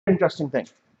interesting thing.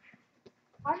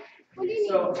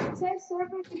 So, it says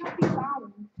server cannot be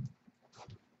found.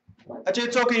 Achha,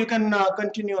 it's okay. You can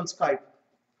continue on Skype.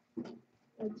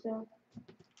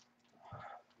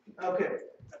 Okay.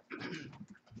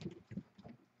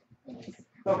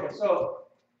 Okay. So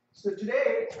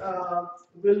today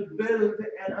we'll build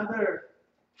another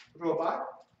robot.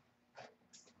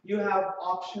 You have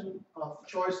option of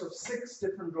choice of 6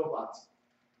 different robots,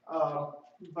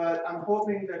 but I'm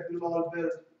hoping that we'll all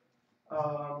build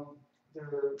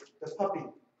the puppy.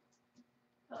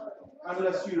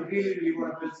 Unless you really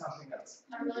want to build something else.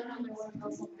 I really don't know what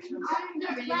else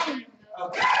I'm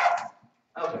Okay.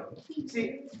 Okay. See,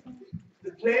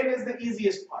 the plane is the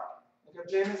easiest part. Okay,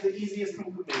 plane is the easiest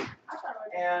thing to make,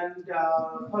 and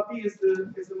puppy is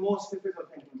the most difficult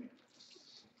thing to make.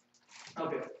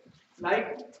 Okay.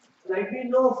 Like we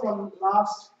know from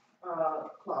last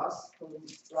class, from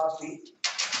last week,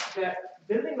 that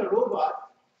building a robot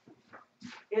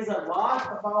is a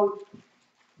lot about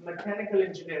mechanical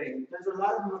engineering. There's a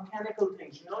lot of mechanical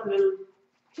things, little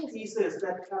pieces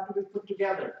that have to be put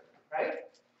together, right?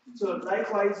 So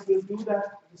likewise, we'll do the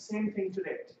same thing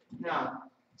today. Now,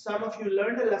 some of you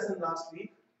learned a lesson last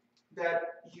week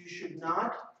that you should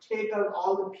not take out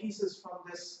all the pieces from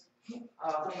this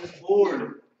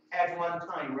board at one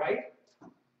time, right?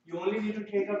 You only need to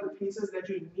take out the pieces that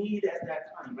you need at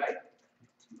that time, right?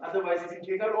 Otherwise, if you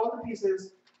take out all the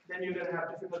pieces, then you're going to have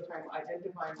a difficult time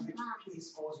identifying which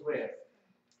piece goes where.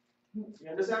 You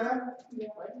understand that? Yeah.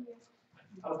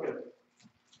 Okay.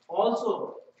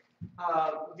 Also,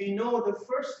 we know the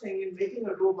first thing in making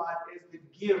a robot is the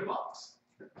gearbox.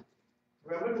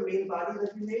 Remember the main body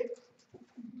that we made?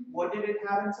 What did it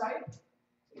have inside?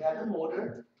 It had the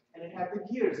motor and it had the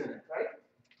gears in it, right?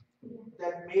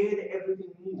 That made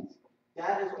everything move.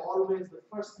 That is always the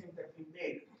first thing that we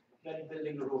make when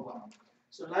building a robot.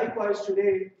 So likewise,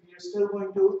 today we are still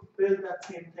going to build that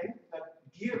same thing, that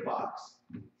gearbox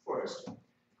first.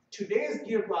 Today's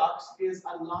gearbox is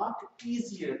a lot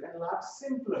easier and a lot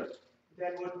simpler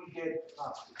than what we did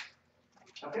last week.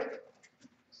 Okay?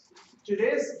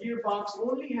 Today's gearbox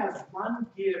only has one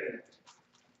gear in it.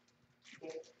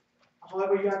 Okay?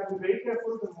 However, you have to be very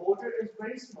careful. The motor is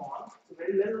very small. It's a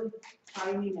very little,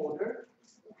 tiny motor.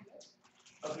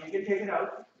 Okay, you can take it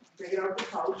out. Take it out of the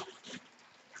pouch.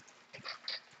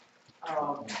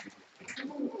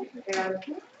 And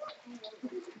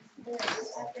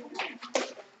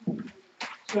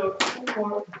so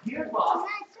for gearbox,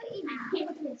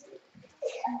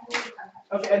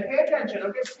 okay, and pay attention.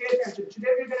 Okay, pay attention.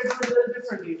 Today we're going to do it a little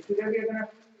differently. Today we're going to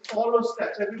follow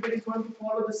steps. Everybody's going to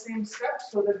follow the same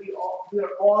steps so that we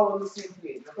are all on the same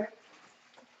page. Okay.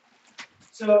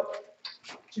 So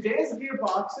today's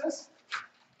gearbox is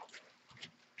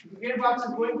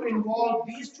going to involve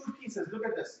these 2 pieces. Look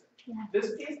at this.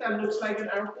 This piece that looks like an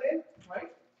airplane,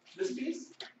 right? This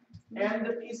piece, and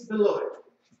the piece below it.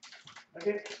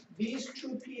 Okay, these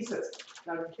 2 pieces.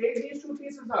 Now, to take these 2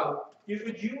 pieces out, you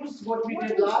could use what we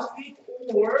did last week,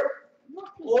 or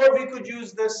we could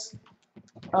use this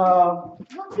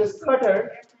this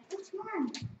cutter. Which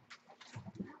one?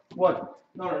 What?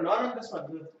 No, not on this one.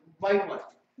 The white one.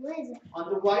 What is it? On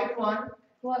the white one,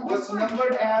 what's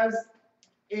numbered as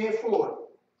A4.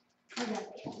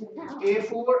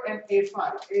 A4 and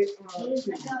A5.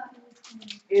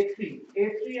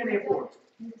 A3 and A4.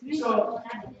 So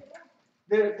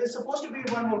there's supposed to be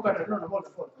one more cutter. No, hold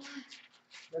on.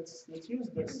 Let's use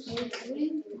this.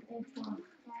 A3, A4.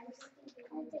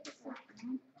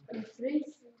 A3,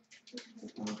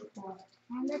 A4.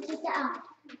 And let's take it out.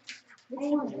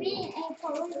 A3 and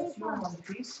A4. One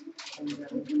piece. And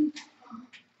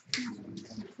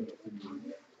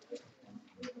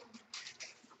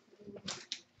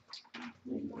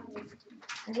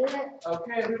then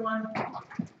okay, everyone.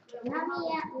 Not me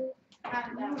yet.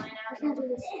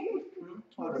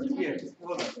 Hold on. Here,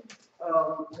 hold on.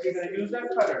 We're going to use that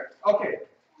cutter. Okay.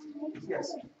 Yes.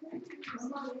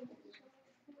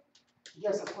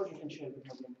 Yes, of course you can share it with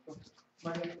me.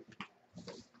 Money.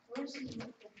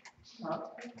 Huh?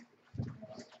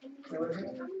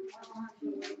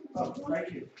 Oh, thank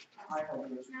you. I have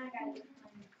yours.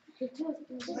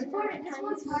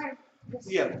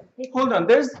 Yeah. Hold on.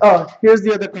 Here's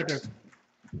the other cutter.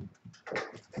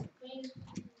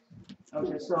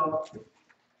 Okay, so.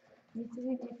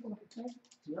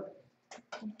 Yep.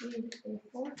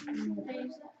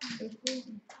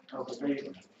 Okay, there you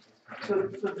go. So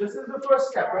this is the first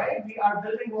step, right? We are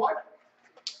building what?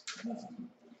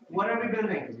 What are we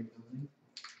building?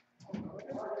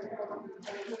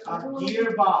 A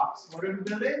gearbox. What are we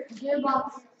building?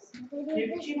 Gearbox.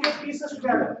 Keep the pieces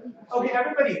together. Okay,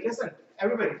 everybody, listen.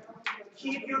 everybody,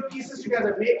 keep your pieces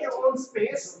together. Make your own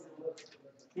space.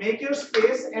 Make your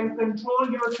space and control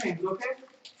your things, okay?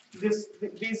 This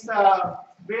waste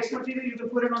material, you can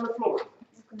put it on the floor.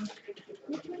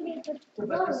 So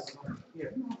that is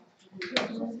here.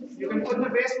 You can put the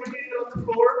waste material on the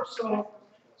floor, so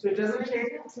it doesn't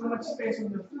take too much space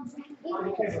on the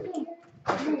table.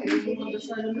 Okay, can you move on this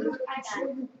side a little bit?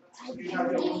 You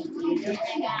have your own area.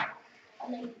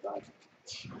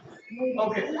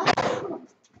 Okay.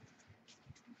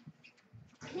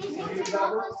 Please take the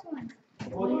last one.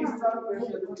 Both pieces are where's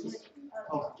the other piece?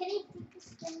 Oh, Can you take this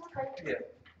thing up? yeah.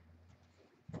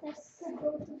 That's the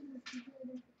both of them.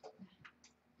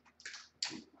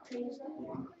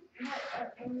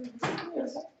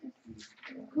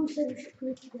 Who said we should put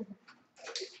it together?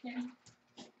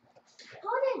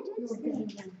 How did I do this thing?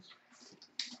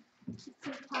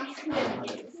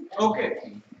 Okay.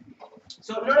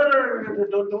 So no,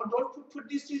 don't put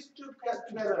these two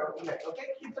together yet. Okay,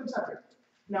 keep them separate.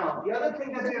 Now the other thing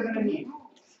that we are going to need.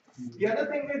 The other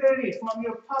thing we're going to need from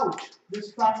your pouch,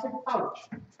 this plastic pouch,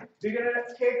 we're going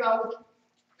to take out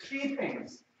 3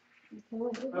 things. Okay,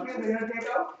 we're going to take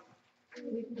out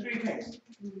 3 things.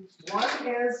 One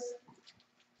is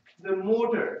the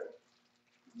motor.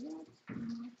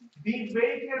 Be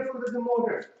very careful with the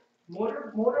motor.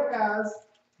 Motor has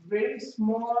very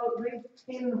small, very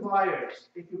thin wires.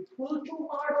 If you pull too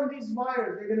hard on these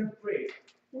wires, they're going to break.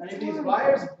 And if these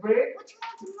wires break,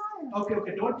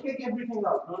 okay, don't take everything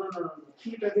out. No.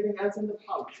 Keep everything else in the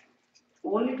pouch.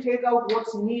 Only take out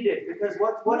what's needed, because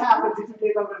what happens if you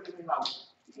take out everything out?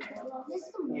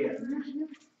 Yeah.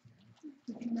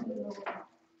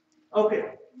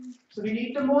 Okay. So we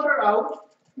need the motor out.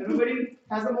 Everybody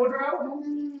has the motor out?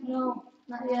 No,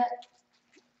 not yet.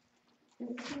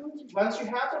 Once you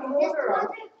have the motor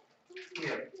out,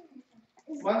 here.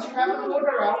 Once you have the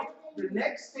motor out, the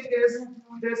next thing is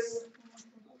this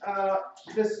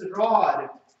rod,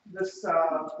 this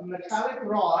metallic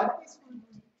rod.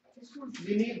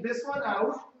 We need this one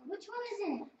out. Which one is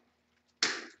it?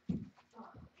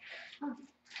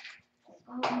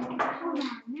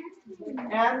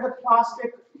 And the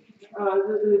plastic,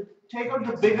 take out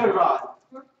the bigger rod.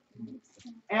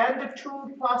 And the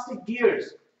 2 plastic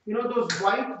gears. You know those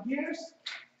white gears?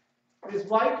 These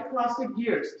white plastic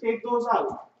gears. Take those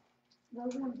out.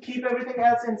 Keep everything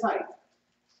else inside.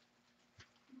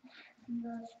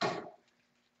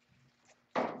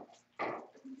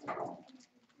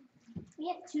 We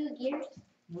have 2 gears.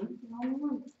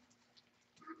 One.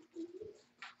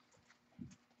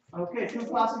 Okay, 2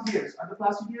 plastic gears. Are the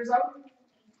plastic gears out?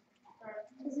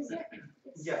 Is this it?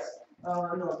 Yes.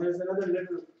 No, there's another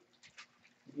little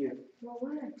gear. Well,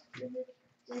 where?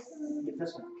 Get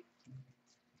this one.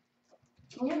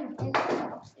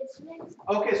 It's next.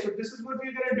 Okay, so this is what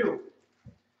we're gonna do.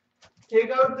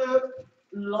 Take out the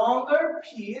longer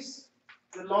piece,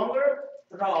 the longer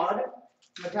rod,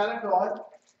 metallic rod,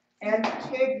 and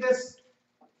take this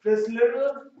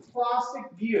little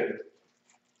plastic gear.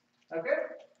 Okay?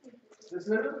 This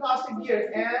little plastic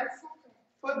gear, and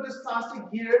put this plastic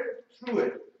gear through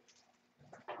it.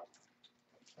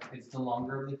 It's the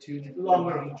longer of the 2.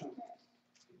 Longer of the 2.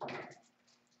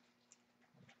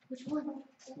 Which one?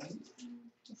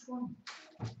 Which one?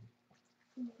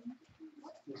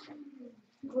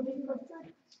 What did you put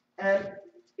there? And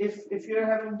if you're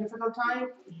having difficult time,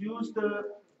 use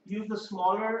the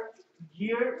smaller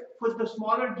gear. Put the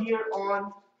smaller gear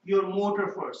on your motor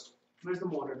first. Where's the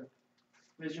motor?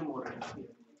 Where's your motor? Here.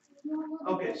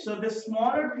 Okay, so this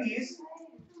smaller piece,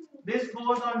 this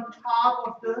goes on top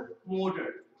of the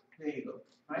motor. There you go.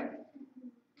 Right?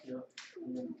 Yeah.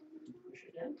 And then push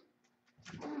it in.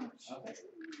 Okay.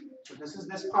 So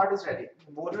this part is ready.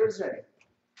 The motor is ready.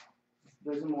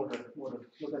 There's a motor.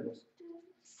 Look at this.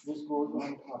 This goes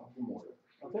on top of the motor.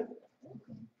 Okay?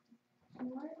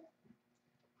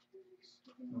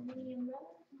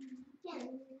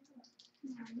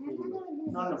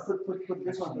 No, put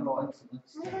this on the rod.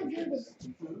 How do I do this?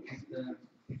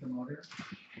 The motor.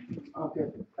 Okay.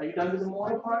 Are you done with the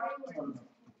motor part? No.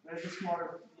 Where's the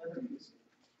smaller, the other piece?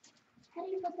 How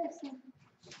do you put this in?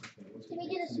 Can we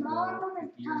do the smaller one or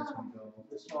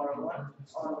The smaller one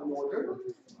on the motor.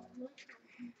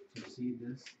 So see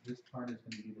this part is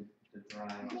going to be the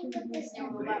drive. How do you put this in?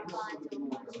 So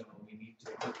we need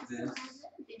to put this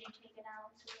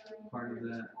part of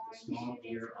the small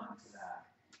gear onto that.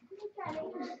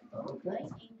 Okay.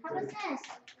 How about this?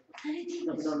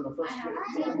 No. First,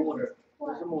 there's the motor.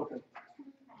 There's the motor.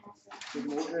 The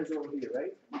motor is over here,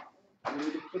 right? You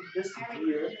need to put this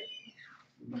gear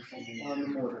on the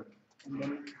motor. And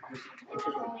then just push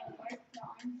it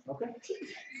in. Okay?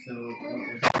 So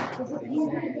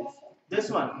what it says This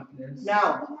one. This. Now,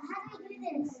 How do I do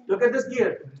this? look at this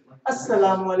gear.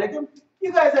 Assalamu alaikum.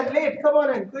 You guys are late. Come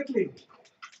on in quickly. How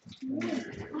do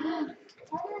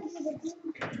I do this?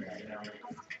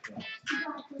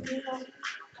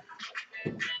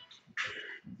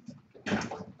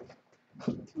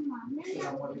 Come on, man.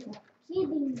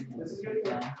 Kidding. This is your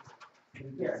gear.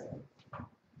 Yes.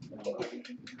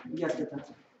 Yes, yes.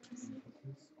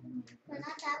 Not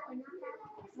that one, not that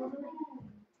one.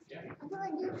 How do I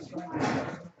do this one?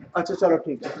 अच्छा चलो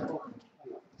ठीक है.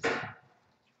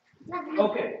 Not that.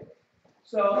 Okay.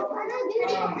 So How do I do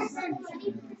this?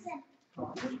 20%. Come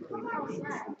on.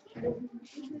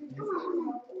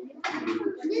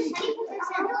 This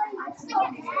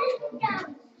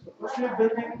 20%. first we're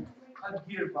building a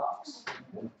gearbox.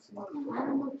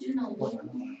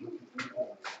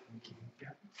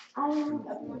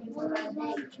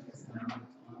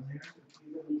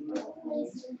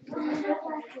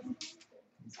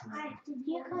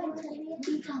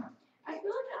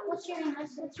 What's your name?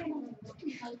 What's your name?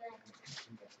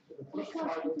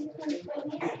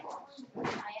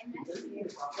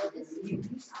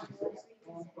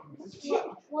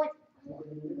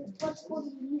 What school do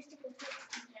you used to go to?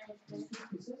 I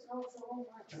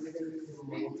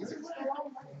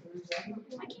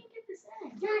can't get this in.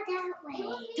 Not that way.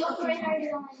 Don't worry, I already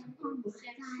know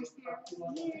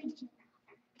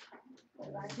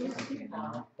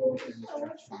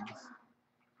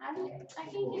How do you, I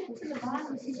can't get it to the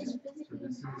bottom. It's just physically So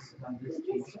this is impossible. how this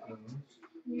piece goes.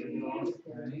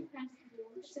 Right?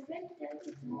 It's a very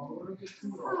delicate. All of the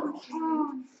two Oh, rods. Oh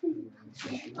my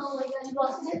god, you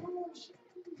lost it.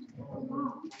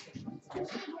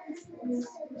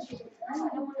 I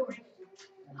don't know what to write.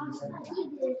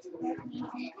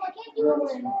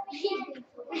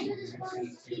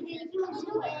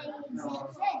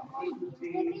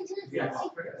 Yes.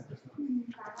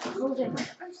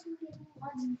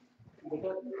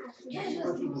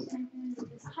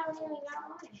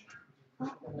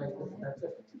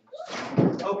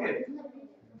 Okay.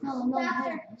 No, no,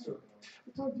 I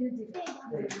told you to.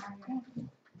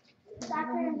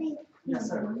 Yes,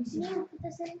 sir. You put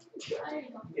this in?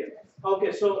 Yeah.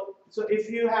 Okay, so if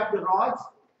you have the rods,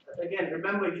 again,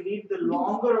 remember you need the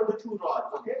longer of the two rods,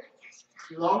 okay?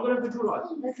 Longer of the two rods.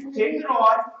 Take the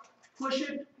rod, push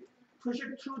it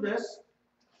through this,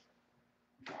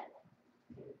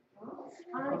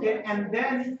 okay, and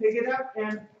then pick it up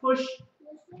and push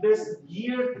this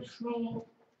gear through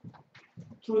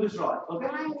this rod, okay?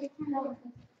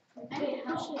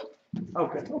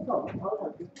 Okay, no problem. I'll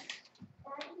help you.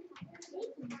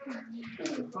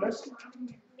 First, you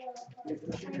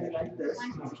push it like this,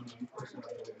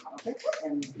 okay,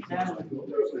 and then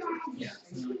Yeah.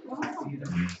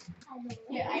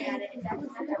 Yeah, I got it. Is that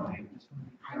not that way?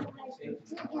 I can't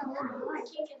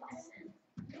get this in.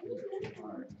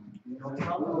 no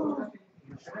problem.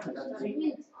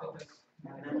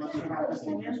 And then once you have this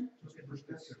thing in, just push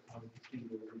this.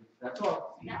 That's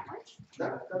all. That much?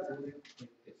 That's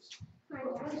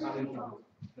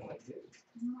it.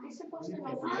 Am I supposed to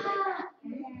like, ah!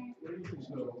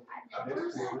 I thought it was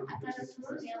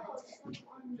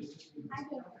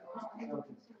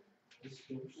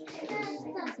skeleton.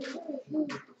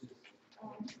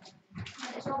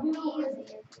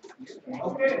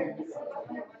 Okay.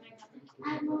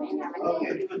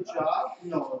 Okay, good job.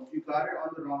 No, you got it on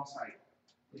the wrong side.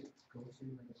 This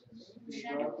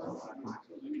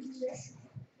is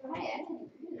here.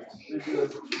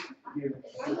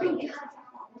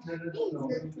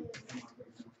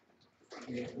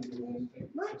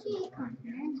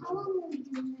 How long will we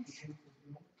do this?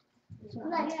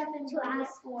 Like, to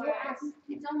ask for,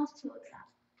 it's almost 2 o'clock.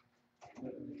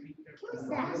 What's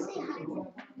that? Say hi.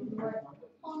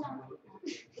 Oh no.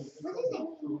 What is it?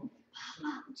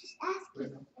 Just ask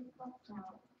it.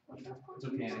 It's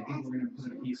okay, I think we're gonna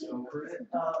put a piece over it.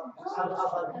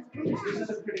 This is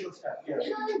a critical step. Yeah.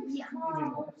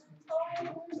 Now,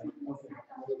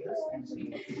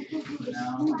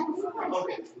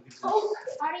 Okay. Oh,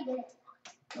 I already did it.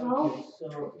 Okay, so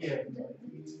yeah, you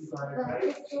got it right.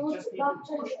 You just need to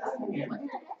push that thing in.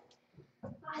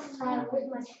 With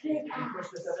my straight And push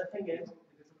this other thing in,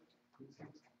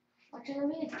 What do I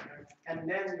mean? and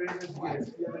then bring this gear,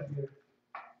 the other gear.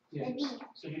 Yeah. Maybe.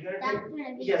 So you're gonna That's take,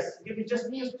 gonna be. yes, give me just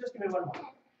give me one more.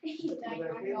 You're gonna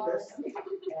take this and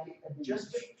adjust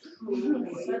it through in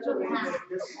such a way that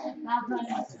this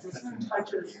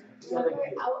touches the other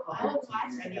gear.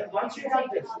 And then once you have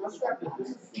this, this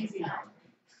is easy now.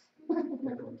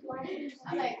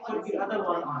 I'm like, Put what is the other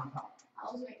one on top. I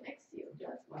was right next to you.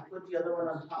 That's why. Put the other one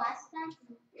on top Last time.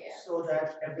 Yeah. so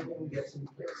that everything gets in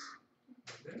place.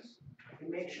 You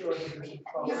make sure that this is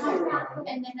properly Yeah, aligned.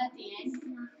 and then at the end.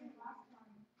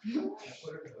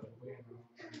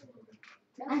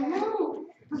 I know.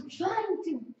 I'm trying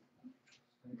to.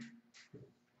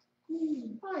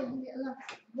 Oh, look.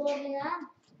 Moving on.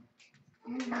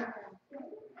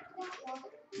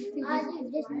 I do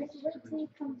this. Wait till it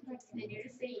comes back. Then you're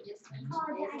just saying, just. Oh, I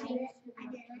did it. I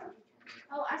did it.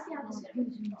 Oh, I see how this is gonna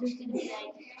be. It's gonna be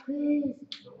like, Please.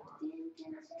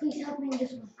 Please help me in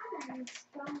this one.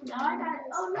 no, I got it.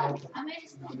 Oh, look, I made it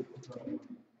still.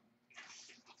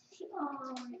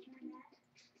 Oh,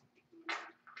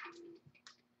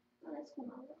 Oh, that's cool.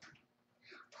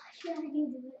 should I do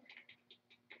it?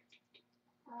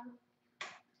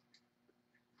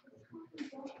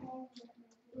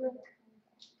 Look.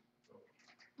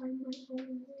 On my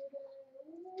own.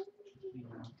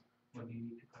 What do you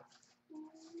need to cut?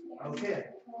 Okay.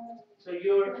 So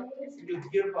your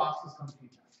gearbox is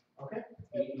complete now. Okay?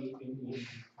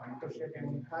 Push it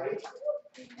and tight.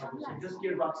 So this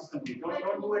gearbox is complete.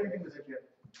 Don't do anything with it yet.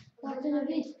 What's gonna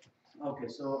be? Okay,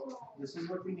 so this is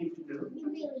what we need to do. You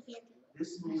really can't do it.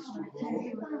 This needs to Oh, go God.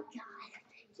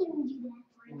 Can you do that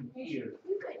for in me? here.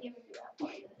 You couldn't even do that for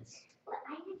us. But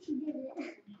I actually did it.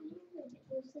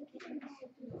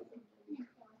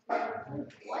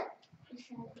 What?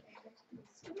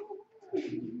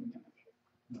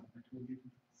 No, I told you to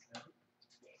cut it.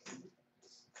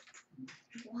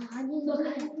 Wow, I didn't know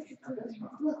that. Look,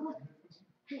 look.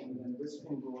 And then this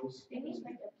one goes. They need to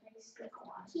make a place like a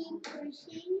lot. Keep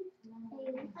pushing.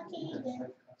 Okay, That's then. like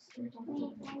a straight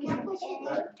line. Now push it.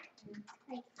 Like,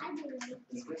 I did it.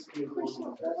 This gear Push goes it.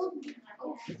 like this.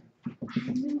 Oh. So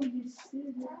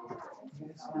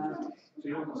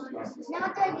you don't Now what do I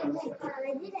do next? I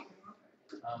did it.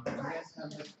 You guys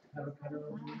have a cutter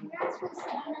over here? You're not supposed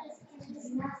to do that.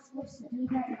 You're not supposed to do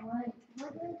that right.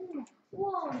 What do I do now?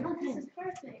 Whoa, this is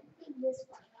perfect. Take this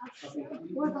one. Okay.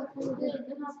 What about this?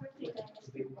 Look how perfect that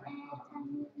is.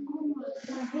 Oh my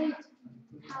God, wait.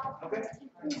 Okay.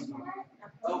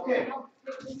 Okay.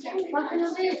 What can I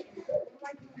do?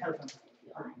 Help him.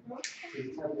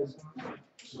 Help this one.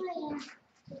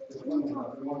 Oh,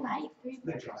 yeah. Right, three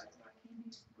Good try.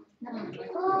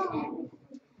 Oh.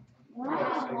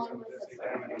 Wow.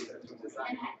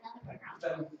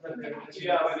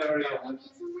 Yeah, whenever you want.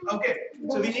 Okay,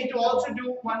 so we need to also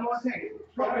do one more thing.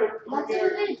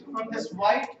 From this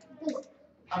white,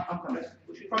 I'm coming.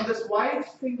 From this white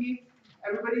thingy,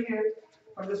 everybody here,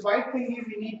 from this white thingy,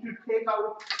 we need to take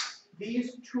out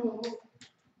these two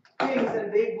things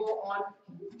and they go on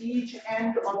each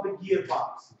end of the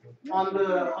gearbox, on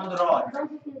the rod.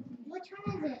 Which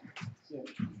one is it?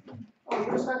 Oh,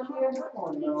 you're stuck here?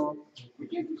 Oh no.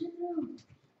 Did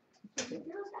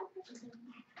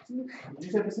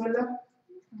you say Bismillah?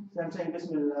 So I'm saying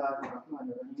Bismillah.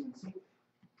 You can see.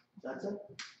 That's it.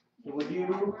 So what do you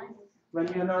do when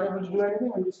you're not able to do anything?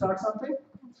 When you start something,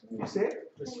 you say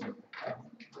Bismillah.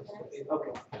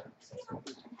 Okay.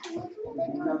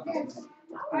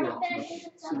 Yeah.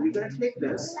 So we're gonna take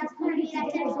this.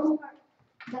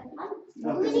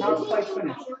 No, it's not quite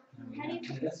finished.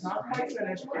 It's not quite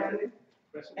finished,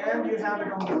 and you have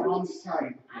it on the wrong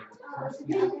side. If I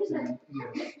do this now,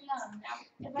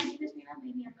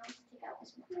 maybe I'm going to take out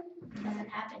this one. Doesn't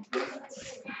happen.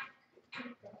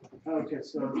 Okay,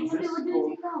 so this goes.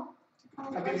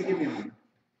 Okay, give me a minute.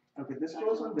 Okay, this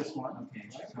goes on this one. Okay,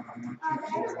 so I'm not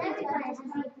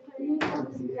If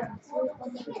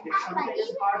something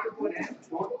is hard to put in,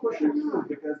 don't push it through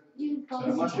because you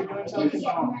must be doing something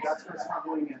wrong. That's what's not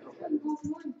doing it.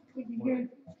 You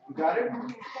got it?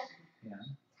 yeah.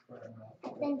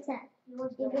 Thanks, sir.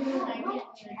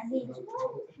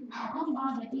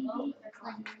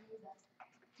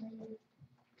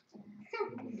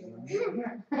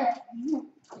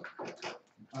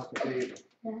 Okay,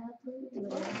 there you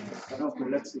go. Okay,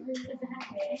 let's see.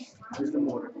 Here's the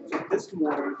motor. So this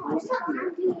motor goes here.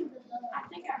 I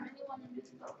think I really want to do it.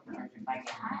 Like,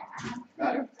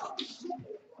 Got it?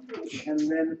 And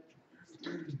then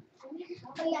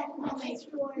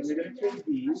we're gonna take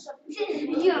these.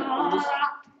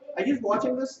 Are you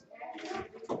watching this?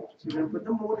 So you're gonna put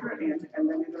the motor in, and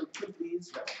then you're gonna put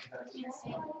these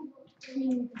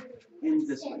in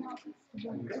this one. Okay,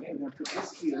 you're gonna put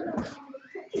this here.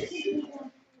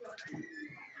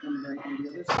 And then on the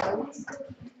other side,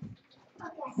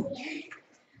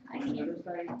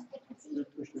 we'll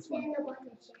push this one.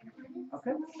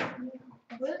 Okay?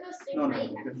 No,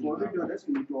 before we do this,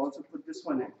 we need to also put this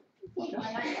one in. Okay?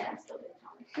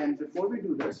 And before we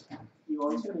do this, you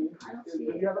also need,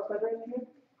 do you have a cutter in here?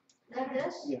 like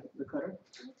this? Yeah, the cutter.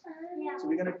 So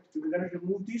we're gonna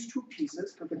remove these two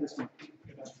pieces. Look at this one.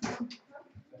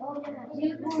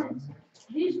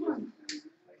 These ones.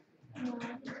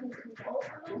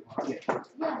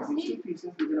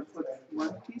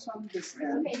 buttons on this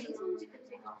end. Okay, these ones you can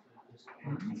take off.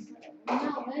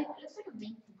 No, but it looks like a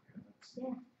main.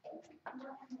 Yeah.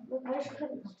 Look, where's the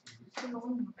cutting?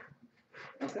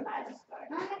 Okay. I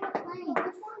have a plane. Which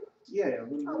one? Yeah,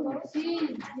 yeah.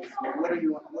 See, What do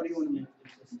you want? What do you want to make?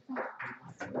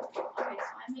 okay,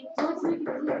 so I make this.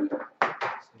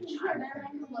 And then I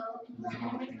can load.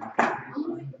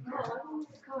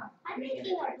 I'm making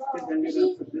a Okay, bow. then we're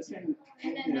gonna put this in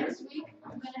And then here. next week,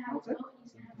 I'm gonna have a Okay. vote,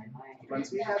 he's gonna have my mic.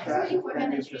 Once we have that,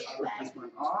 then we just put this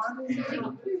one on. Yeah,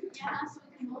 so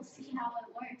we can both see how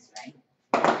it works, right?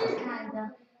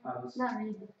 Kinda. Not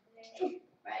really.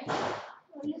 Right?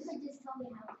 Well, you could just tell me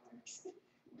how it works.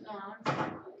 No,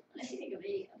 I should take a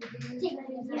video. Take a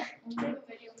video. Take a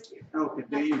video with your. Okay,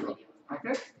 there you go.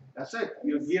 Okay, that's it.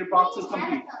 Your gearbox is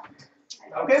complete.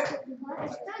 Okay? It's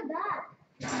not that.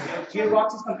 Your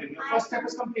gearbox is complete. Your first step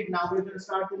is complete. Now we're gonna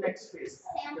start the next phase.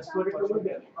 Just put it over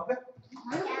there. Okay?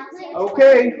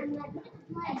 Okay.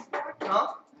 Huh?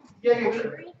 Yeah, you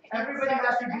will. Everybody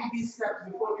has to do these steps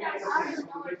before we make a plane.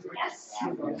 Yes.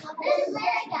 This is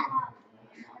America.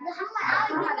 How am I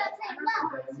doing that same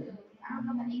level? I don't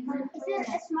know the name. Is it a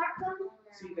smartphone?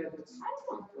 See that it's.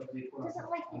 Does it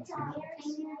like it's on air?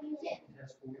 Can you use it?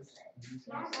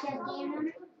 Yeah, do you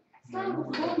know?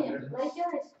 Like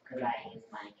yours, could I use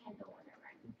my Kindle whenever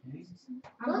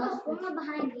I One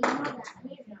behind you. You know that. Do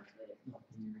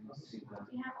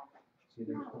you have one? See,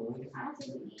 there's holes. I don't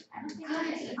think we need. I don't think we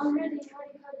need. I'm ready.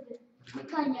 You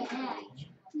kind of add.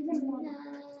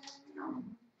 No.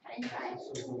 I didn't try it.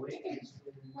 So the way it's.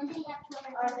 When do you have to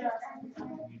Or the.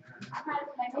 I'm not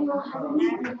like. I know how to Over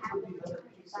manage.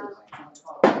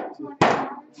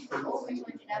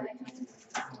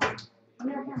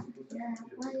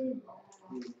 200.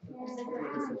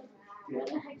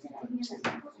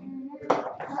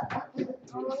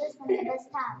 Oh, this one's the best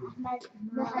top.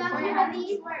 How do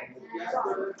these work?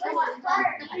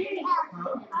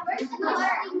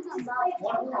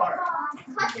 What part?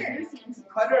 Cutter.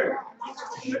 Cutter.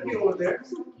 Should be over there.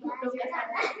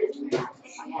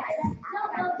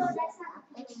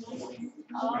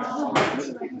 Oh.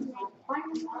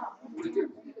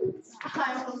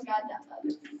 I almost got that.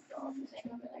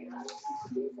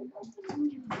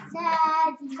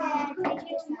 Dad, take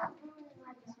your stuff.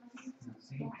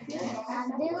 See? I'm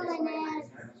doing it.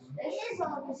 This is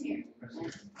all this here.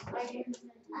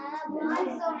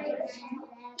 Mine's already.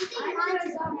 You think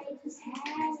mine's already?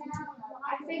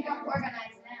 I think I'm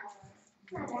organized now.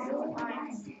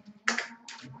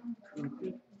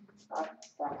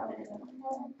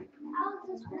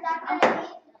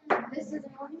 This is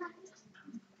organized.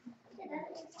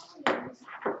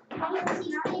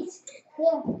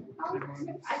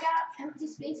 I got empty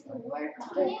space to work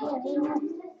on.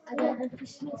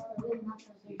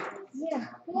 Yeah.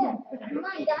 Come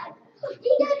on, Dad.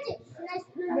 He got it. Nice.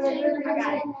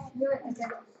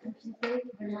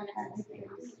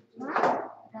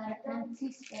 Got an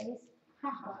empty space.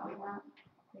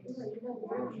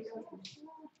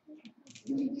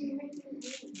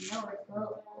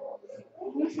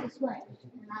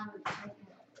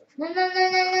 No.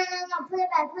 Put it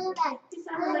back. Put it back.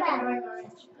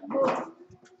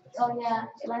 Oh yeah,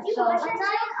 let's You go. watch it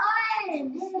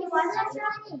orange. You watch it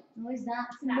funny. No, it's not.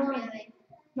 Not really.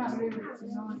 Not really,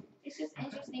 it's not. It's just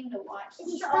interesting to watch.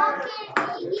 He's talking.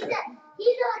 He's like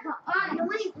an orange. The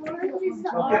way orange is the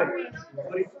Okay.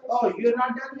 orange. Oh, you're not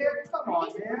done yet? Come on,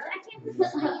 man. I can't put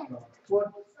this in. What?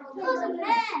 Who's a man?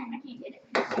 I can't get it.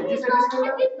 Did you say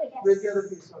Bismillah? Where's the other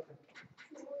piece? Okay.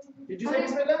 Did you say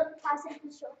Bismillah? Pass it to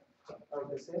show.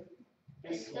 Okay, say.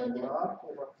 Bismillah.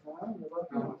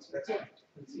 That's it.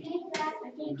 I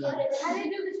can't get it. How do I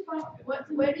do this part?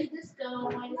 Where does this go?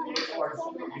 Why does there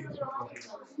go?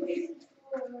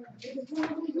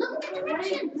 Look at the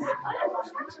directions.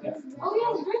 Oh yeah,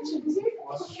 the directions.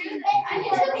 I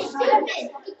did something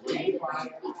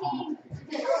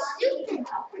stupid.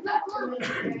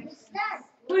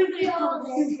 What are they called?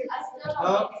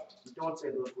 Huh? Don't say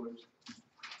those words.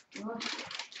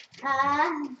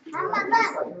 I'm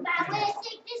gonna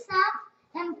take this out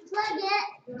and plug it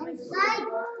inside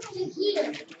to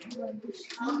here.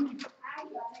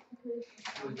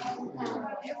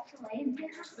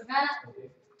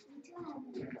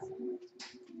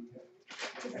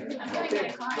 I'm gonna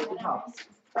get a car.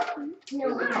 No,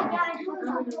 I got it.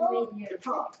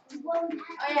 Oh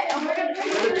yeah, and we're gonna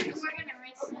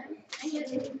race them. And he's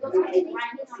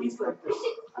He's like this.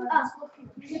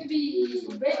 It's gonna be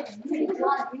big.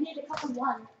 We need a couple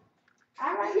one.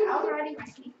 I was riding my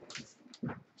skateboard.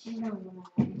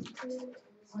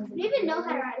 You even know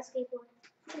how to ride a skateboard.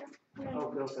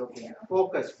 Okay.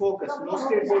 Focus. No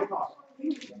skateboard talk.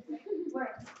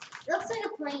 Looks like a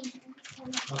plane.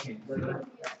 Okay, so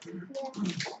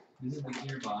this is the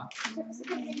gearbox.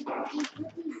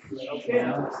 Okay.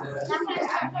 Now it says, Now do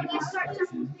I start now?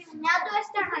 Now do I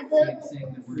start my it's book? saying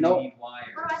that we're No. gonna need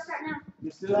wires. How do I start now?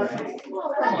 You still have to. We're gonna take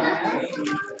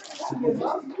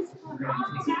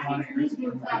wires from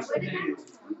this connect.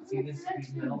 See this,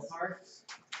 these middle parts?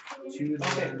 Choose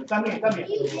Okay, the, come here. I'm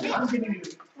giving you. I think we need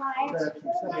to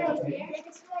short.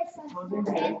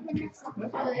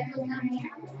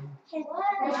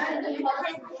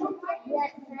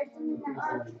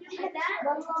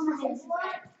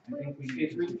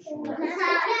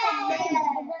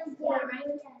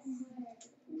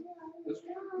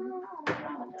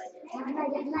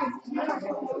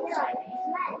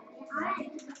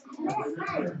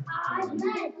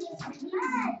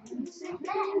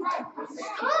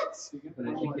 But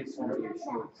I think it's really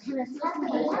short.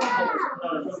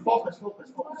 No, focus.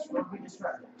 Don't be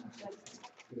distracted.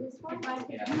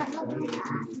 Yeah.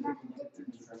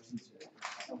 Instructions here.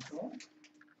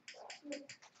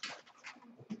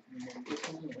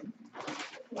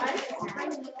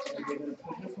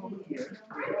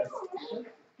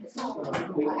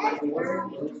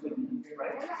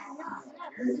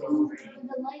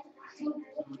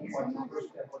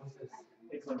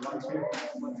 It's when once you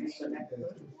connect the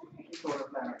solar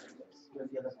panel,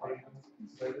 with the other part.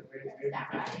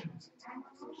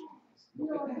 You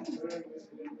can finish this one.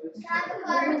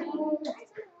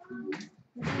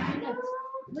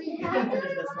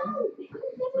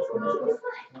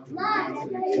 Look,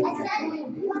 it says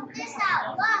put this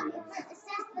out. Look, it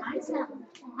says put this out.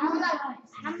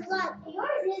 Look.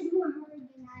 Yours is more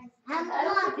organized.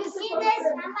 Look, you see this?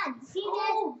 See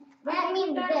this? That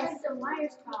means this. The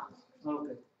wires crossed.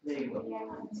 Okay, there you go.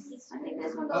 I think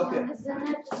this one goes Okay. on this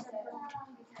side.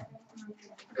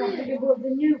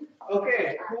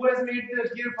 Okay, who has made the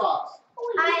gearbox?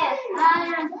 I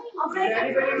Is there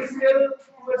anybody who has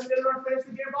still not finished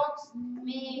the gearbox?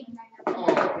 Me.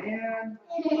 Oh man.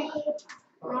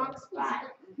 Wrong spot.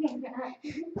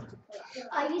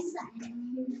 Are you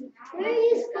saying? Where are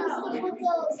you supposed to put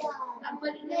those? I put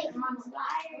it in the wrong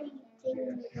spot.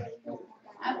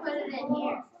 I put it in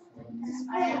here.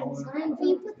 Springs. Where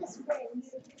you put the springs?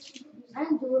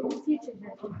 I'm doing the future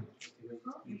version.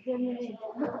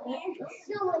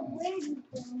 So like where do you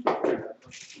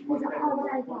What I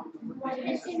got.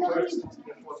 It's in the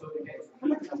I'm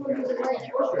gonna come over to the right.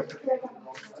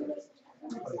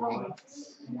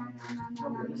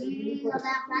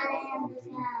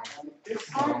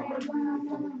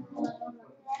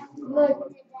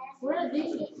 Look, what are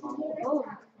these? Oh,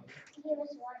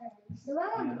 The one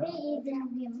on three is gonna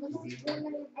be a little bit.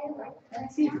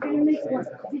 see, if you're gonna make one,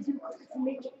 did you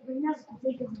make it? Right now,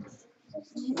 take it.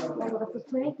 Well, if it's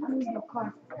playing, I'm in your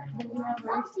car. Then you have a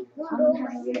race. I'm gonna have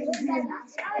a race with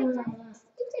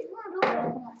you.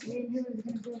 Me and him is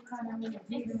gonna do a car, and I'm gonna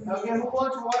beat him. Okay, who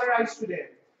wants water ice today?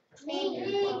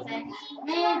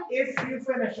 If you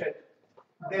finish it,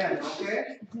 then, okay?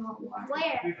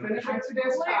 Where? We finish it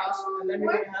today's task, and then we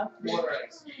can have water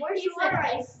ice. Where's your water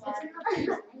ice?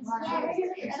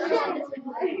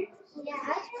 Yeah,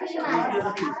 that's pretty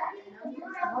much.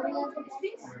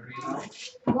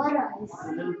 What ice? A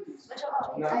little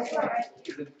piece.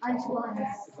 Ice water. Ice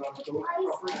water.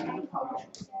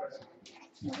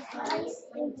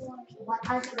 What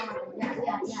ice water? Yeah.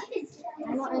 I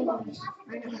know English. I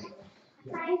know English.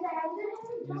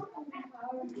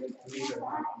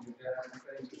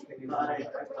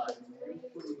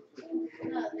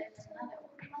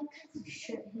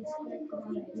 Shit, he's like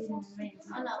going to beat him in.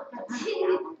 Oh no.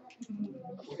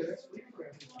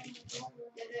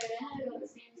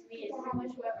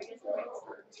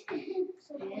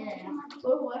 Yeah.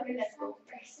 Whoever gets go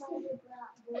first.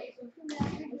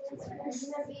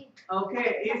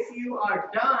 Okay, if you are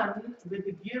done with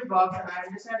the gearbox, and I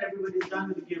understand everybody's done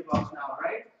with the gearbox now,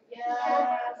 right?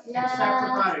 Yeah. Except for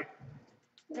Tariq.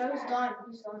 No, he's gone.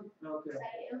 He's gone. Okay.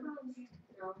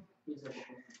 No. He's okay.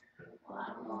 Well, I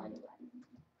don't know anybody.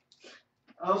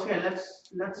 Okay, let's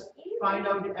find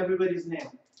out everybody's name.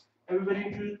 Everybody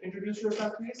introduce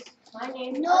yourself, please. My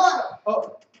name. No.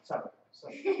 Oh, sorry.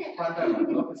 One by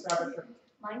one. Okay, start with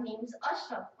My name is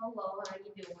Ashraf. Hello, how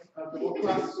you doing? what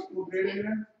class, what grade are you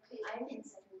in? I'm in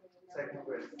second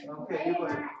grade. Second grade. Okay, you go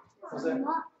ahead. Jose.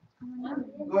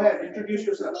 Go ahead, introduce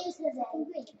yourself. My name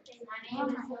is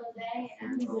Jose,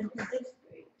 and I'm in sixth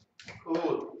grade.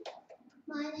 Cool.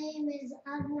 My name is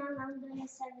Adnan. I'm doing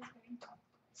seventh grade.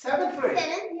 Seventh grade.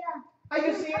 Yeah. Are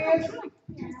you serious?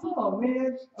 Oh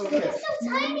man. Okay. It's so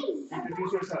tiny.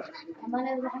 Introduce yourself. My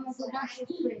name is Muhammad Saddam,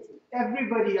 6th grade.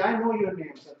 Everybody, I know your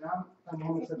name, Saddam. I'm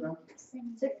Mohammed Saddam.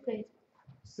 6th grade.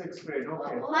 6th grade,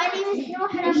 okay. My name is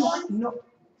Noah. No,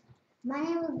 My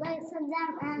name is Blake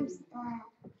Saddam. I'm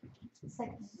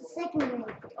second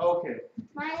grade. okay,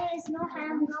 My name is Noah.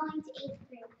 I'm going to 8th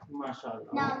grade. mashallah.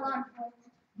 No, I'm going 4th.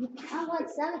 I'm going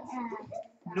 7th.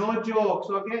 No jokes,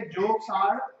 okay? Jokes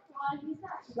are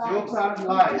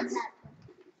lies.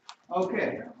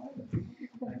 Okay.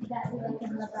 My name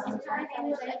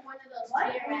is like one of those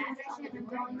fear rats. I'm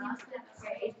going in 6th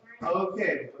grade.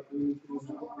 Okay.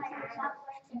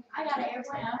 I got an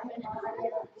airplane outfit.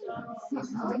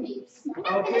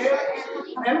 Okay.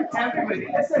 And everybody,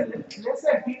 listen,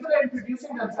 people are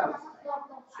introducing themselves.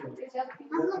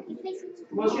 I'm looking facing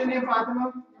What's your name,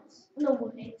 Fatima?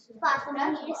 No,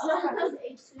 Fatima.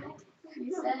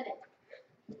 you said it.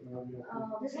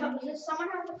 Does someone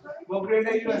have a card? What grade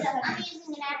are you in? I'm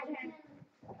using an acronym.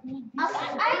 I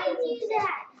can use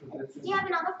that. Do you have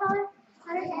another color?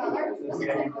 I'm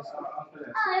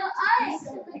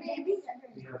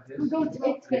going to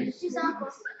 8th grade. She's on.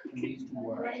 These two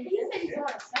are. He said he's on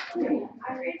 2nd. I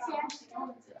read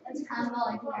That's kind of all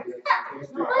I do.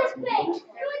 First grade.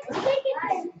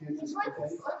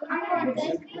 I'm going to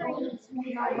 5th grade.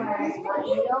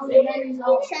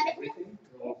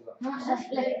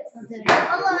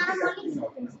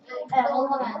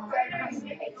 Hold on, I'm looking.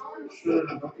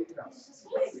 It's so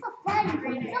funny. It's so funny.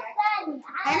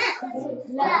 I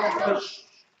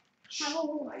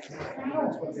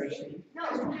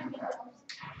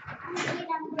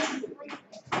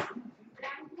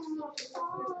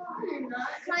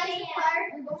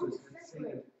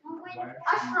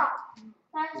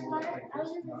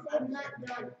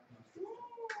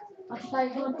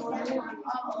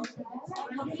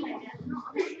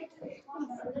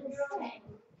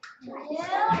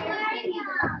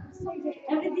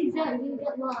Everything's there. You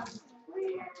get lost.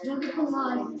 Don't become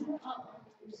lost.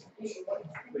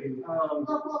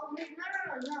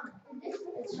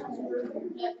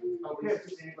 Okay.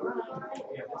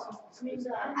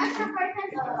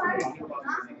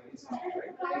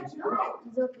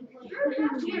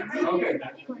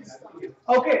 Okay.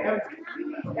 Okay,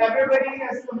 everybody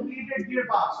has completed your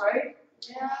box, right?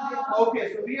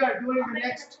 Okay, so we are doing the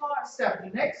next step. The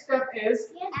next step is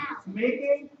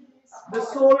making the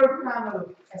solar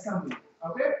panel assembly.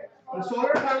 Okay? The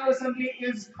solar panel assembly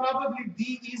is probably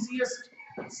the easiest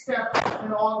step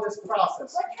in all this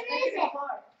process. What color is it?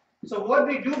 So what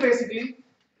we do basically,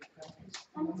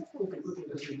 okay,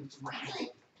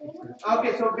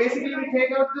 so basically we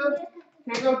take out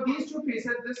these two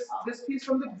pieces, this piece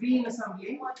from the green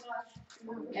assembly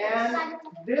and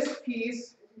this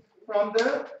piece from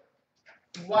the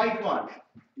white one.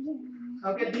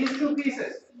 Okay, these two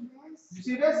pieces. You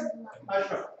see this?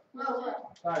 Ashra.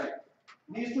 Got it.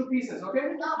 These two pieces,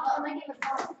 okay?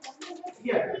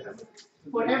 Yeah.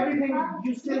 For everything,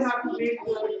 you still have to make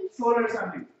the solar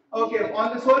assembly. Okay,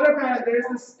 on the solar panel, there is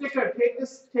this sticker. Take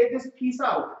this piece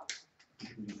out.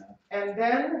 And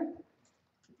then,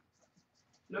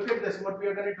 look at this, what we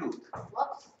are going to do.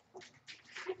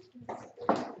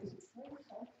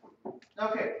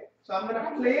 Okay, so I'm going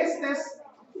to place this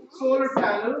solar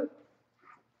panel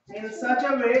in such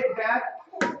a way that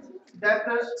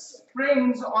the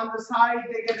springs on the side,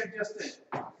 they get adjusted.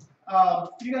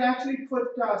 You can actually put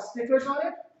stickers on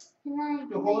it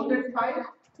to hold it tight.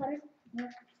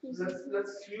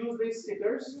 Let's use these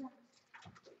stickers.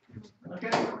 Okay,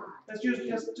 let's use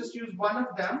just use one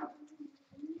of them.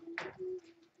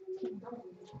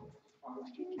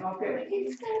 Okay,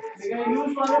 we're gonna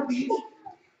use one of these.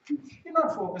 You're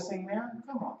not focusing, man.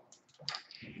 Come on.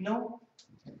 No.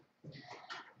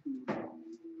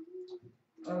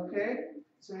 Okay,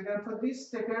 so we're gonna put these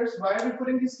stickers. Why are we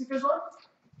putting these stickers on?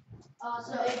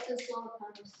 So if the solar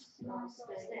panels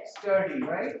Sturdy,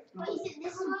 right? Wait, is it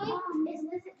this way? Is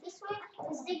this way?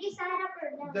 The sticky side up or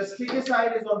down? The sticky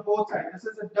side is on both sides. This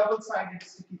is a double-sided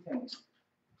sticky thing.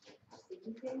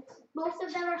 Both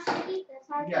of them are sticky? That's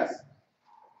hard. Yes.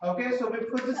 Okay, so we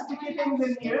put the sticky things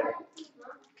in here.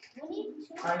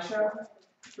 Aisha,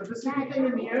 put the sticky thing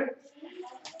in here.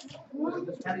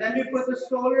 And then we put the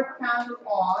solar panel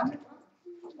on.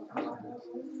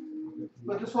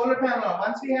 Put the solar panel on.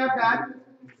 Once we have that,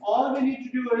 all we need to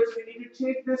do is we need to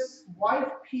take this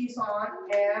white piece on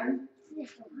and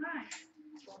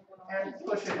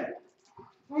push it in.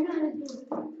 I know how to do it.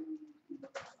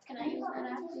 Can I use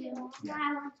that actually? Yeah, I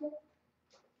want to.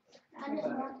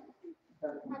 I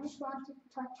just want to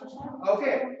touch it.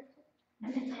 Okay.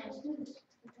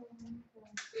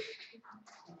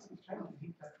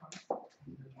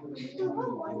 So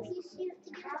what piece do you have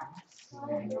to cut?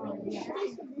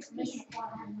 This piece.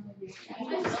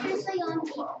 Seriously, on 8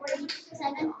 grade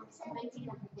 7.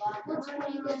 What's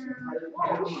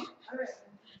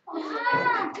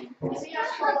Ah!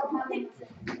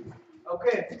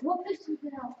 Okay. What picture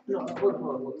did I? No,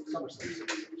 what,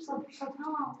 somersault.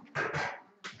 Somehow.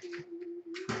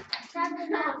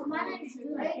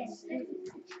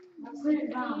 Put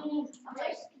it down.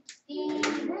 Take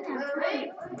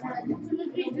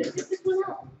this one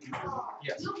out.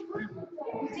 Yes.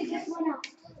 Take this one out.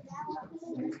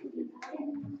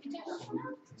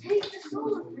 Take the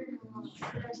solar panel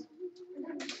out.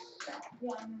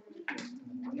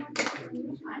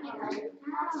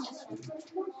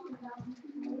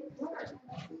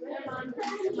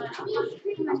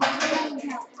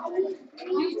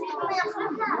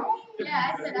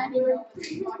 Yeah, I said I didn't know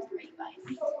if you watched Great Bite.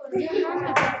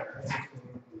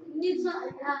 Needs a,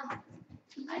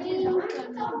 I didn't know if you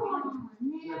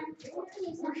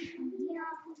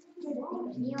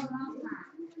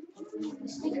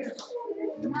stickers.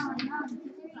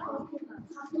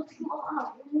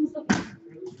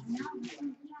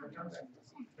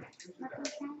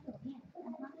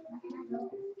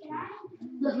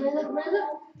 Look, look.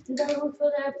 You gotta look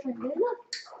for the airplane. Look.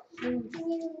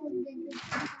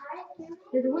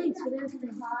 There's wings for the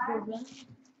airplane.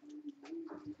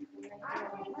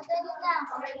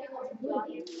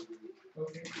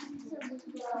 Okay.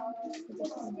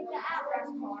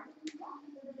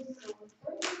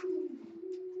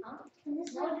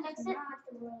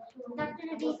 Dr.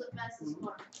 Nabi, the fastest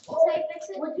one. say fix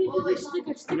it. What do you do with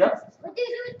stickers? Yeah. What do you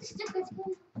do with the stickers?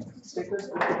 Stickers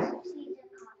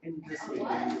in this area.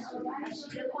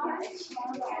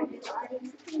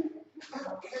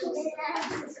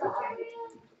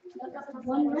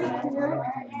 One right here.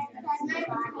 So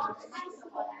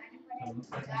it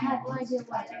looks like I have no idea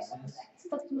why. this is,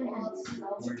 Stuck to my head.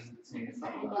 where does it say it's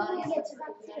from?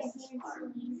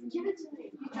 Give it to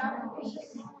me.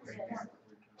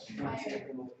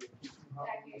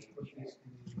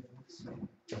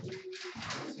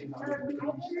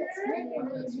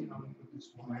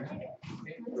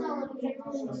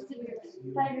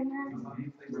 Spider-Man.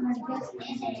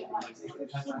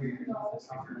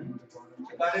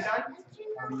 Got it done?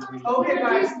 Okay,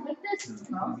 guys. Like this.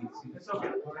 It's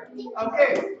okay.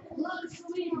 Okay.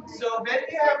 So when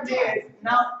we have made,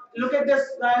 now look at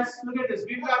this, guys. Look at this.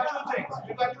 We've got two things.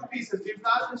 We've got two pieces. We've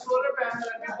got the solar panel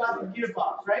and we've got the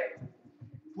gearbox, right?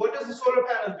 What does the solar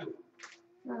panel do?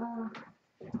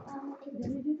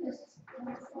 Let me do this.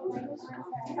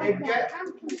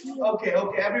 Okay,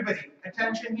 everybody,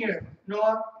 attention here.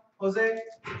 Noah, Jose,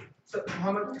 so,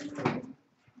 Muhammad.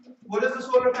 What does the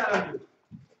solar panel do?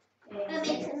 It makes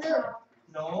it move.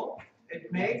 No,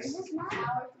 it makes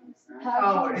Power.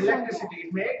 power, electricity.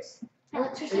 It makes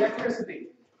electricity.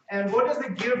 And what does the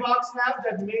gearbox have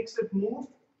that makes it move?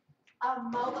 A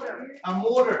motor. A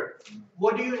motor.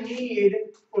 What do you need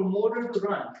for motor to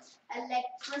run?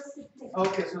 Electricity.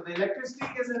 Okay, so the electricity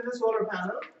is in the solar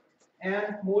panel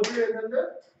and motor is in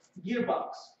the gearbox,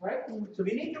 right? So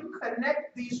we need to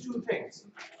connect these two things,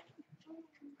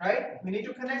 right? We need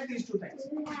to connect these two things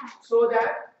so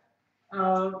that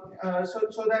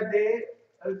so that they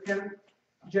can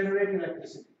generate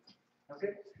electricity. Okay.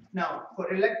 Now,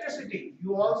 for electricity,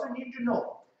 you also need to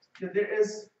know that there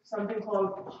is something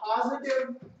called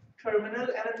positive terminal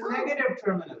and a negative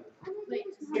terminal.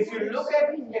 If you look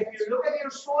at your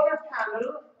solar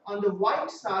panel on the white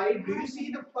side, do you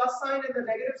see the plus sign and the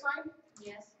negative sign?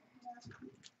 Yes.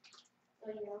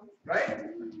 Right?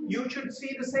 You should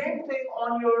see the same thing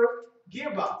on your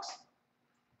gearbox.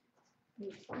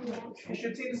 You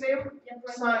should see the same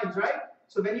signs, right?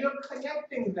 So when you're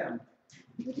connecting them,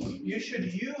 you should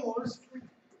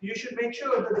make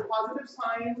sure that the positive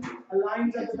sign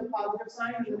aligns up with the positive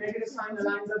sign and the negative sign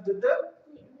aligns up with the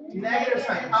negative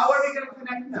sign. How are we going to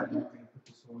connect them?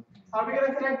 How are we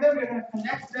going to connect them? We're going to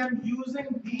connect them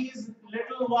using these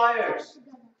little wires.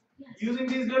 Using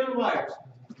these little wires.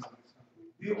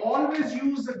 We always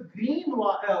use a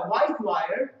white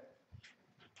wire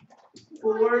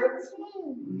for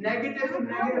negative to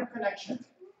negative connection.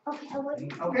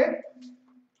 Okay?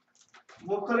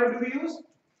 What color do we use?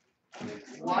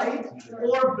 White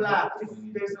or black, if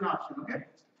there's an option, okay?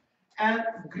 And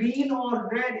green or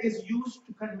red is used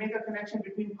to make a connection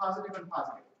between positive and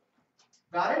positive.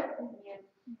 Got it?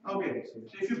 Okay, so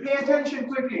if you pay attention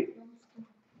quickly.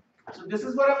 So this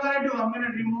is what I'm going to do. I'm going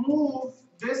to remove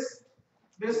this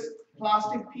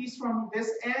plastic piece from this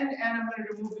end and I'm going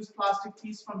to remove this plastic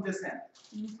piece from this end.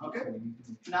 Okay?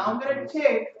 Now I'm going to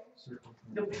take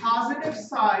the positive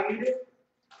side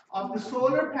of the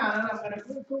solar panel. I'm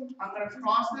going to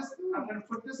cross this. I'm going to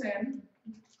put this in.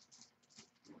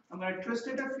 I'm going to twist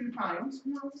it a few times.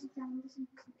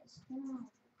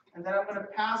 And then I'm going to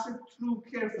pass it through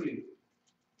carefully.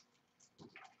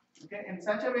 Okay, in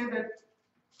such a way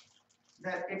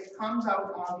that it comes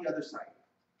out on the other side.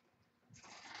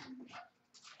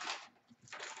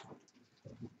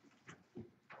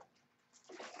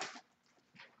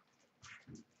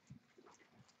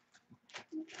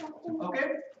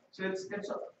 Okay, so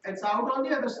it's out on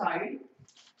the other side,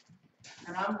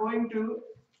 and I'm going to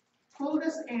pull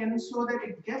this in so that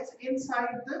it gets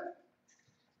inside the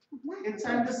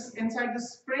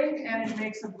spring, and it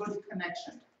makes a good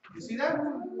connection. You see that?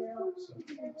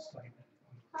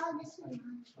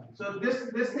 So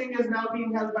this thing is now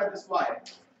being held by this wire.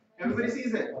 Everybody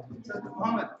sees it. So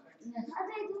Muhammad.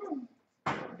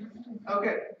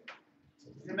 Okay.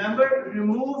 Remember,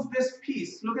 remove this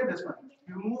piece. Look at this one.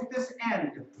 Remove this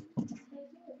end.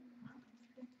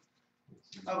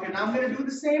 Okay, now I'm going to do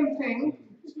the same thing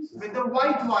with the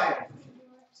white wire.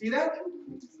 See that?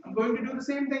 I'm going to do the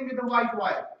same thing with the white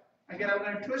wire. Again, I'm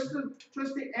going to twist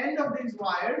the end of these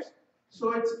wires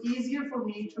so it's easier for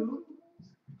me to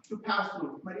pass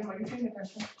through. Mariam, are you paying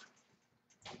attention?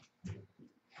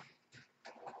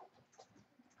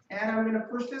 And I'm going to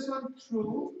push this one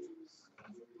through.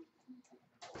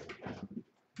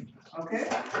 Okay?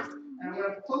 And I'm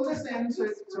going to pull this in so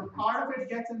part of it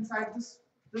gets inside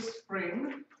this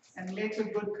spring and makes a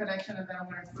good connection, and then I'm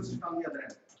going to twist it on the other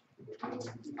end.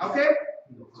 Okay?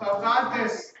 So I've got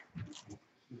this.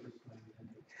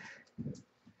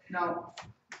 Now,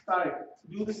 sorry,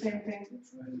 do the same thing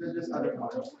with this other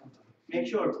part. Make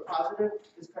sure positive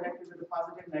is connected with the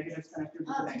positive, negative is connected with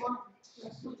the negative.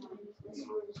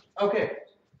 Okay.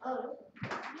 I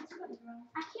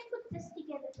can't put this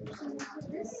together. So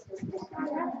this.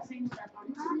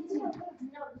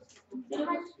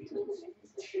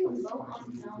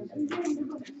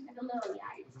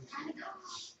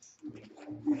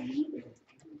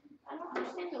 I don't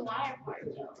understand the wire part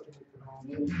though.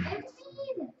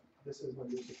 This is what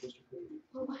you're supposed to do.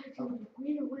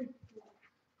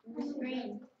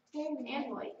 Green and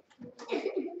white.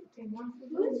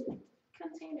 Whose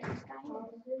containers, guys?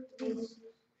 Is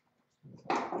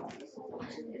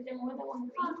there more than one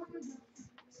green?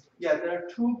 Yeah, there are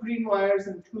 2 green wires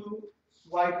and 2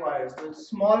 white wires. The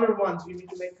smaller ones, you need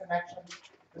to make connections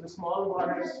to the small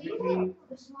wires between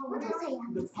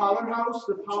the powerhouse,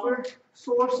 the power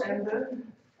source, and the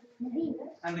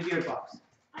gearbox.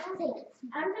 I'm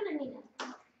gonna need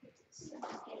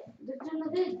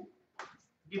it.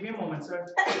 Give me a moment, sir.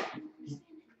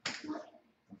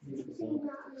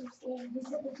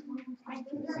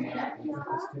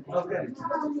 Okay.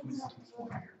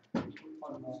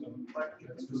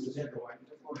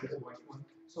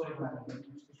 Solar panel. Solar panel.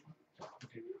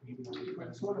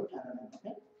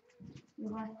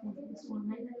 Okay.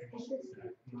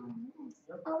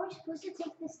 Oh, we're supposed to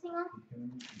take this thing off?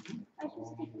 Are we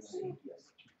supposed to take this thing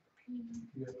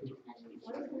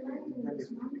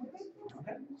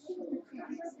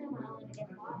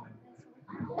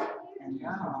And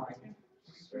now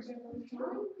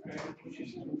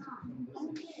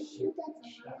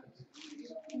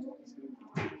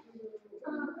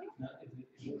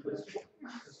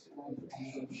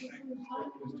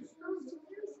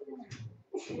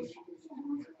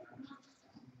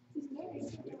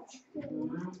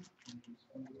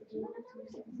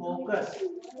focus.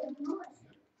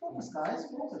 Focus, guys.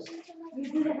 Focus.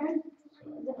 You do the end,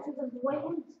 the ends of the white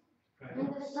ones, and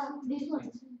then the top, these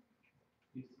ones.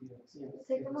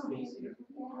 Take them off. Do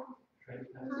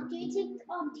you take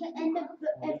to end of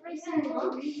every single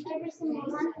one?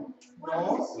 No,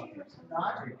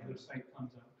 not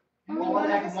all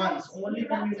at once. Only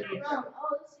when you need them. Oh,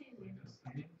 this is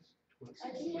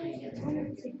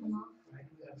Take them off.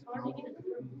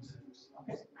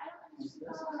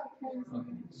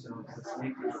 So let's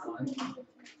take this one,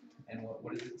 and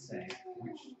what does it say?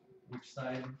 Which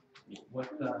side, what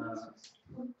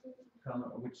color,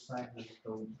 which side is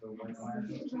the white wire?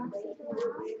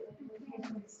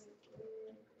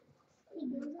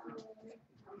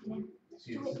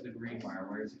 See, this is the green wire,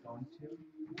 where is it going to?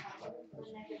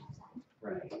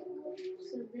 Right.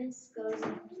 So this goes.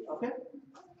 Okay.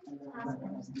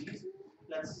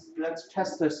 Let's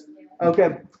test this.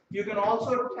 Okay. You can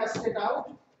also test it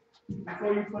out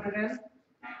before you put it in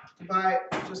by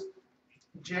just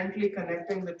gently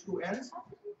connecting the 2 ends.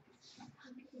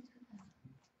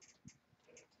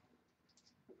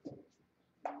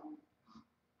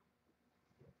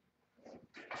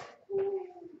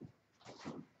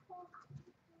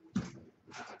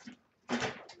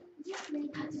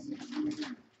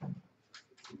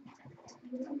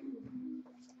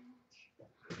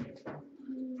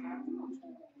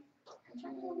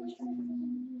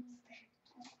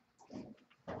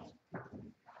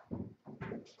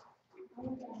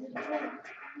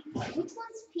 Which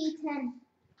one's PT?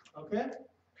 Okay?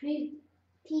 P.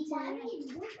 P10.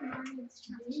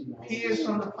 P is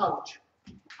from the pouch.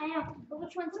 I know, but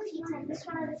which one's P10? This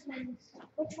one or this one?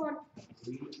 Which one?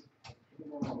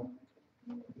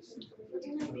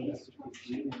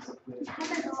 How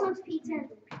about this one's P10?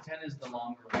 P10 is the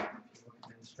longer one. If you look at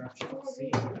the instructions,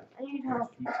 see, I need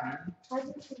help. P10,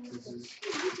 this is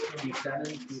P7,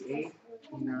 P8,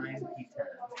 P9, P10,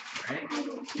 right?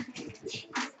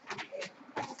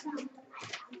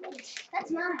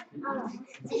 That's mine. Oh.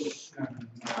 This is going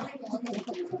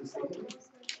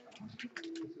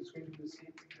to be the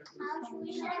same.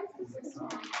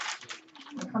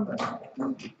 Come back.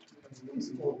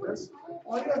 Please hold this.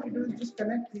 All you have to do is just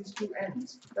connect these two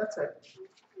ends. That's it.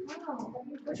 Wow.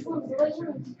 Which one's the right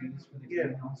one? Do this for the Yeah.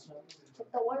 greenhouse one.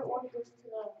 But the white one goes to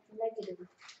the negative.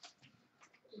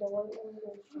 The white one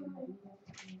goes to the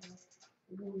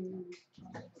green.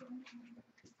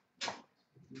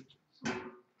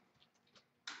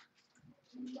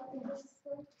 This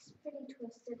looks pretty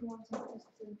twisted once I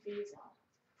twisted these off.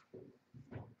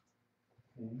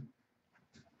 Okay.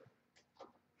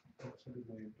 That's a good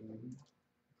way of doing it.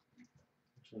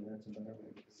 Actually, that's a better way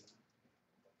of doing it.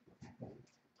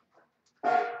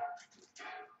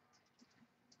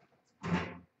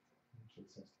 Actually,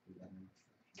 it says to do that in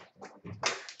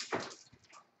instructions.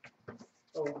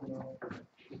 Oh no.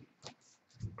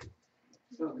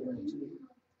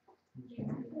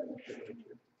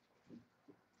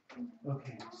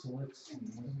 Okay, so let's see,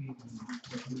 what do we?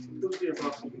 Look the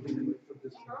approximate beginning of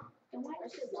this one. The white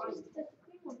is white, the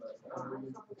green one goes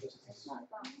on. It's not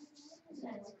brown. It's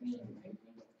not green.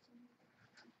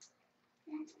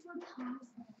 That's for positive.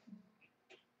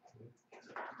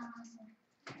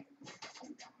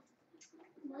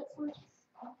 What one?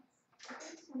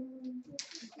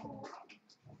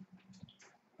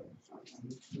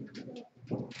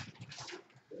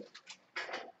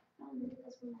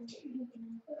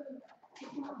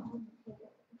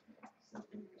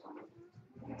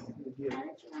 How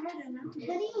do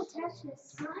you attach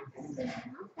this?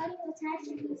 How do you attach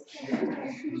these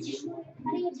things?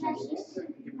 How do you attach this?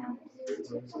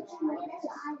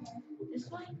 This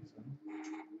one?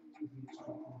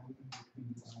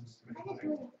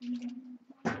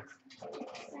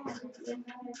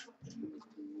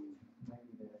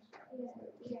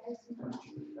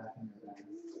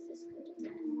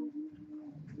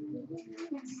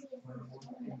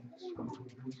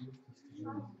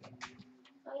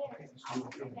 Oh yeah, I'm a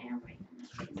fan right now.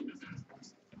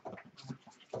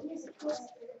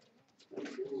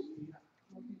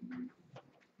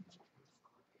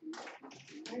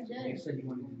 You said you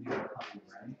wanted to do a couple,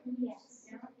 right? Yes.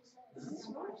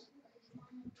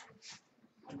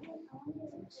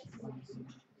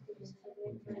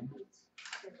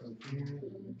 So here,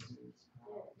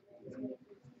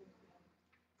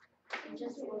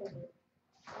 Just ordered it.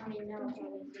 I mean, now it's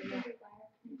already here.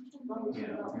 Long as you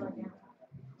don't go down.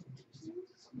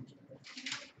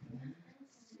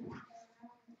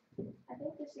 I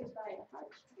think this is by a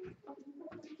heart.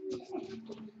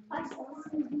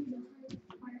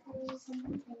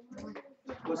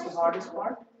 What's the hardest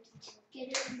part? Get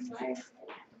it inside.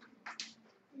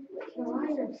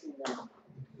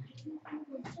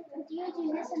 Do you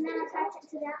do this and then attach it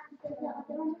to the other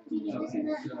one? Do you do this and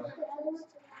then Okay, so- attach it to the other one?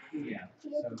 yeah, Do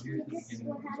you so do here's the this,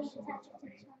 beginning or of how do the you attach it to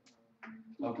okay. this one? Do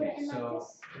you put Okay, it in like so this?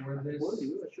 for this, Told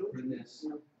you, I showed for you. this,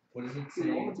 what does it You say,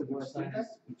 know what's a which good side idea?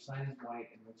 which side is white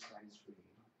and which side is green?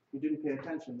 You didn't pay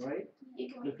attention, right? You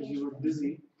can Because you were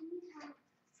busy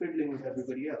fiddling with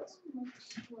everybody else.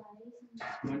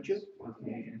 Weren't you?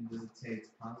 Okay, and does it say it's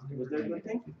positive? Was or that a good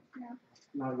negative? thing?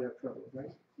 Now you have trouble,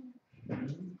 right?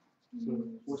 So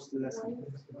what's the lesson?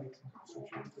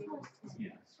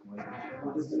 Yes.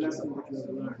 What is the lesson that you have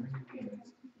learned?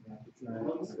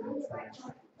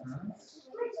 Huh?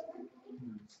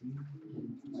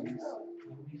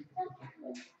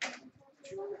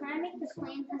 Can I make this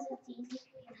plain because it's easy?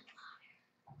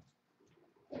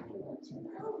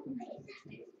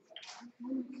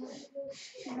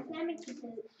 Can I make this a...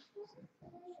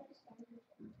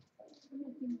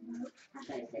 I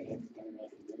thought you said it was gonna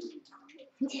make it.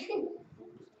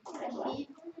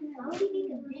 How would you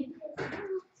make a big?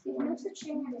 See, what's the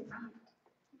chain of it?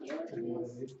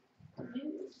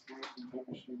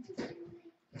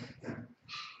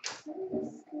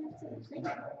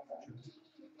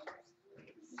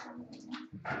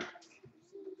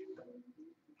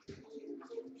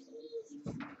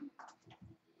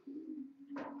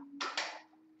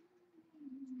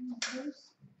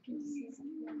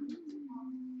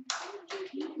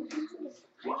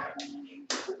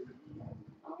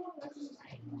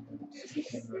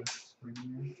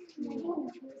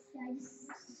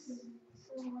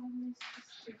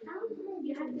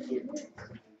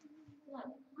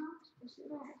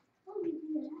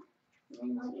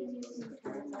 Then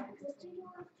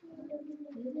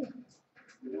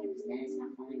it's not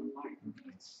falling apart.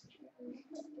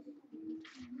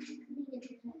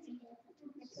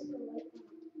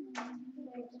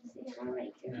 See, I'm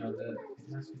right here. No,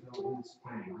 it has to go in the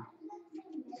spring.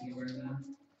 See where the,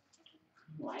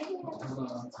 Why do you hold have on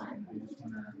to one second, I just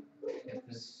wanna get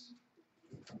this.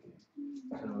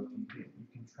 So you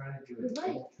can try to do it, it's a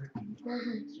little tricky, but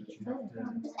you have to.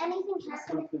 Does anything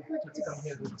happen if you put Let's this? come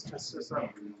here, let's test this out.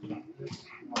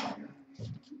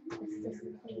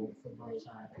 For both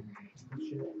sides, and push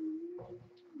it.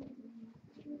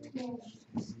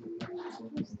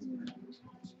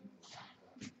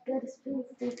 Got a spoon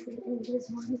safely in this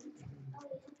one.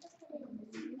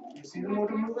 You see the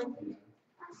motor moving?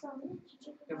 Come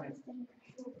here.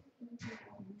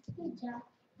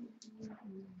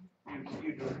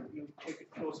 You do, you take it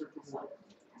closer to the light.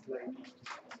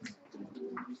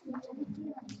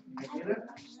 You get it?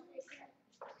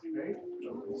 Right? So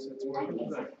it's working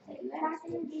good.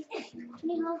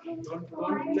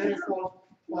 Don't let it fall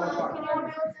apart.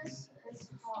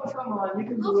 Oh, come on, you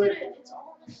can do it.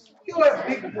 You're a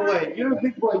big boy. You're a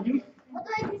big boy. What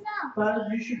do I do now? Well,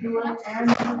 you should do it, and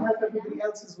you can help everybody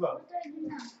else as well. What do I do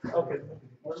now? Okay,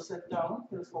 we'll sit down.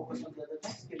 We'll focus on the other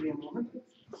text. Give me a moment.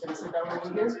 Can I sit down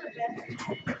over here?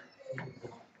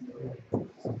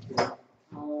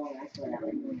 Oh, that's what I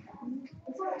was doing.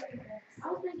 I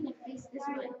was making a face this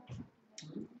way.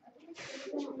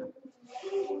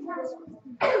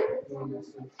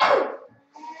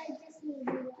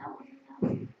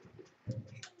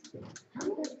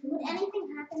 Would anything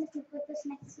happen if you put this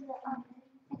next to the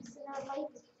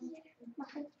light?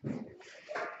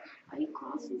 Are you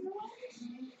crossing the line?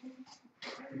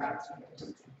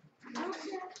 I don't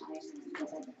see how close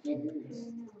because I didn't.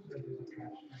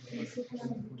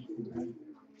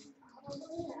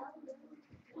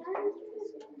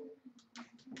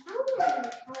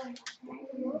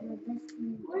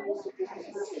 Where is it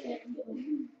supposed to put it?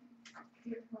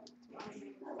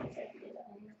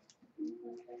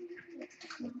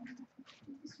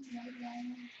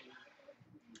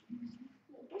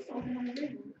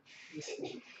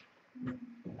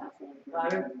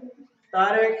 Tarek.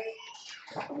 Tarek.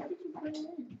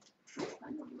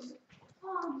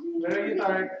 Where are you,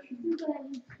 Tarek?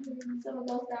 So it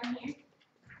goes down here.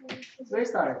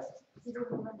 Where's Tarek? Get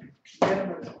him.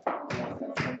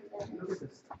 Look at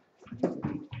this.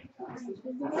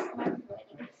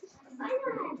 I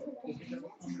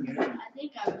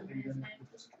think I remember.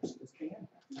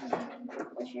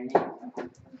 What's your name?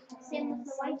 Same with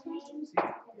the white name.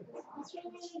 What's your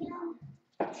name again?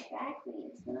 Exactly,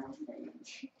 it's what I'm saying.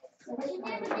 What's your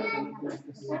name again?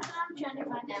 That's what I'm trying to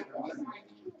find out. What is my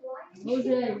name?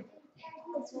 Jose.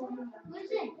 Who's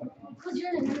it? Who's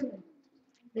your name?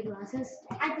 The glasses?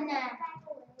 Adnan.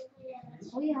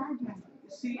 Oh yeah, Adnan.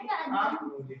 See,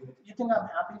 you think I'm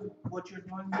happy with what you're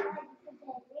doing here?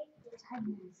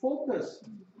 Focus.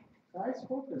 Guys,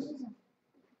 focus.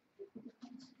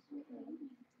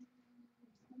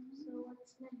 So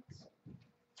what's next?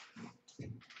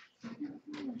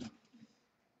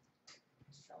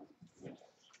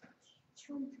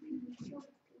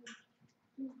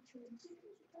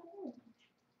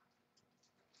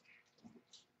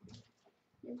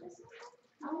 Is this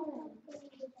oh,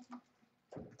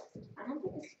 I don't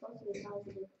think it's supposed to be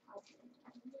positive.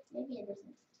 Maybe it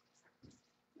isn't.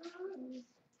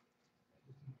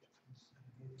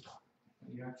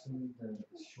 You actually need the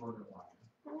shorter line.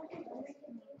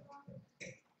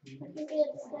 I think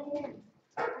it's like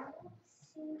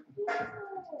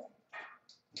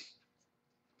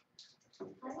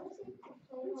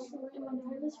Am I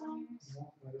doing this wrong?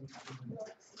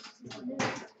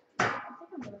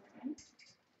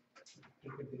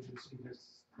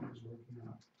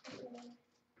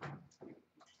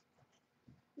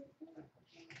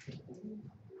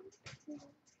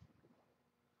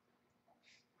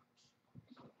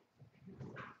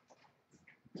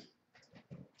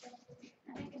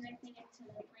 I think connecting it to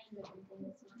the plane doesn't think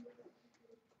it's not.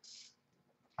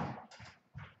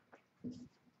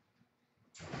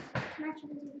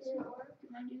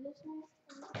 Can I do this next?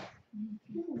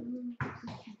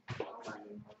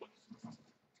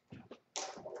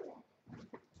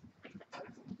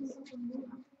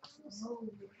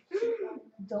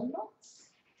 Donuts?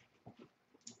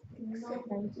 No,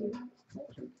 thank you.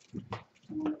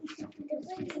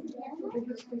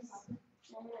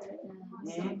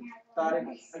 Tarek,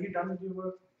 are you done with your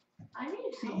work? I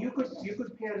need See, you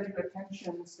could pay a little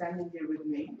attention standing here with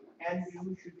me, and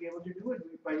you should be able to do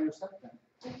it by yourself then.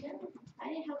 I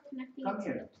need help connecting Come it to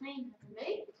here. the plane.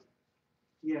 Right?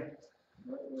 Yeah.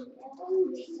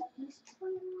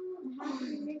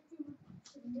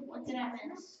 What did I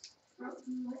miss?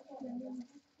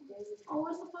 Oh,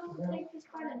 we're supposed to take this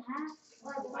part in half?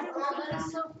 Why did we put that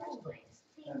so close?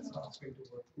 That's not straight to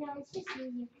work. No, it's just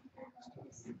easier.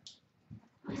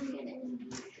 I don't get it.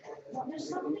 There's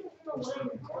something in the way.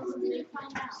 What did you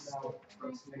find out? Now,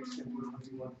 what's next step would be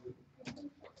one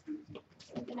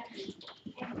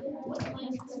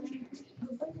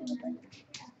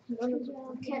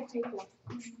to Can't take one.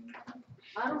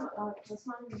 I don't, that's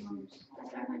not even mine.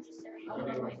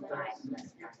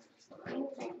 you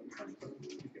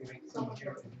can make some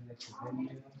here in the next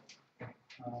video.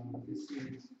 This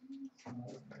is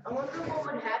I wonder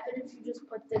what would happen if you just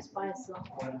put this by itself.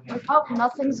 one Oh,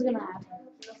 nothing's gonna happen.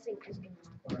 Nothing is gonna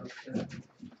happen.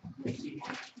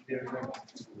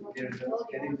 there's a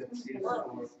getting the seal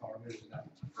for farmers now.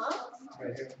 Huh?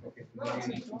 Right here, okay. Now you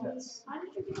need to that's How did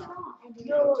you get it off?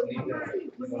 No, leave that,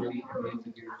 you don't need to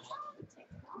give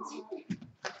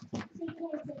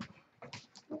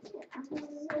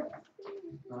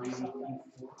now you need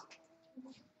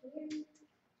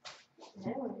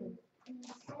E4.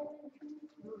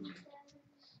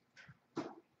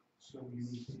 So you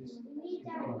need this, you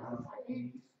can have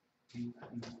these, and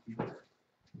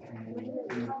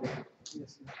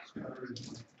yes,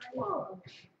 Whoa.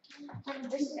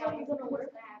 And this is how you're gonna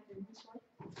work.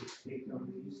 take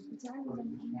on these.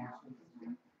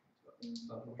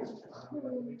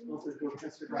 Also, go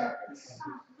test it out.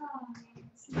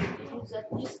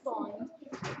 Exactly fine.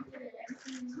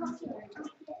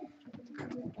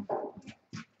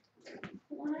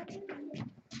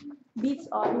 Beats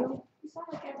audio.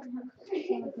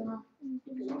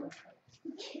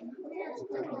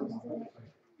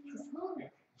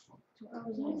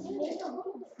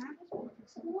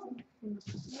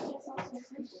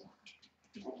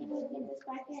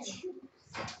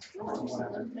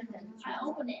 I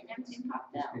opened it and everything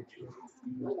popped out.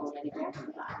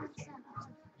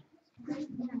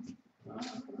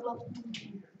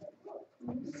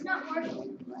 It's not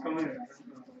working. Come here.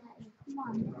 Come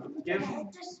on. Give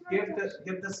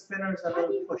the spinners a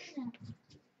little push.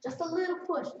 Just a little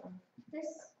push. This.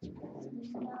 Here,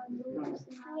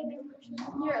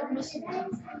 let me see.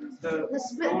 The The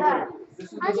spin roller. that.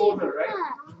 This is the roller, right?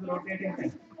 This is the rotating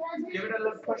thing. Give it a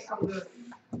little push from the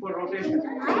for rotation. Look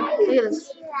at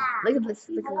this. Look at this.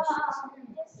 Look at this.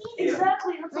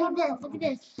 Exactly. Look at this. Look at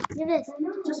this. Look at this.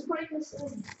 Just putting this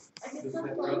in.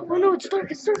 Oh no, it's dark.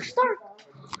 It's dark. It's dark.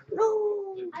 No.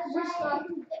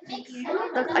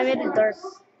 Look, I made it dark.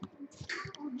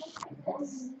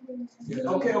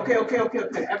 Okay.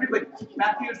 Everybody,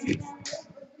 back to your seats.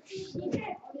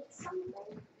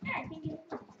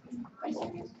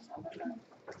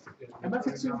 Am I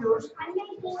fixing yours?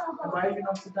 Why are you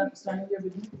not standing here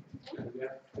with me?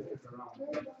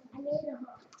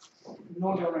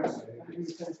 No donuts. I need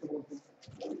to finish the whole thing.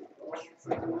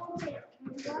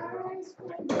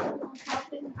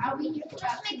 I'll be here for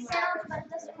about Make 2 sound, hours. but it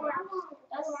doesn't work.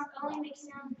 Doesn't work. Only make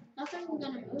sound. Nothing's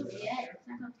gonna move yet. It's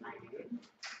not gonna fly.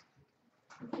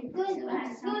 Good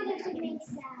if it makes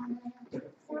sound.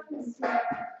 Sound is good.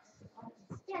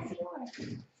 Yeah, see yours.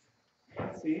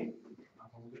 See?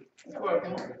 It's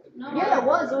working. No. Yeah, it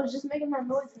was. I was just making that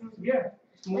noise. Yeah.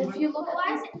 It's And if moving. you look But at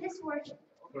why isn't this working?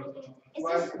 Is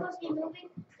this supposed to be moving?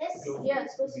 This? yeah,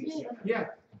 it's supposed to be. Yeah,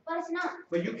 But it's not.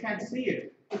 but you can't see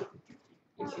it.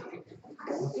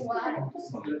 Why?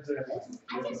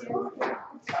 I just moved it.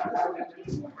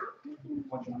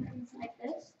 Like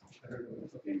this?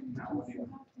 Okay, now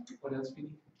what else we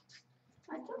need?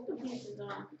 I took the pieces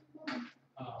off.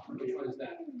 Which one is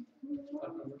that?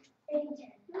 What number?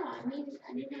 No, I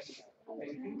need this. So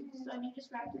I need to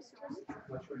wrap this around.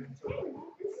 What should it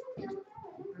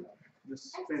The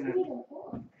spinner.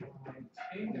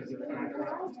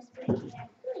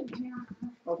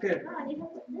 Okay. No, I need to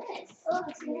put this. Oh,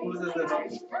 it's Whose is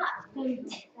this? Stop.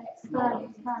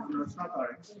 No, it's not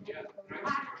orange.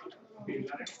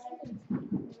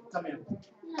 Come here.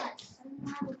 Nuts.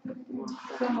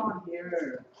 Come on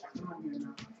here. Come on here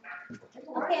now.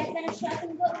 Okay, I finished. I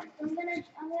can go. I'm gonna.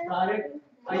 Got it?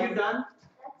 Are you done?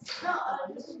 No,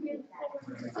 this is good.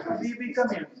 BB, come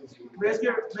here. Where's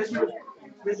your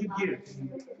gear?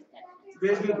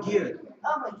 Where's your gear?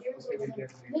 Oh, my gears are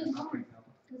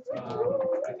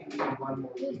I think we need one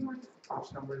more.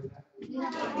 Which number is that? No.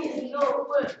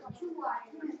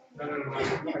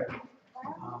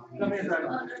 Come here,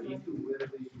 Zion. E2, where is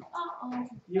the E2? Uh-oh.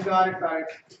 You got it, got it.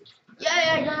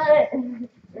 Yeah, I got it. Come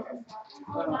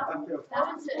here. That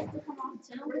was it. Come on,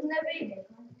 Tim. Isn't that big?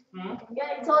 Hmm? Yeah,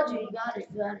 I told you. You got it.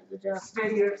 You got it. Good job. Stay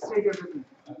here with me.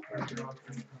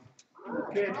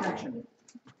 Pay attention.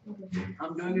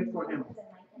 I'm doing it for him.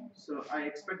 So I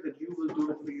expect that you will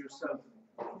do it for yourself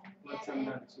Once I'm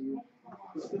done, so you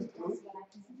push this through.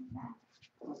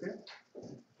 Okay.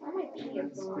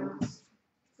 And spins.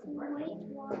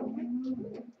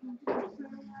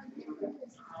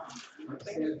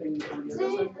 Same thing on the other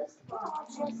side.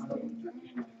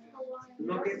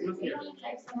 Look here.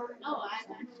 No,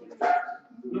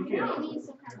 Look here. I need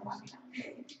some kind of water.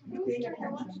 Do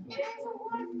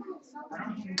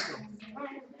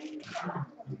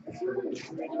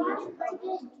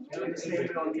the same way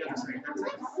on the other side. That's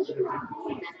it.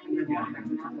 And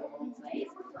then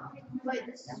Wait,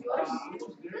 this is yours?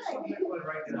 There's something called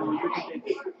right no, now. you can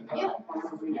take it. Yeah.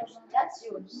 That's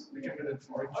yours. Which is an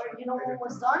orange. Or you know what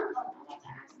was done?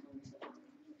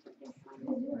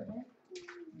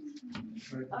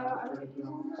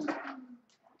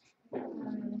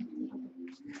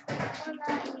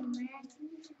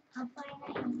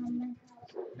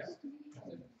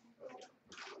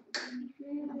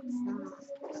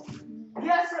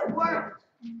 Yes, it worked.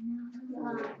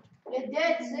 It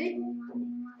did, see?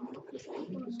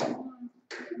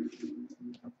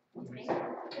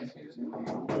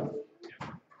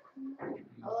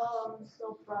 Oh, I'm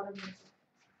so proud of myself.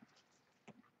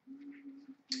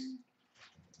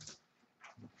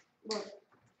 Look.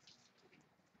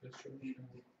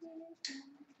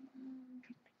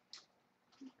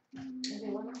 Okay,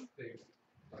 what else?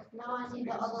 Now I need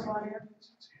the other wire.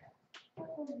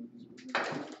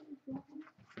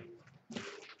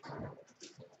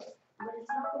 But it's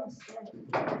not gonna stay.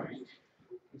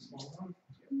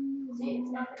 See,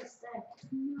 it's not gonna stay.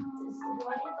 Do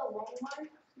I need the long wire?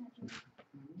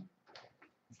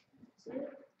 See?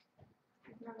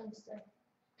 It's not gonna stay.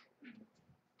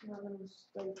 It's not gonna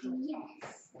stay.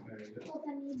 Yes.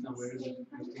 Now where is it?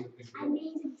 I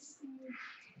made it stay.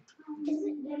 Is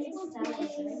it this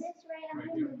right? I'm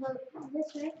gonna move this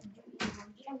way.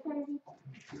 I'm gonna be.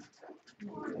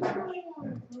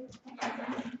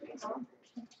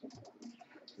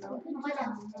 What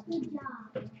else? Good job.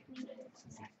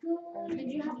 Good. Did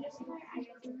you have your finger?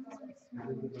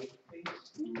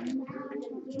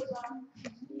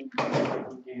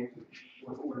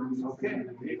 Okay,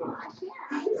 there you go.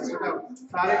 Sit down.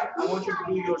 Tarek, I want you to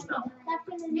do yours now.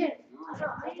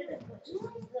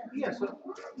 Yeah, so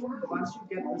once you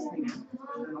get this thing in,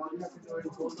 then all you have to do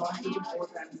is hold on to the board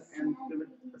and give it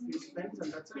a few spins and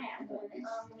that's it.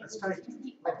 That's tight.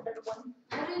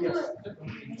 Yes.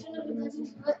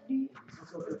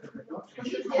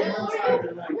 Push it from one side to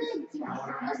the right. Too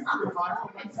hard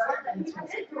from one side and it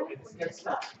gets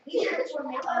stuck.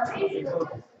 Okay, so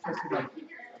twist it out.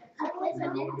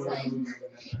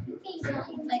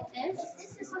 Like this.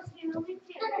 This is what you're moving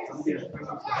to. Here.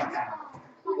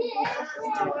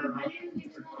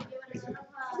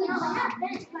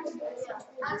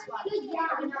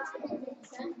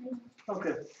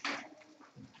 Okay.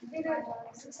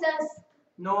 Success.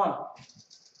 Noah,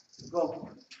 go.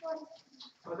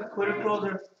 Put it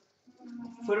closer.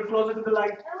 Put it closer to the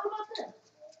light.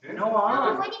 I'm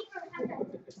Noah. waiting for Hannah.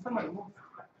 Come on, move.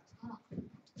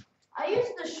 I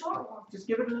used the short one. Just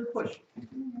give it a little push.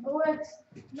 It works.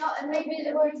 No, and maybe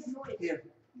it works. Here.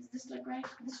 Does this look right?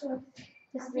 This one.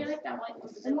 I feel like that white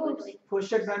was wiggly.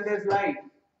 Push it when there's light.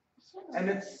 And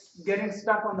it's getting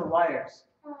stuck on the wires.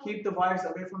 Keep the wires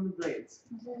away from the blades.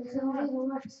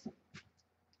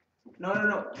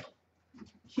 No.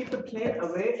 Keep the plate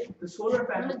away. The solar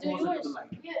panel Do closer to yours. the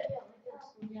light. Yeah,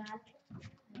 like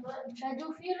this. But I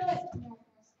do feel it.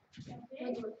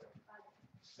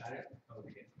 Got it?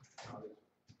 Okay.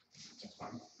 Just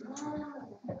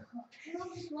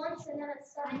once and then it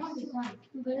starts. You haven't even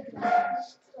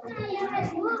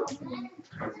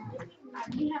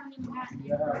gotten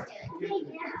it.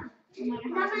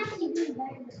 I'm actually doing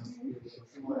better.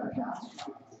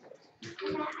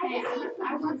 Hey,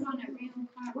 I worked on a real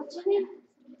car. What's your name?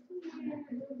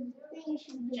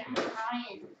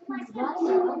 Ryan.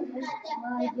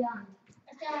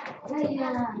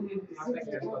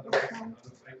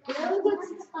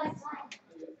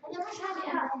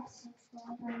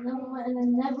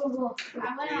 And never will. I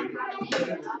went on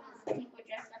holiday and all those people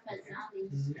dressed up as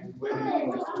zombies.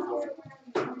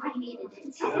 I hated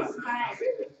it. I was fine.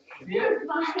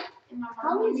 And my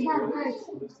How mom is hated that it. nice?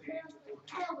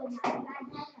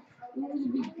 It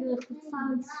would be good. It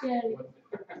sounds scary.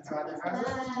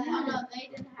 Oh no, they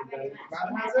didn't have any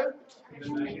masks.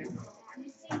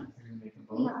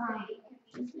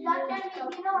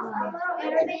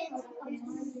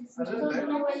 A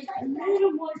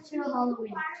little more till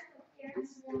Halloween.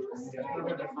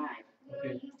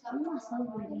 I'm not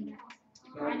celebrating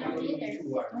that. I don't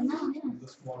either. I know, yeah. The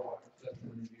small one.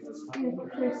 It's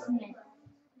Christmas.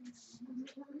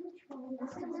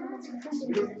 This is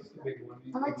the big one.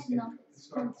 I like to know.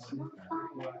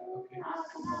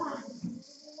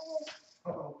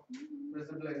 Uh-oh, where's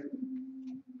the blade?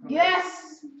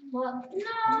 Yes. What?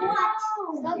 No. What?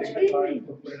 Stop Take the car screaming.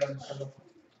 and put it on the shelf.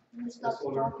 Stop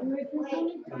folder. talking. Wait. I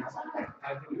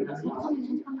think it has one.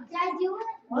 Did I do it?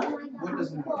 What? What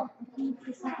doesn't work?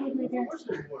 It's like my dad. Of course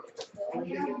it works. But I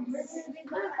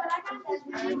got this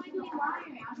really wiggly wire.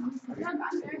 I'm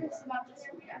nervous about this.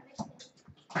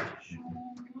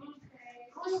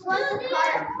 What's the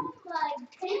car? Like,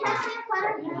 can you pass me a car?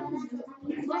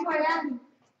 One more down.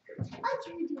 Why'd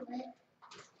you do it?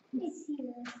 Let me see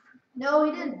this. No,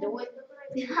 he didn't do it.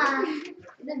 Yeah. He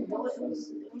didn't do it. It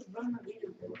was Brahma who did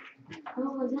it. Who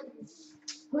was it?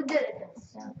 Who did it?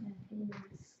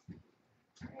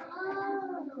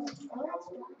 Oh.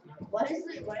 What is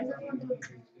it? What is everyone doing?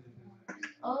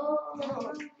 Oh,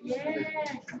 yes,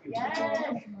 yes.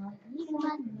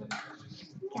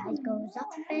 Guys goes up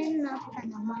and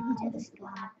I'm under the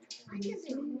sky. I just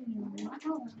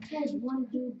There's one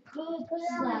dude good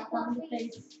slap on the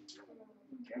face.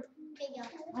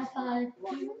 High five.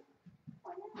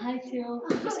 High two.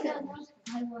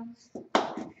 High one.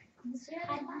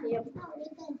 Yep.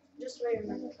 Just wait a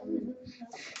minute.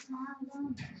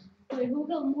 Wait, who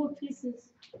got more pieces?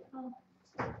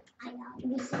 I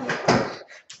know. This side.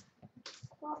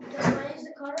 Where is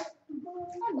the car? Look,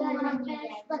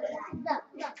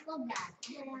 oh,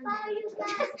 you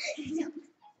guys.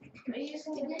 Are you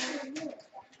using it?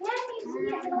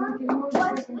 Okay, more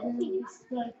pieces than this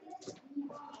side.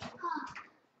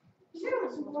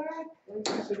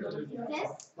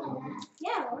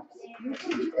 Yeah. You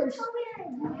should do yours. Are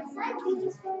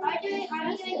you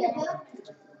doing the book?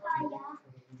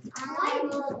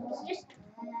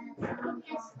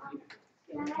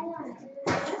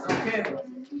 Okay,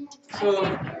 so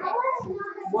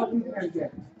what you can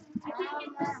get?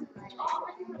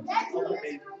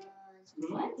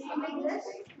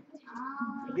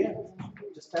 Yeah,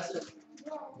 just test it.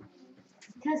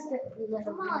 Test it.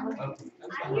 Come on.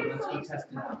 Okay, let's go test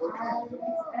it out.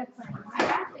 I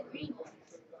got the green one.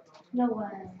 No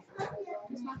way.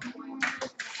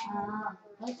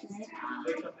 Okay.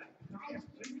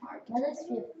 Now let's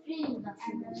be free.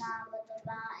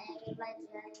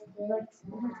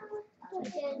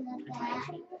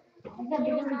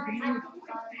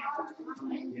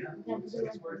 Yeah,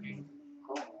 it's working.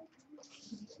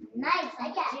 Nice. I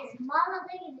got smaller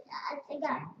thing. I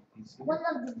got one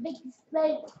of the biggest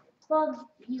plates from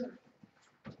you.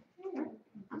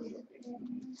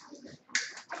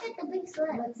 I got the big slip.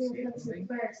 Let's see who looks it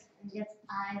first and gets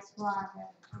ice water.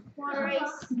 Water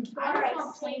ice. Water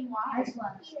ice. Plain water. Ice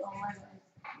water. Oh, water ice.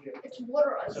 It's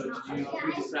water ice. So did you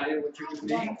decide what you're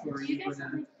gonna make, or are you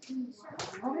gonna?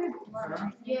 Water?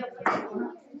 Water. Yeah.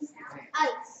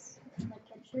 Ice.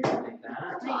 Like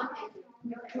that?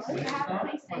 We have a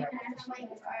place that can have like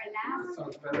our lab.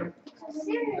 Sounds better.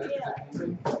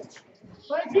 Seriously.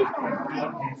 Where's it?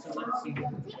 Okay, so let's see.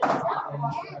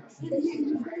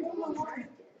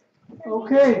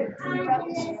 Okay.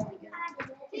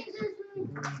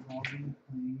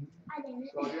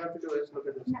 So all you have to do is look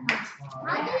at this. Put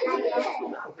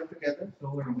them together.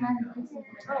 Solar window.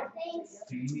 Thanks.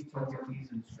 So you need to look at these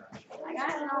instructions. I got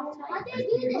it all. How did I do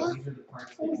this? These are the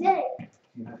parts. Is that it?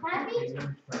 you have to Happy? take the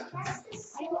instructions.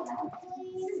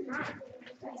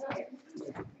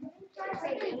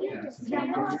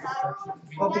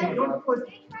 Okay, you don't put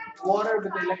water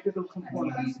with the electrical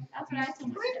components. That's what I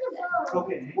told Where's the boat?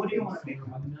 Okay, what do you want to make?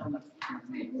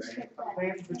 Right?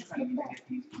 Where's which kind? Get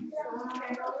these pieces.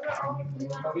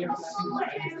 But we have to see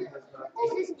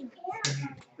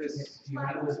This. Do you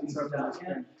have those pieces out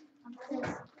yet?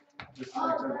 This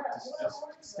motor just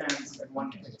stands at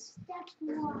one place.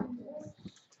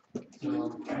 So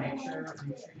make sure you have the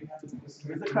pieces.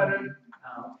 Here's the cutter.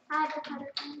 Out. I have a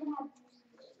cutter.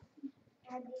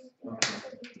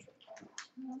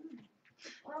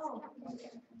 Oh,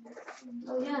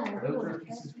 yeah. Those are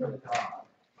pieces for the dog.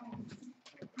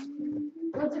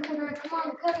 Where's the cutter? Come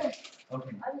on, cutter.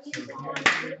 Okay, so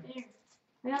here,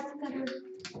 I got the cutter.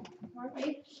 Are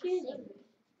you kidding?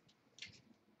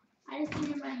 I just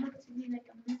needed my hook to be like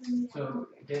a million. so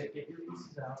get your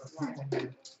pieces out.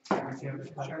 Once you have the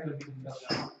cutter, you can go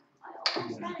down. I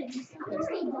always got it. You see what Where's I'm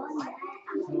saying? he going?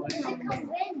 So I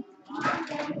come in.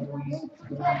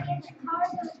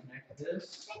 connect this.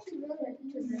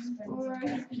 Or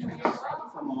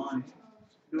Come on.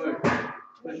 Do it.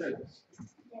 Push it.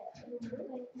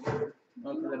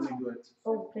 Okay, let me do it.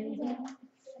 Oh, baby.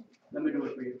 Let me do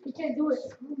it for you. You can't do it.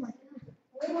 Oh, my God.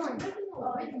 Come on. I'm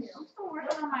still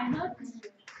working on my hook.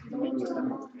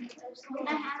 I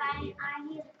have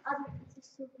other pieces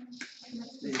too.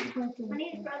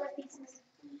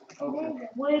 Okay.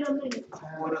 Wait a minute.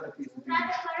 What are the pieces?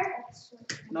 Cutter?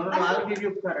 No, I'll give you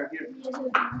a cutter here. Is it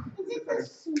the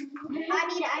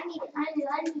I need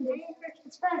it.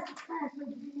 It's fast, it's fast.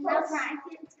 That's right.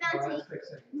 It's gonna Well, take. let's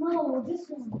fix it. No, this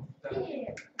one.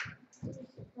 Yeah.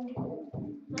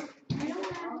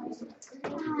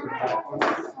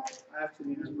 I have to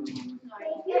need it for a moment.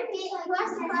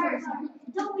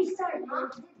 Don't restart.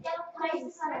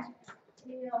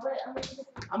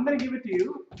 I'm gonna give it to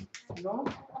you. No?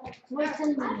 Wait till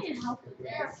I minute. need help with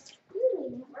this.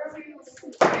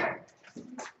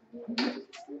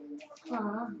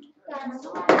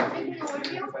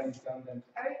 Everybody's done, then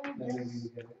maybe we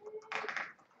get it.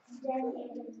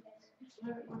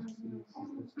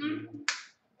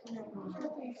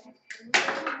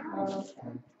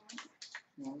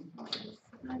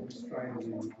 Let's try it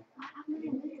again.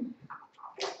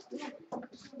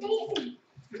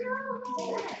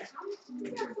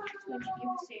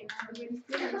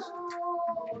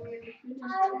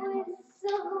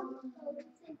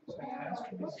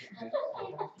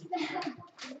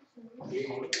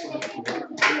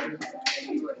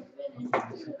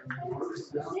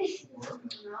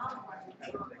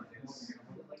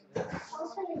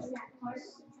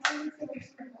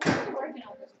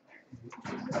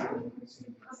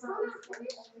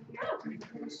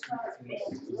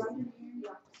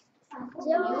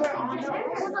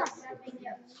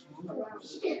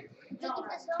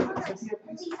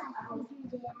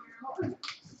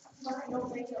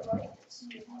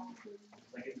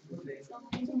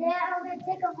 Today I'm gonna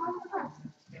take a home class.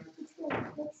 It's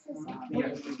gonna fix this up.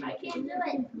 Yes. I can't do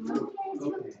it.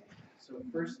 Okay, so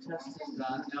first test is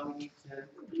done, now we need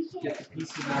to get the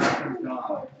pieces out from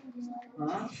John.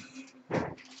 Huh?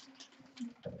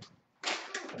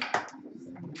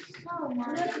 Okay,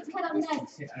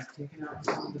 I've taken out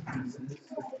some of the pieces.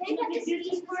 Can I get this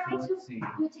piece for me So too?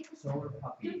 let's see, solar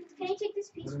puppy. Can you take this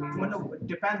piece for me? Well, no, it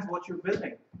depends what you're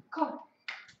building. Car.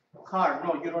 Car,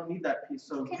 no, you don't need that piece,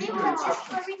 so Can read you your cut this for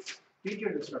instructions. me? Read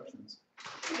your instructions.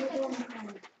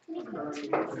 Can you cut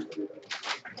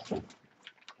this?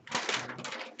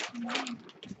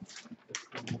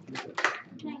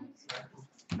 Thanks.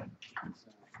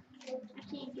 I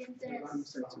can't get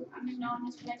this. I'm in on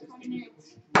this for 20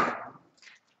 minutes.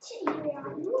 You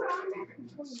were on that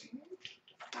for 20 minutes?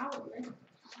 Probably.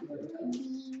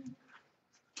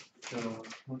 So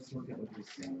let's look at what this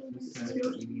says. This says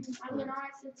that we need to I've put been on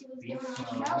it since he was B giving us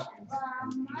 12 instructions.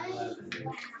 and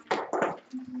B11.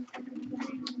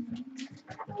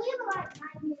 We have a lot of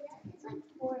time here. It's like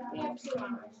 4 hours. We have 2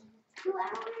 hours. 2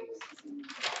 hours?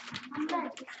 I'm not.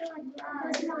 It's still like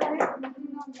 2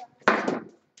 hours.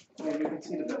 Yeah, you can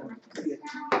see the building. See it.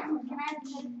 Can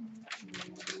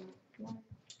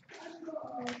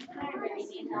I really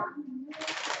need help.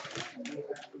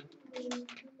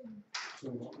 So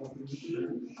what we need to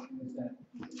do is that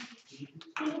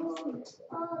Oh,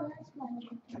 that's funny.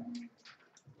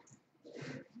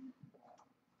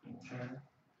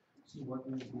 so what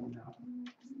we do now.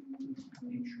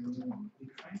 Make sure we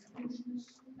try to push this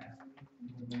as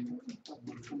Okay, so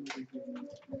what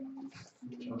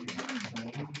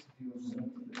we need to do is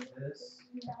put this.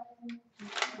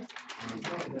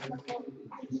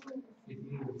 If you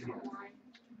need to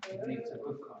it makes a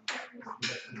hook on.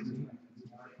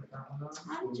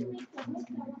 How did you make the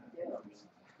hook?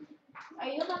 Are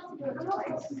you allowed to do it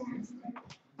twice?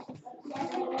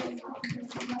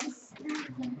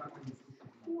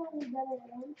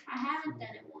 I haven't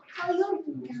done it once. Oh,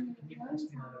 you haven't done it once?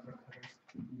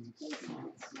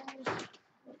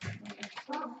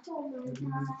 That's called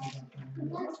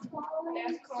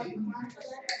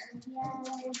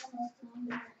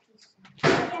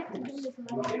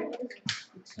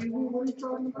Excuse me, what are you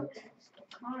talking about?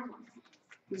 karma.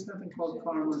 There's nothing called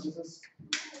karma, this is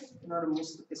not a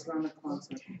Muslim Islamic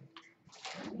concept. I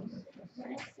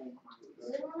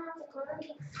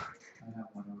have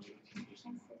one over here.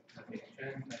 Okay,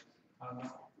 Jen,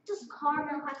 Just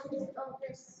caramel has to do with all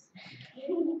this.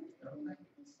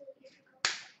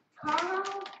 Caramel?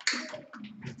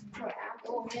 For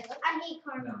apple. I hate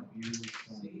caramel. no,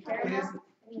 you only.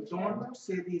 Please, don't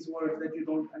say these words that you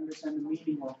don't understand the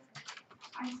meaning of.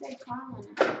 I said caramel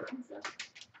now.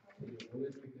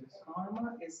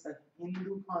 Karma is a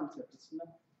Hindu concept, it's not,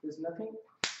 there's nothing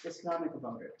Islamic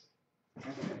about it. I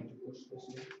thought you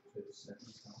said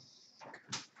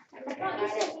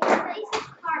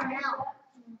caramel.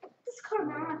 This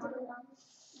caramel.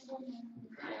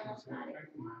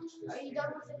 Are you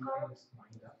done with the caramel?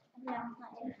 No,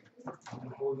 not yet.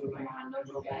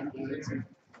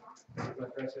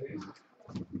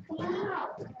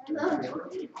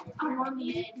 I'm on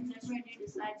the edge and I'm ready to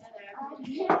decide whether I'm going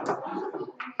to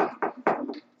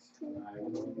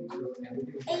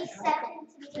 8 seconds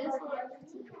to be able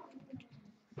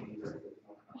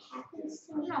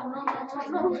No, no,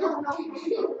 no,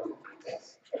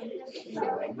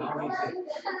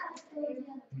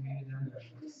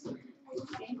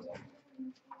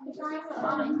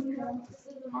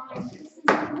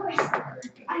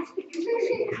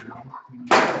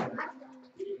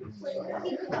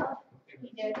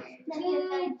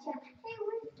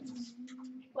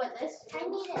 What, this? I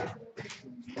need it.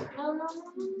 No, no, no.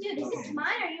 Dude, is this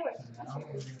mine or yours?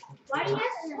 Why do you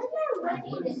have to?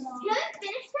 You haven't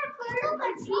finished that part?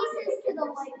 My pieces to the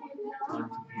white window.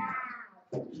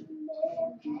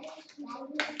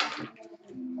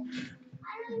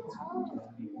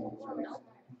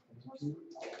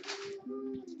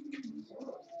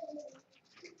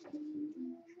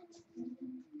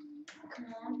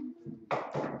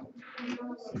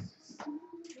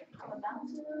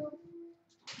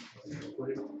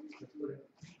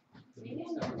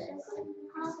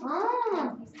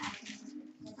 Ah,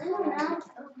 I don't know.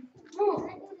 Oh,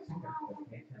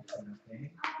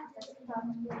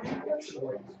 Pay attention,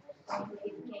 okay?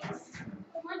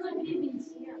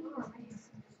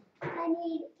 I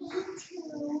need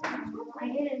E2. I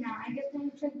get it now. I get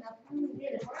them tricked up. I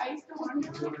get it. I used to want to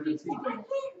What did it see? What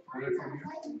did it from you?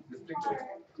 This picture?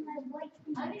 My white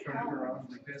Turn it around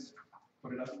like this,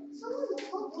 put it up.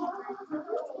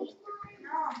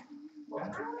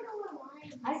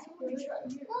 I screwed up.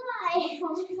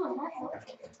 Why?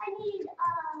 I need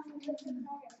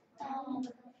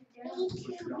E2,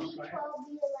 B12,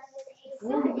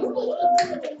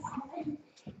 B11, A7,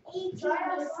 A2,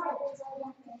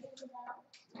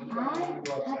 I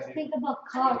have to think about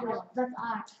car wheels. That's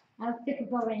art. I have to think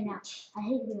about right now. I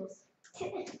hate wheels.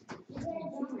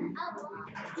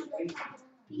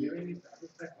 You really need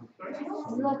that.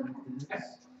 Look,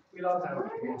 We all have.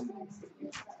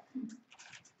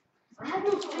 I have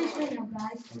no space right now,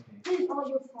 guys. This is all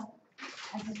your fault.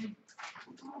 I have to-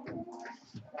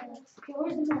 Okay,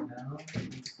 where's the map? Now,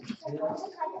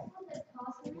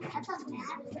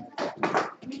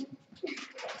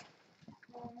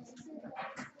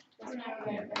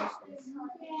 That's not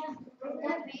bad.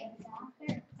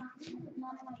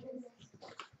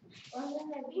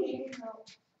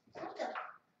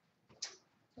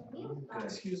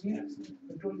 Excuse me,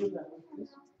 control your level, please.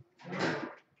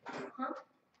 Two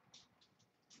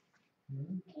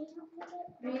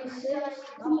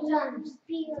times.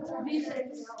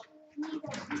 V6.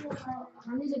 I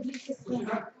need a V6 plan.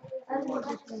 I don't want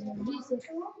this plan. V6.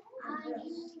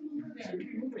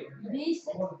 V6.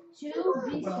 Two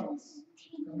V6.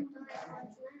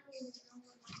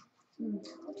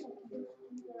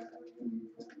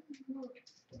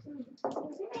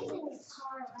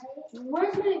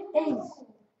 Where's my ace?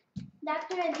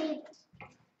 Dr. Adib,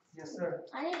 Yes, sir.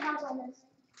 I need help on this.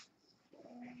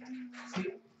 See,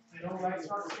 you know why it's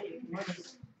not safe?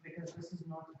 Because this is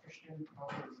not Christian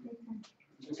property.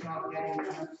 It's not getting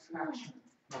enough traction.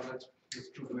 No, let's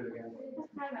do it again.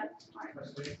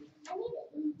 Let's do it. I need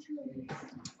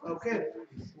E2. Okay.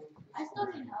 I still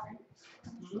need help.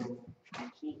 I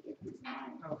can't get this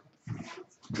mine.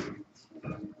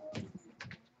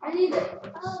 I need it.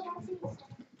 Oh, that's easy.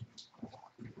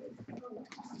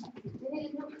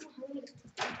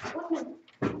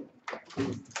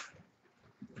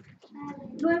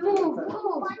 Do I move?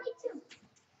 Oh, Move. I need to.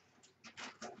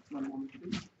 One moment,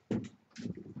 please.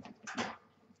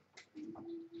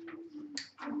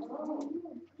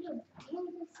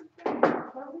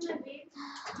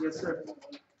 Yes, sir.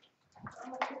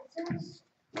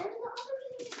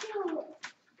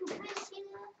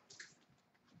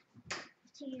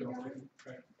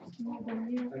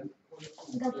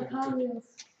 Got the car wheels.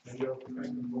 And you're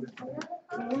trying to put it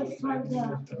Let's try the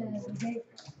date.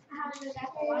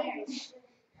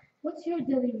 What's your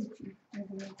daily routine, by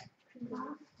the way?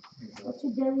 What's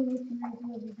your daily routine I do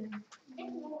every day?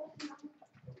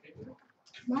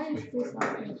 Mine is this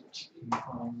often.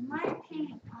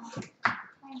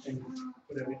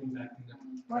 put everything back in the.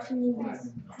 Watching movies.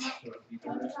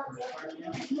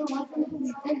 No, watching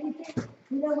movies every day.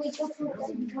 When I wake up for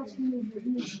watching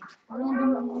movies.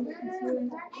 Random movies.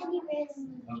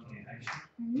 okay,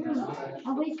 I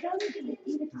wake up and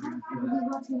eat it. I'll be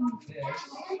watching movies. this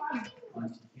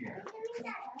onto here.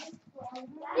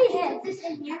 Hey, is this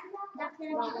in here?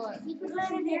 You put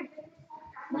mine in there.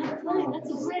 Mine, that's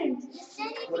a print. Just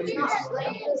send it to that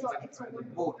later.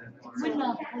 Oh, that's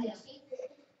Window.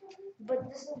 But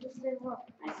this is the same one.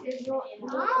 It's Oh,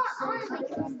 I like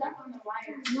It's stuck on the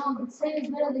wire. no, but same is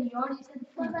better than you already said.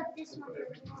 What about this one?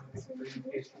 But in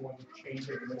case you want to change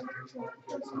it, then you want to get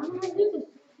I'm some. gonna do this.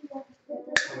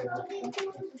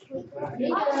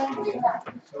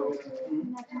 So,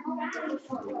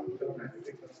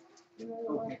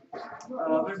 Okay.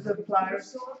 Where's the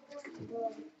pliers? The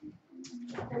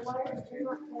wires do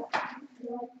not that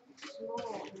small.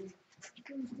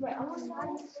 Wait, I want to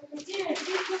here,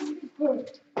 this is good.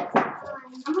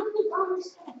 I'm gonna be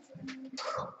honest. I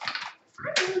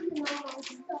don't even know.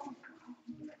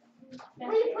 Why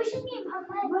are you pushing me?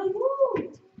 My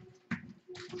move.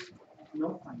 No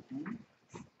fighting.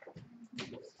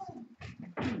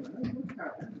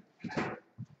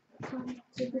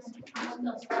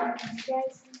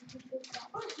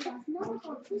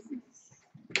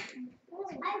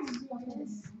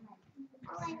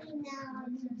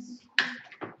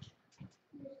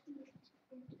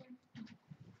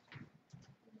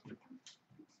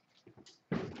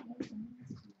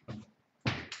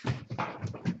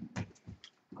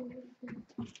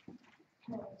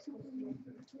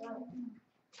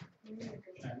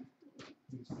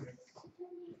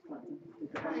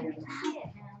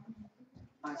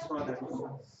 I saw that.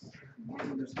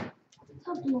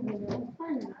 Stop moving it.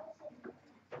 Fine.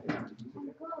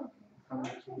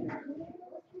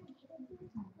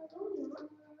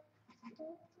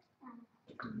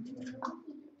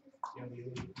 yeah, the other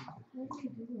in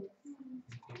case you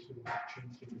want to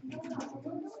change it.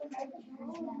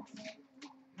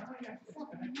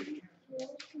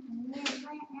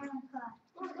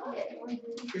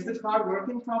 Is the car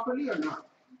working properly or not?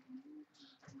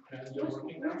 And they're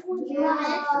working now? It's working?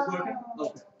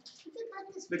 Okay.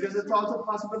 Because it's also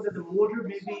possible that the motor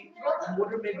may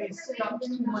be stuck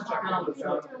too much around.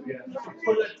 So Yeah.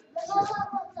 pull it.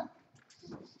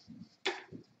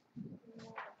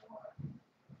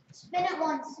 Spin it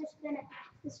once, just spin it.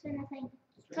 Just spin the thing.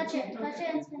 Touch it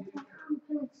and spin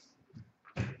it.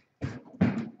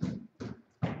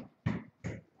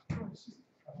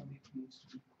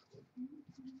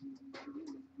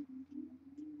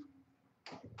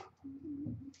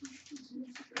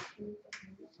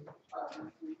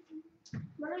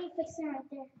 Why don't you fix it right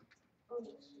there?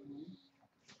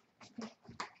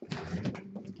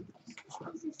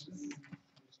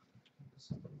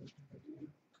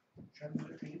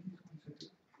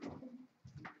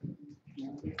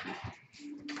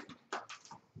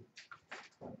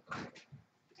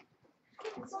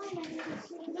 It's only like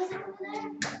this. You guys over there?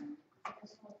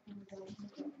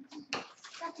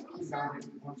 Got the piece out?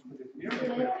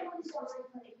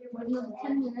 Wait another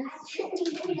 10 minutes.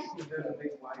 There's a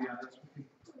big wire, yeah, that's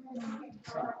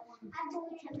what I've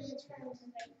only 10 minutes for it.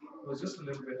 it was just a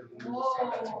little bit of loose, so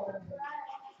that's all.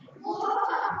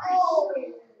 Whoa!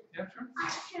 Yeah, sure. I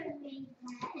should have made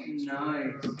that.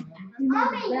 Nice. You made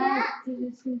Mommy, it back to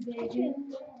this invasion.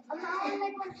 I'm not only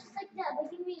make one just like that, but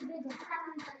give me a big one.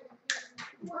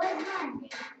 Where's mine?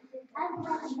 I have one.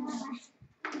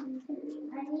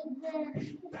 I need the.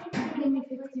 Give me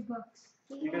 $50.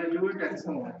 You're gonna do it at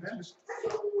some point.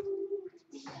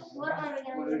 What are we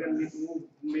Well, gonna we're do? gonna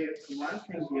make one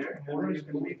thing here, and then you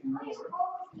can make more.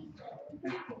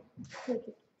 Take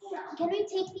it. Can we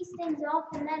take these things off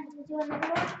and then do another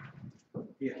one?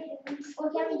 Yeah. Or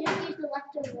can we just use the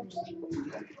leftovers? $50.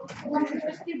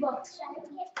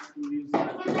 Use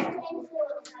Thank you.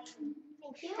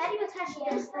 How do you attach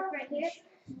this? Like right here?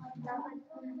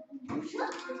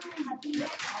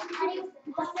 How do you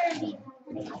butter the?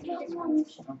 How do you this one? Is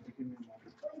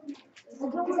that the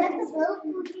boat?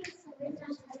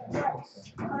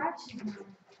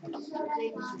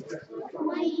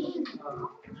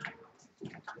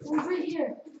 Over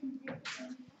here.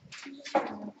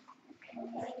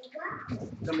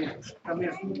 Come here. Come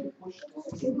here. Push.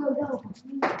 Go.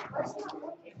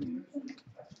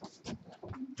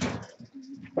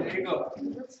 There you go.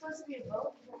 That's supposed to be a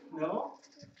boat. No?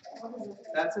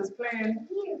 That's his plane.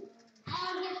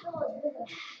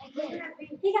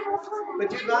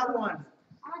 But you got one.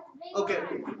 Okay,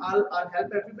 I'll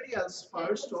help everybody else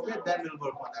first, okay? Then we'll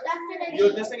work on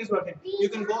that. This thing is working. You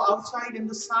can go outside in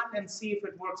the sun and see if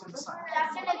it works in the sun.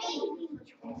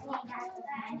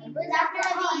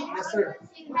 Yes, sir.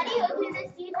 How do you open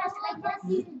this? Do you press like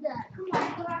this?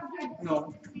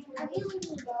 No.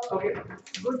 Okay,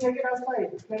 go take it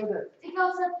outside. Play with it. It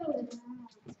goes up to it.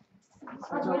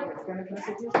 It's okay. Can I press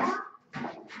it here?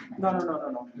 No.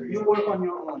 You work on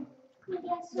your own.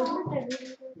 Yes.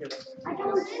 I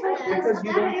don't Because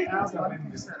you don't have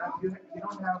you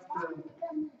don't have to.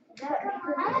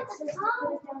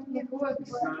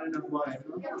 Not enough wire.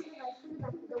 No?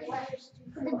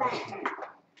 The back.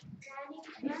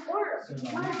 Before, So,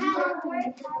 what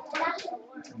happened?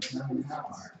 it's not an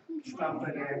hour. Stop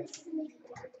it at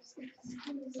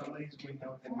somebody's going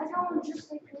out there. I don't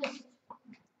just like this.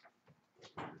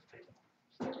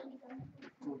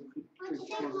 What's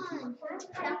that one?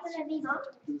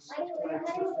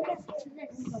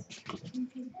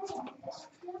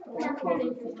 That's gonna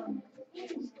be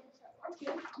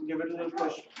Give it a little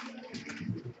push.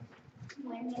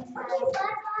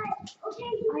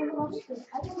 Okay. I lost it.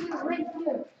 I put it right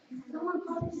here. Someone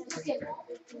probably took it.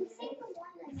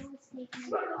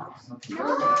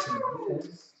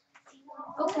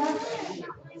 Okay.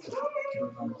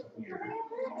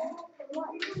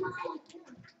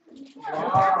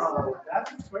 Wow,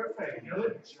 that's perfect.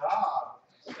 Good job.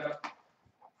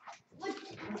 Good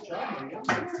job, Maria.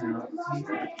 Now, see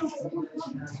that it has a little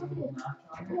notch on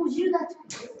it? Oh, you, that's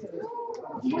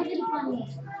more than funny.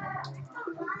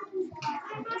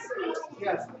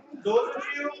 Yes, those of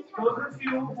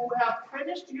you who have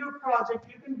finished your project,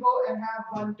 you can go and have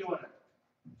one donut.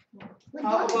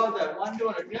 How about that? One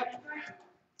donut, yep.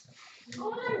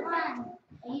 I'll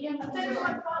get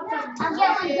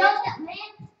one donut,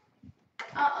 man.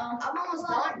 Uh-oh. I'm almost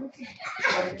done.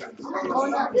 Oh,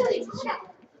 no. Good job.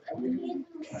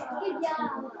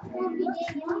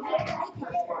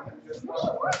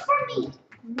 Work for me.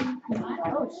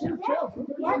 Oh, shoot, Joe.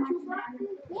 Yeah.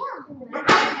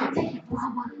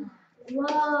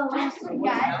 Whoa.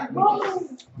 Guys. Whoa.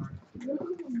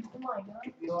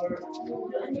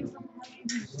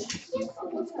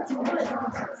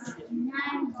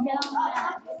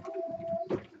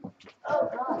 Oh,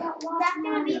 God. That's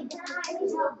gonna be nice. I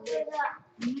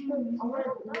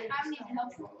need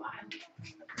help for a while.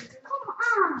 Come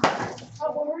on.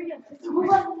 Oh, hurry up.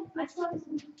 I saw this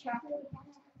in chocolate.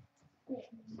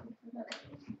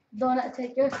 Donut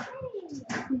taker.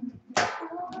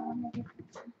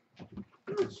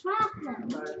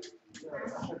 Chocolate.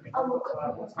 Oh,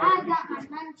 I got my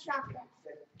non-chocolate.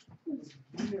 This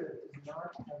gear is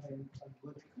not having a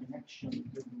good connection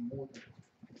with the motor.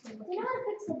 You know how to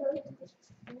fix the boat?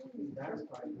 That's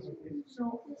why.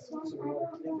 So this one, I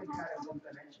don't know If it how. had a good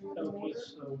connection with the motor,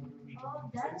 so what do we do?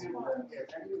 That's Then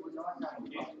we would not have a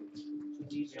problem. So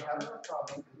these you have a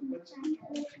problem with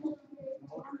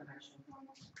motor connection.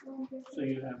 So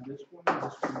you have this one,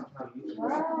 please.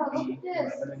 Wow, look at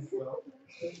this. B11 and 12.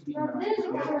 B9, Now this is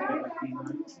B9, correct.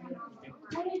 B9.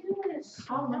 How do you do this?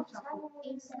 Oh, no.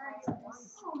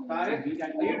 Tarek,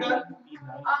 are you done?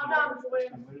 I'm not doing.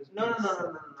 No.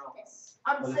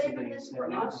 I'm saving this for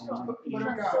last one.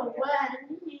 So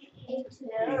when he eats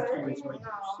there,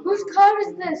 Whose car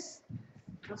is this?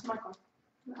 That's my call.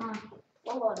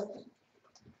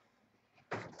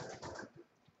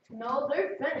 no,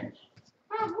 they're finished.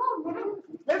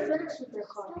 They're finished with their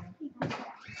car.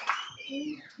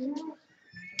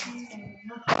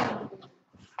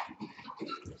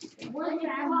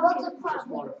 What's the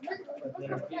problem?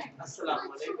 Assalamu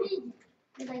alaikum.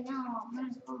 Like, no,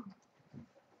 mine's gone.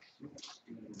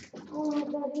 Oh my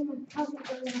God, even puzzle.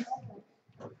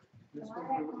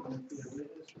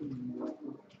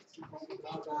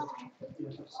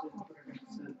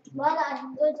 Wala,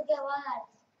 I'm going to get wala.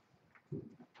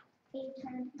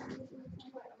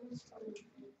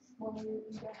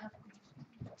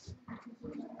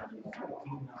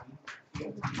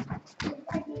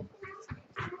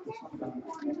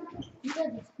 You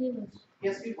got the Steelers.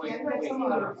 Yes, we can get some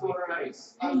water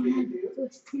ice. I'll give it to you. The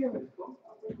Steelers.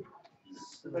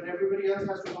 But everybody else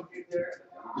has to complete their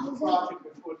project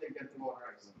before they get the water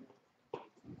ice.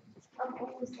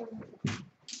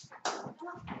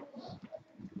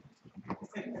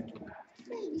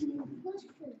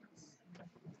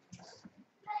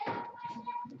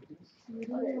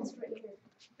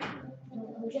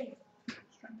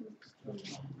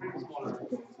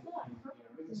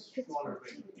 Smaller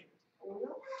ring.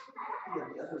 Yeah,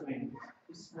 the other ring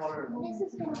is smaller.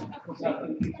 This is gonna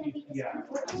be. Yeah.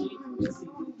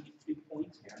 Big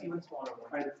points, even smaller one.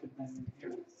 Try to fit them in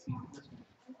here. See if this one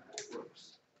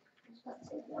works. This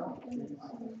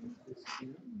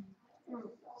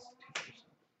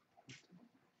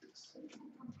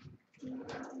here.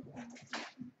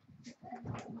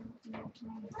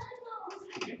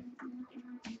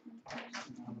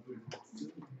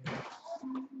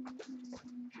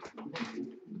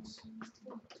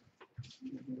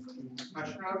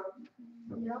 Ashraf,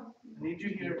 Yeah. I need you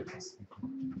here, please.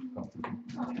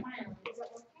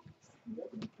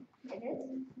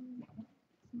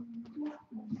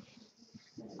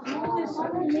 Oh,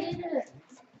 someone made it.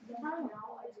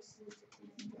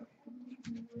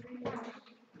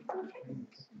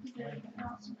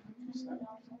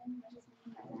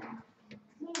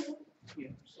 Yeah.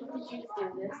 So you just do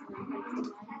this and then put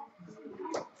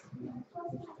it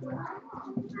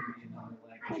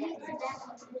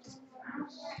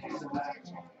Is the back?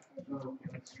 Okay,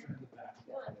 let's try the back.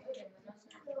 But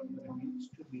it needs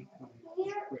to be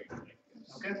straight like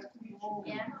this. Okay?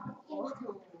 Yeah.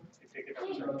 You take it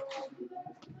outside.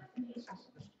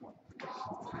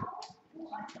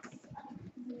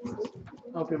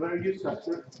 Okay, where are you stuck,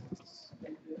 sir?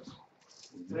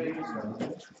 Where are you stuck?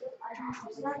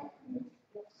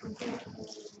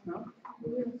 No?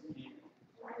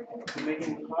 You're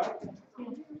making the car? This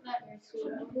is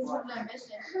what I'm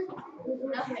missing.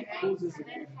 Nothing, right? Who's this? And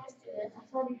then it has to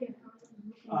this.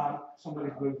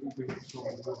 Somebody's going to bring it, so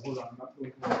hold on, not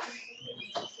going to.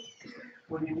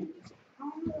 What do you need?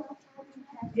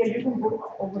 Yeah, you can go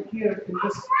over here in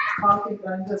this parking,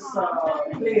 in this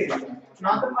play area.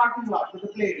 Not the parking lot, but the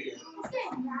play area.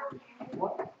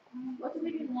 What? What do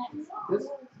we do next? This?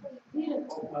 Oh, you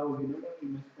know what? You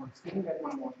missed one. Still get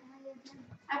one more.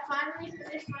 I finally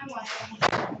finished my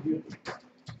one. You-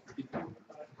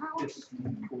 This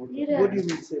code. Yeah. What do you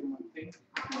mean save one thing?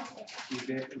 You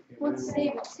did, okay. Let's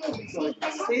save it, save it, So save it.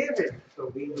 save it.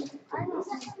 So we will.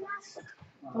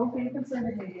 Okay, you can send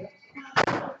it here.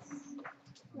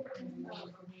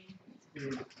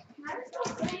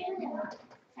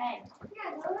 Hey.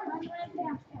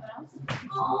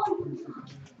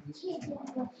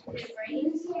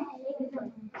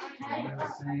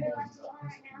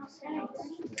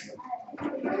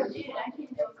 Dude, I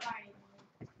can't do a car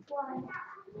anymore.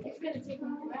 It's gonna take me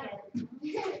forever.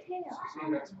 See,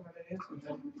 that's what it is. And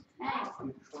then Hey,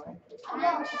 you try. I'm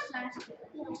not fast.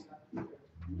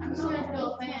 I'm just gonna do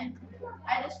a fan.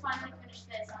 I just finally finished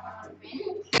this. I'm on a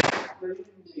fan.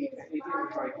 18 is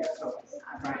right here, so,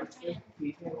 right,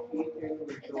 18 will go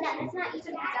It's not in.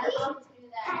 easy. I love to do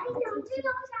that.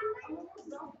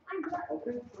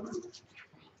 Okay.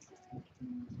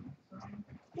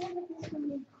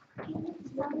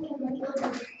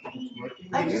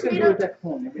 I You just can need do a- it at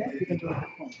home, okay? You can do it at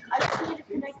home. I just need to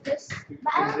connect this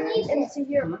But I don't need it. into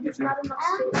here, but there's not enough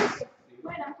space.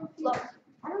 Wait, I'm confused. Look,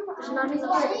 I don't know. there's not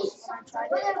enough space. When I tried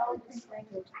it, it all just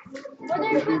strangled. What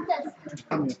are you with this?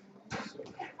 Come here.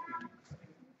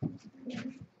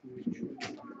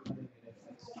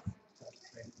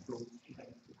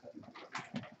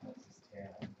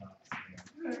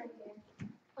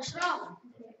 What's wrong?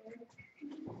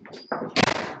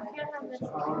 So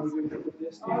how are we going to put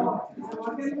this down?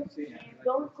 See,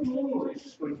 Don't so it's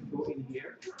just going to go in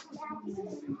here.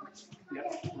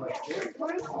 Yep, right there.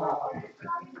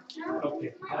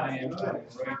 Okay, I am coming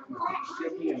right now.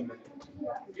 Give me a minute.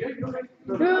 Yeah, you're right.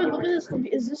 Dude, look at this.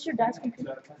 Is this your dad's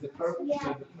computer? The curve,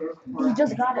 the curve. You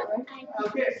just got it, right?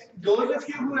 Okay, those of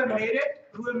you who have made it,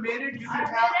 you can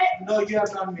have, no, you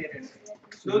have not made it.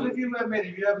 Those of you who have made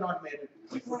it, you have not made it.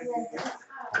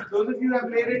 Those of you who have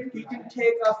made it, you can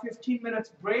take a 15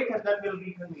 minutes break and then we'll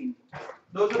reconvene.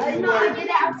 Those of you who No, I are. did it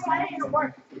outside and it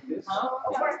worked. With this, Huh?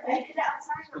 It worked. I did it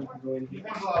outside it's and it going worked. to go in You here.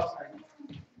 can go outside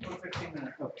for 15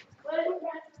 minutes. Okay.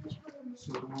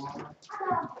 So,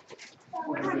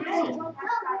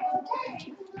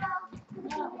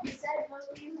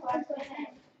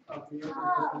 okay, you're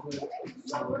going to do it.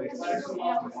 So they fire some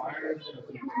off the wires, and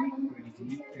it's going to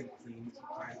be and clean.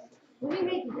 What do you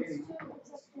make this?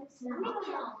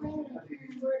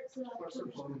 Put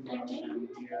some clothing down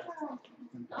here.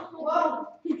 Whoa,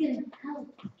 he's getting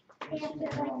help. They are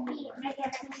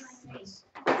making this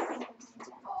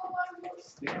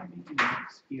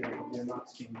here, but they're not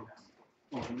staying down.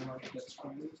 Oh, you know what, let's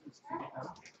try this, let's take it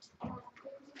out.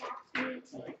 Right,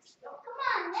 Come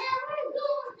on, now we're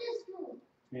doing this food.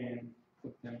 and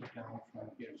put them down from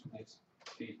here, so they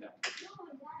stay down.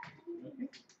 Okay?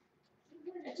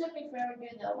 It took me forever to do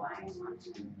the wires on it.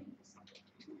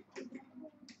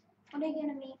 What are you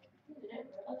gonna make?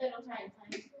 A little tiny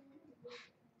thing.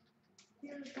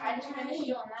 I just finished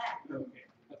doing that. Okay,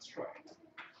 let's try it.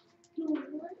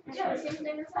 Yeah, the same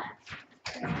thing as that.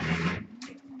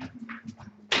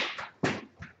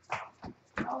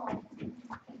 Oh.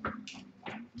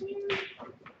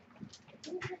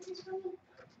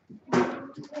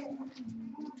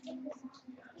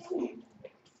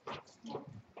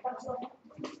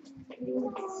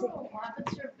 What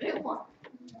happens to a big one?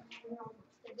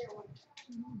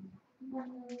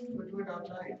 We'll do it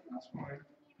outside. That's fine.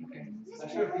 Okay. I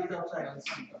should do it outside. I'll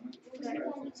see.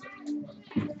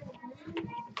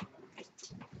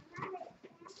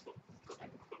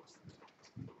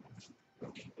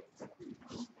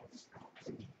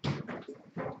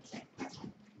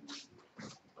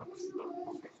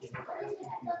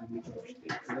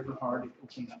 It's a little hard to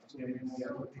open up, so you have to take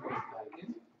it back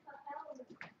in.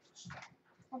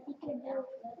 I think you're doing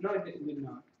No, it did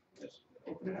not.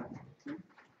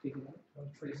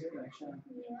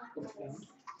 confirmed.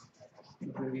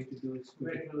 What we need to do is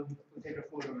Wait, we'll take a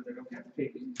photo with it, okay?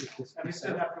 take this. And we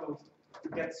still have to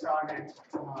get started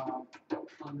on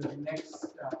the next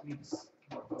week's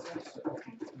work, okay?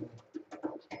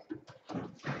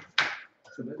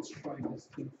 So let's try this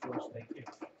thing first, like if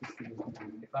this thing is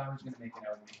doing. If I was gonna make it, I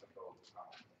would make a vote.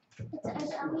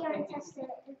 We already tested it.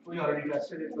 We already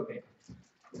tested it, okay.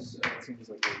 So it seems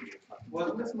like it would be fun.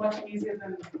 Wasn't this much easier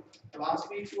than last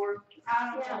week's work?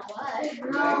 I don't know what.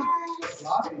 Yes.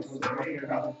 Last week was very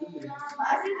hard.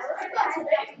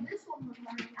 This one was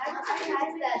mine. I'm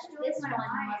surprised that this one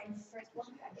wasn't the first one.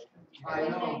 I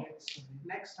know.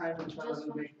 Next time, inshallah,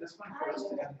 we'll make this one first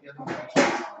and the other one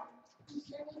second.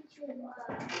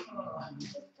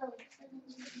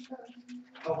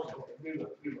 Okay, we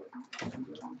will.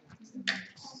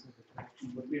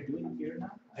 What we are doing here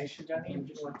now, Aisha Jani, I'm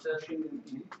just touching them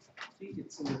in. See,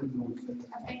 it's a little loose.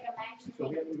 I think I'm actually So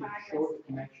we have to making make progress. sure the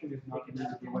connection is not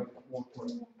immediately right at one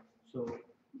point. So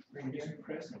I'm just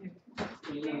pressing it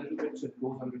in a little bit so it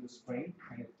goes under the spring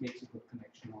and it makes a good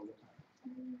connection all the time.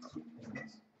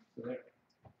 So there,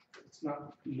 it's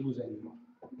not loose anymore.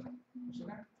 So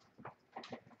that.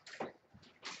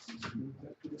 Move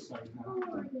that to the side now. And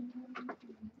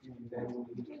then we'll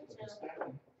put this back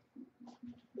in.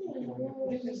 Okay, when you put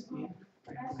this in, I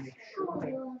have to make sure that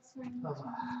that's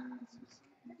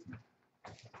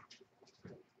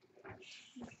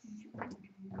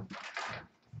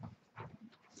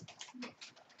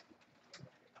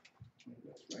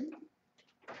right.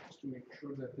 Just to make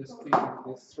sure that this thing,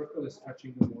 this circle is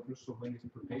touching the motor, so when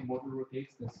the motor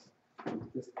rotates,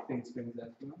 this thing spins as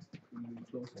well. When you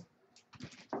close it.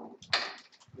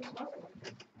 Yeah.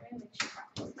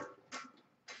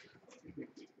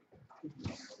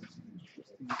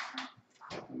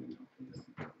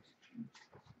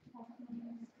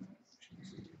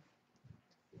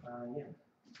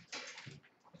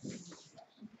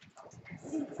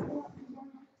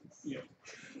 Yeah.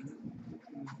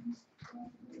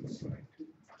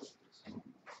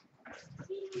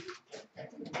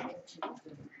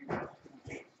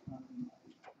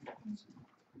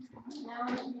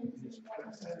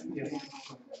 Yes.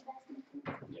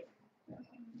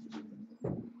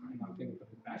 Now can you put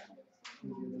it back?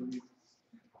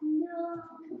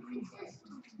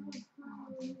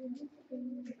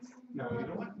 Now, you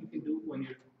know what you can do when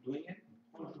you're doing it?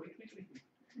 Hold on, wait.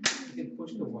 You can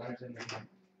push the wires in again.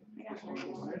 Push the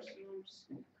wires,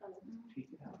 take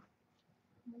it out.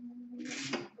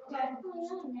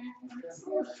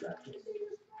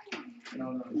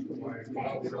 No, it's the wires. I'm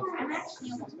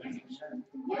actually almost finished. I'm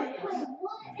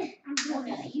doing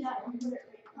it. You got it.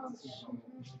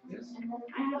 Yes. I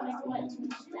have like what, 2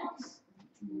 steps?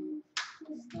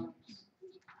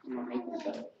 I'm gonna make the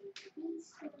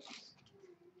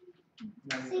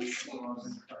Now you can Six go out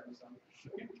and try this out.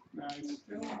 Okay. Now it's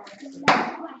still.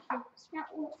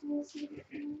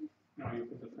 Now you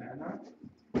put the fan on.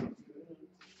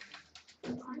 So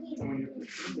when you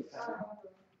put the fan on,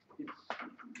 it's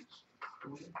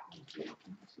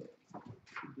so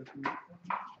it doesn't make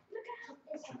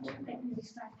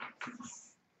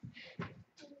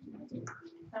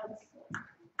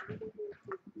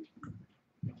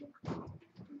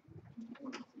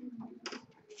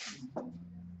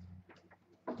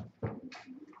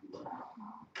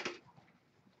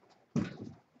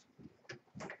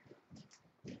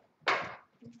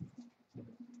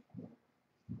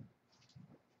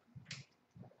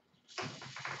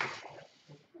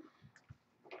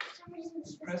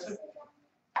press it.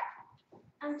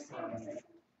 I'm sorry.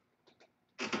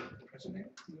 Press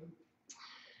it.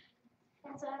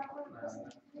 That's what I don't want.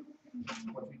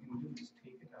 What we can do is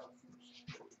take it out first.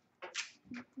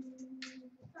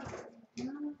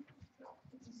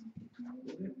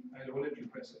 I will let you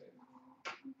press it.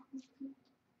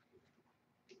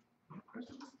 Press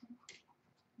it.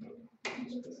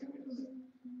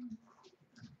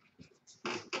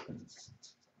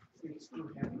 It's too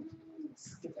heavy.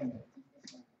 It's skipping it.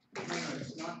 No,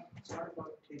 it's not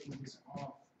about taking this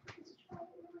off.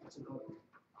 It's about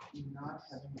not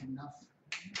having enough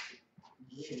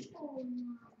weight. Oh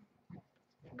no.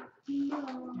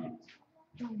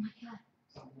 Oh my god.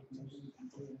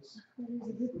 Push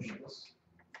this.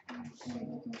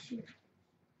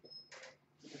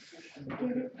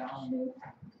 Get it down.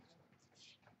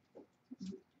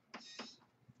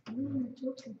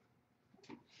 Joking.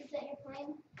 Is that your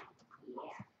plan?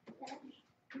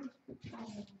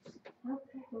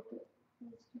 Okay.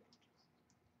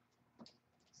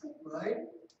 Right?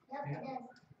 Yep,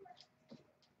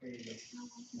 it is. There you go.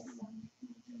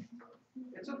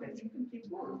 It's okay, you can keep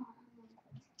going.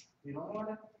 You don't want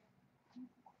it?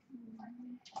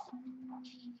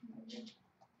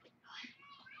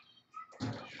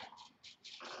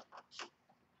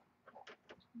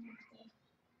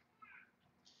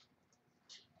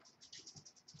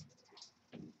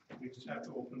 We just have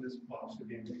to open this box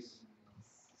again,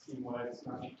 see why it's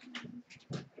not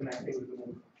connecting with the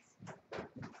motor.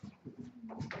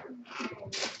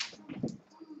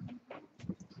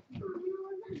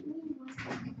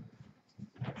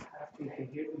 You can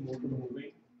hear the motor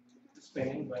moving,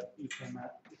 spinning, but you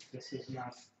cannot, this is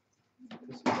not,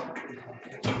 this part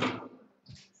is not.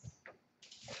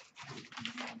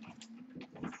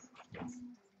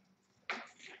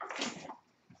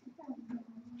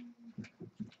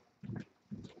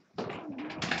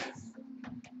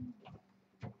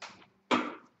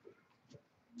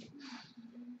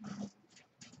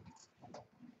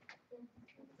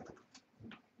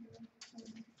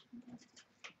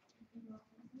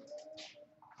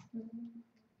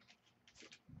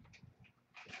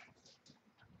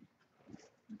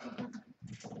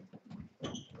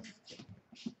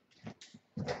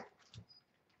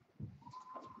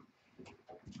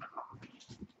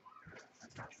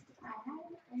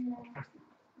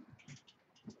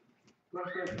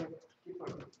 Keep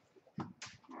working.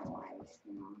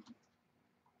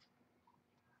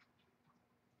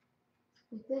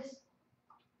 Like this.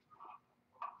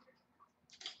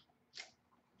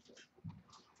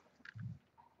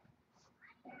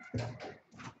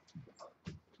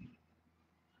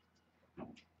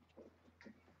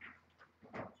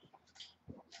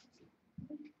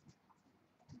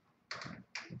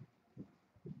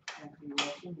 And you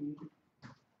also need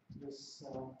this,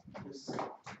 this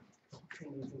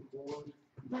thing you can hold.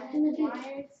 Back in the beat.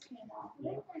 Wires came off.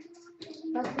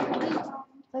 Back in the beat.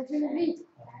 Back in the beat.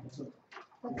 So,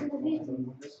 Back in the beat. I don't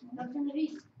know this one. Back in the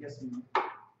beat. Yes, you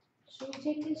Should we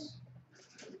take this?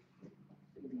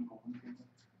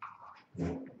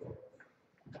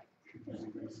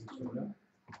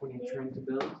 When you're trying to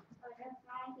build,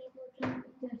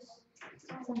 Yes.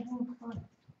 Something fun.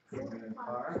 when you're in a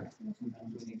car,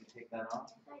 sometimes we need to take that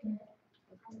off.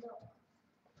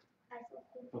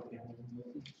 Okay.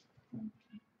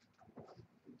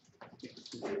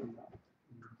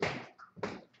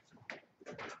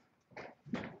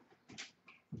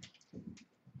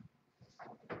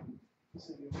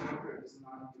 So your motor is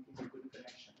not making a good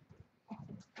connection.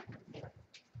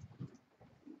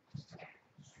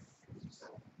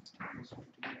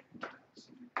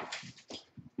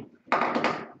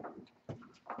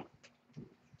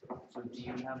 So do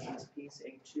you have this piece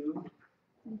A2?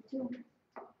 Me too.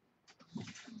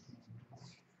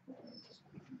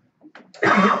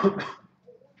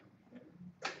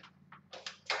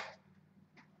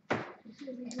 This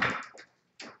is easy.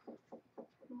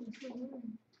 This is easy.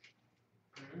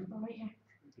 Oh, right here.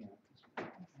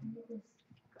 Look at this.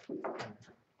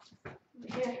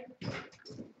 Right here.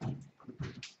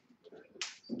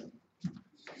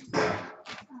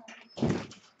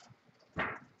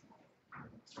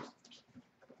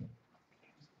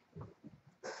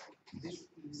 This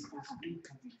piece is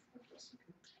incoming for us,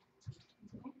 okay?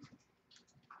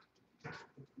 What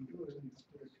we do is we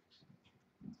put it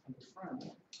on the front.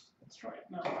 Let's try it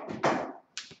now.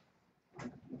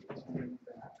 Let's bring it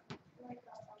back.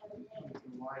 With the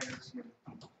wires here.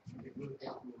 It will get the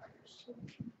wires. So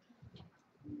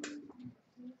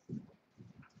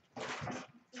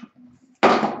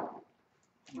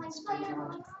it's still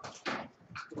not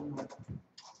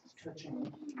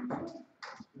touching.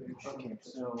 Okay,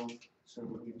 so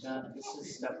what you've done, this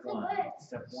is step one.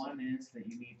 Step one is that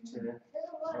you need to,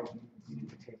 you need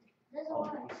to take all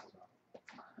the pieces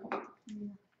off.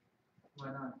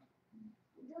 Why not?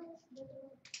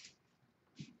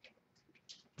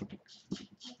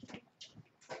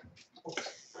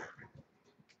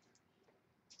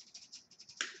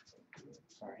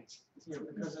 Sorry. Yeah,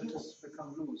 because it just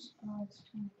become loose. Oh, it's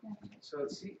trying to get. So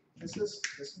see, this is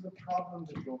the problem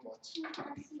with robots.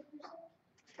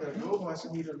 The robots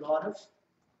need a lot of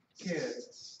care.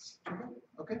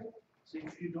 Okay? So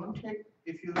if you don't take,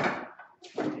 if you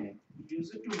Okay,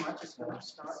 use it too much, it's gonna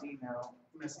start see now,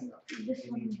 messing up. This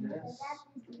you one need is this,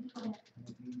 and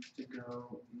it needs to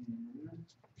go in,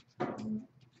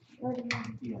 right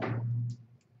here. yeah,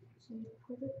 So you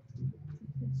put it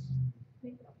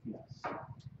like this. yes.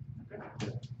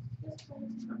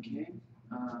 Okay,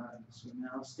 so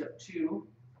now step two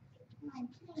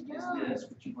is this,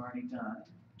 which you've already done,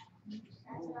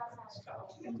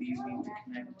 and these need to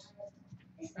connect.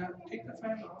 Take the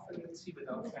fan off and let's see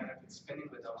without fan if it's spinning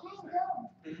without the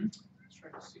fan. Mhm. Let's try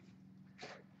to see.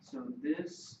 So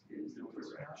this is the No, it's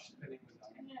first not option. spinning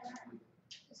without.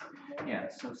 Yeah,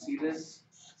 so see this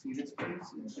piece, it's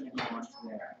gonna go onto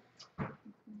there.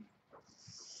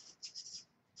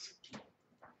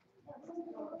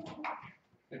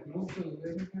 Move to the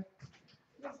living here.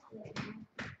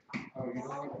 Oh, you know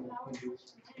what we can do?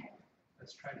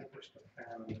 Let's try to push the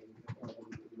family.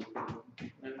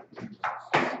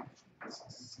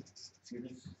 See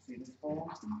this hole?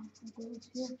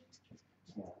 Yeah.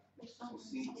 So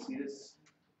see this?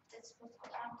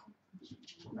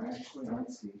 Actually,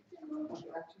 let's see.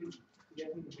 Actually,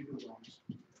 getting the bigger ones.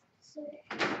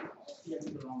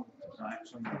 Getting the wrong ones. No,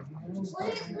 actually, What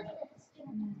is this?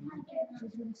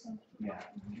 yeah.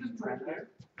 Just right there.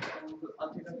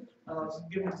 I'll take a,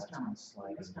 give me this camera.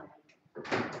 Slide This it. camera.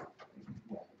 Yeah,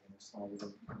 you're gonna slide it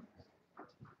in.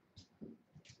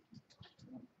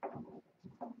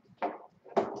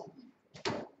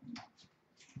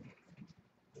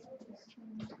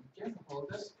 Okay, hold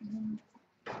this.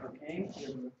 Okay,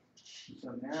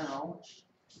 so now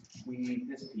we need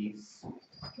this piece.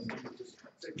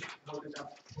 Hold it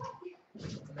up.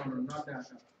 No, not that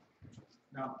up.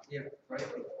 Now, here, right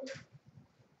here.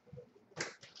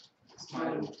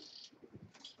 Smile.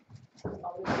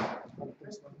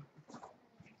 This one.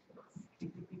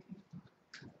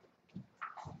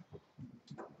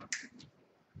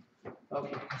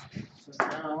 Okay, so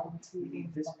now we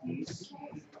need this piece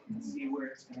and see where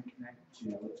it's gonna connect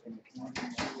to. It's gonna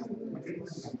connect to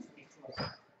this.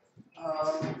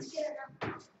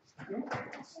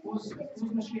 Whose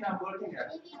machine I'm working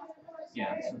at?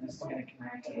 Yeah, so this is gonna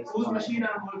connect to this. Whose line. machine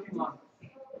I'm working on?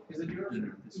 Is it yours?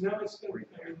 No, this No, one. it's good.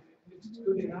 It's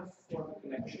good enough for the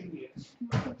connection, yes.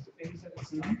 The thing is that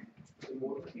it's not the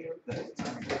motor here, it's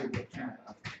not very good.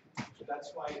 So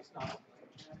that's why it's not.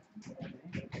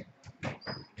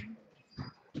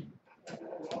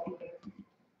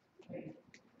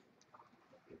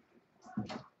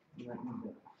 You might need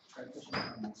to try pushing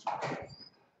on this one.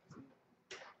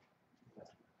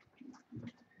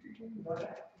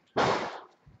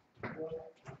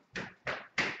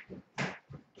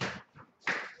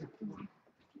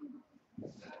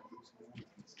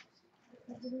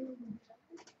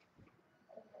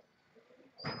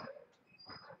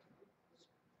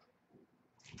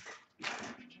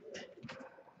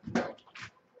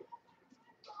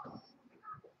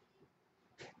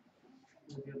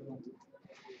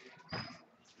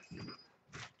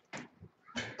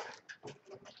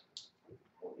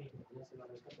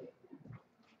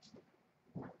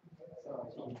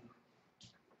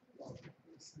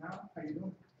 Now, how you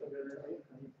doing?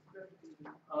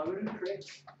 Very great.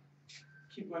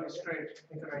 Keep going straight,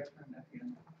 take a right hand at the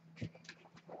end.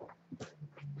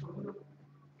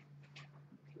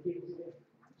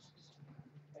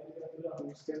 Can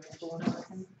you stay there for 1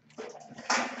 second? Okay,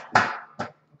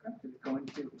 is it going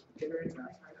to iterate now?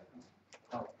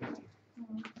 Oh,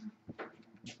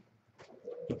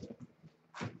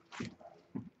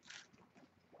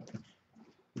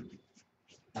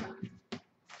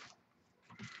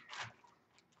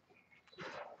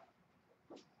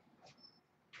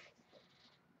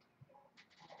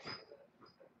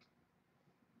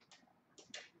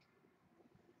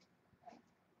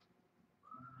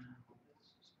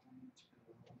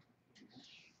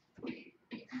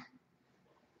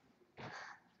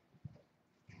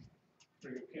 Are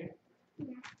you okay?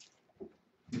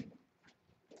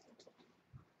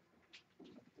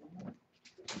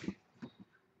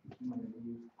 I'm gonna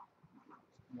use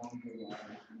longer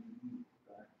wire.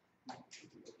 But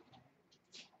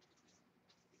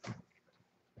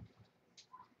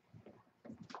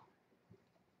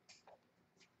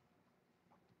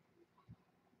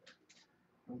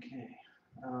okay,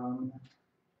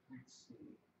 let's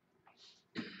see.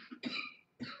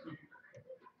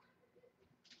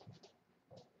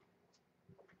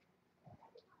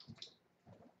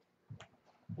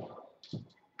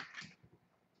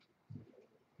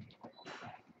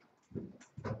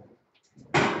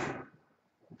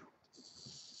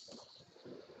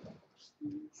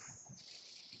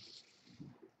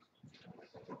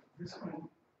 This one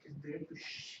is there to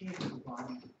shape the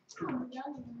body too much.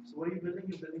 So what are you building?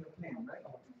 You're building a plane, right?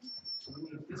 So we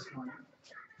need this one.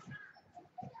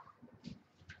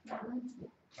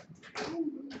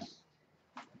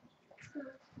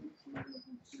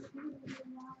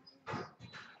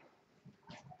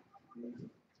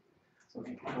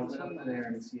 Okay, hold it up there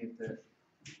and see if this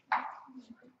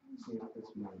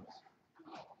moves.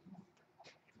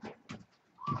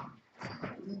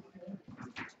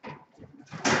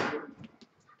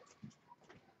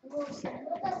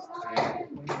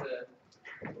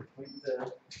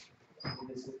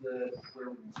 This is the where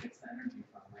it gets the energy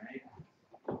from, right?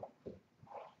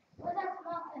 Where's that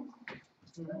small thing?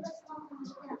 Where's that small thing?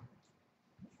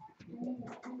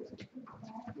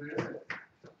 Where is it?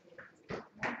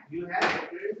 You have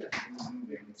it, where is it? It's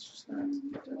moving, it's just not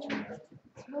touching it.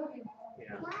 Moving.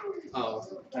 Yeah. Why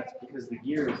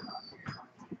gear is not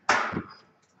here.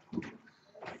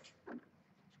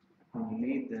 When you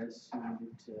made this, you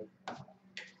needed to,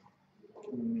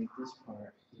 when you made this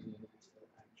part, you needed to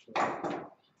actually.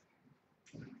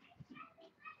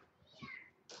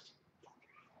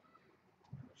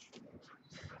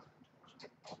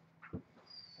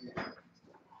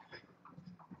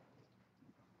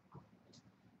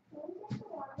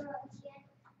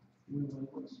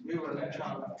 We were in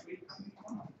China.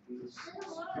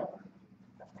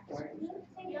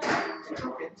 It's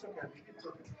okay, it's okay, it's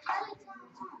okay.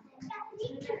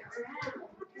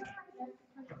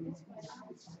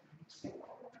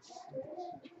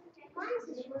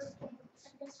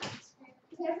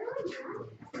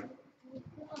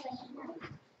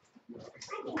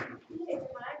 It's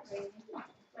vibrating,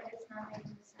 but it's not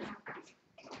making a sound.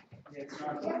 Yeah, it's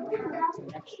not.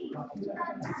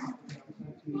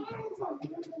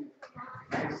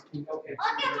 Okay.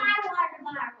 Look at my water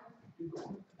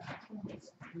bottle.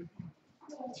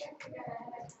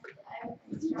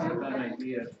 It's not a bad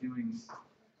idea of doing,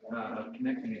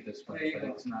 connecting it this way, but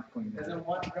it's not going Is to. it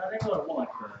one running or what?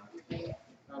 Like,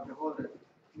 Okay, hold it.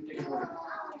 You take it over.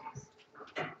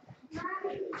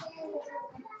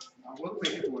 We'll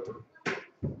make it work.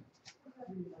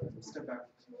 Step back.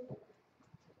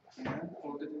 And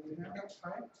hold it in your hand. Up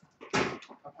high.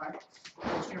 Up high.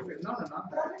 Close to your face. No,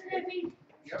 not that.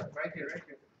 Yep, right here, right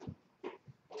here.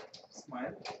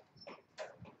 Smile.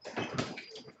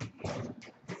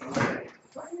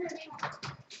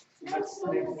 That's so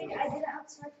big. I did it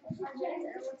outside for 5 days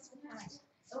and it looks so nice.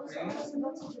 It was almost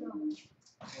about to go.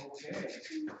 Okay.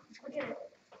 Look at it.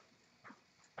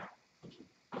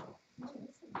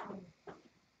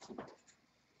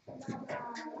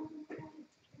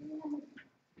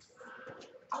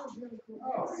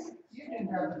 Oh, you didn't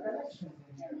have the connections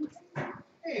in here.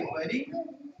 Hey, buddy.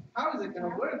 How is it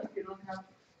gonna work if you don't have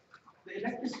the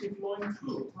electricity flowing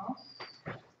through, huh?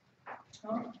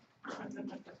 Huh?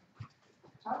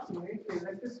 How to make the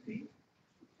electricity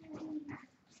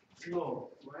flow,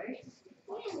 right?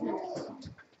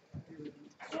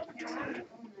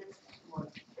 What?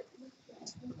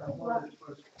 Now, hold it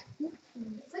first.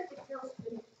 It's like it feels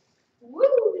good. Woo!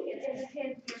 It's a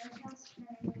kid.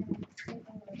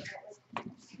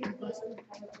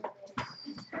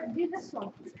 Do this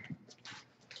one.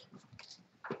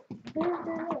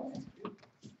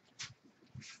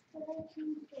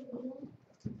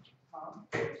 Huh?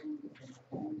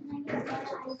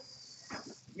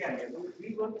 Yeah, we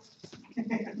will.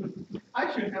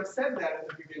 I should have said that at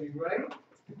the beginning, right?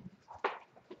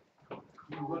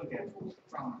 You will get,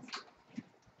 promise.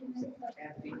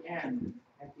 At the end,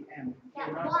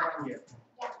 you're not done yet.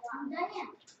 I'm done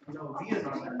yet. No, we are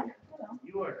not done yet.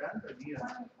 You are done, but we are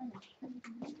not.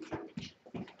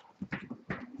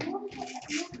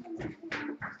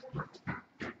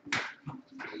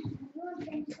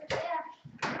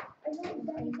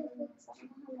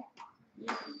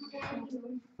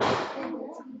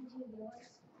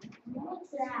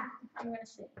 What's that? I'm gonna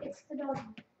see. It's the dog.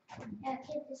 Yeah,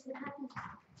 kid, this would happen.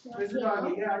 Where's the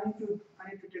doggy? Yeah, I need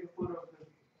to take a photo of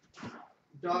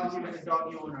the doggy and the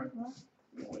doggy owner.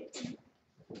 You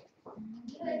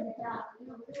are the dog.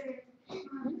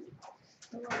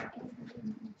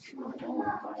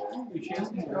 You change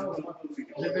the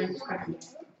living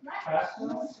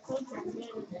password?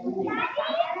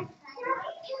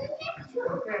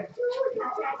 Okay.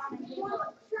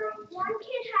 One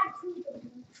kid had two.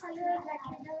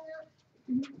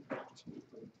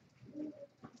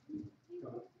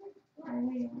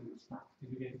 Did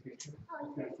you get a picture? Oh,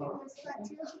 No,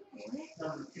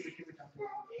 keep it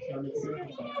Show me the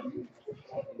picture.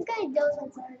 this guy knows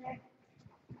what's over there.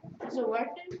 Is it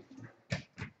working?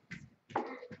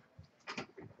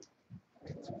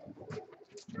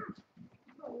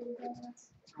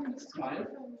 Smile.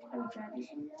 Are you trying?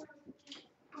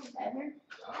 Ever?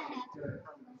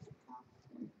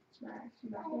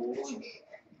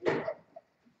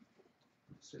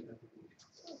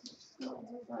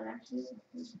 Well, actually,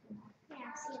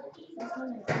 Yeah, see. this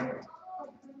one is good.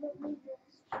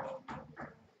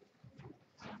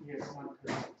 Yes, one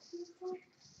correct.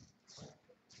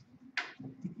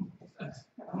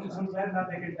 I'm glad now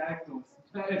they can diagnose.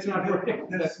 It's not working.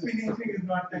 The spinning thing is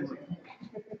not touching.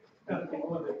 Okay,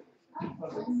 hold it.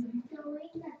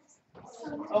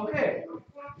 Okay,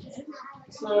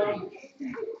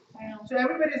 so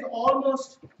everybody's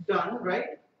almost done,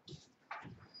 right?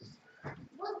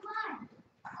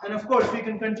 And of course, we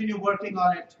can continue working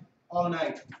on it all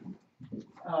night.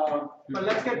 But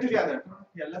let's get together.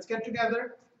 Yeah, let's get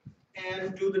together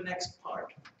and do the next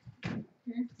part.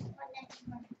 Hmm?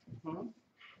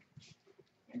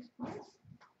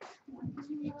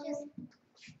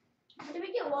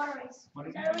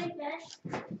 Sorry? everybody finished?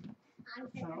 I'm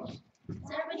finished. Is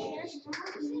everybody finished?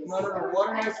 No.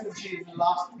 Water hydrogen is the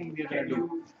last thing we're gonna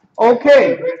do.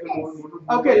 Okay.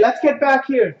 Okay, let's get back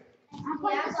here.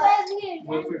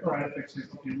 Welfare prior effects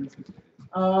and payments.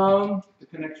 The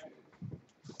connection.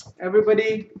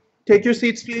 Everybody, take your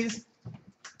seats, please.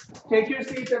 Take your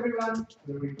seats, everyone.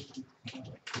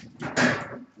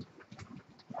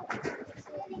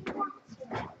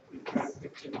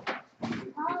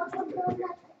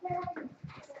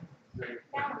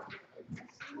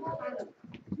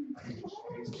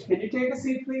 Can you take a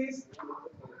seat, please?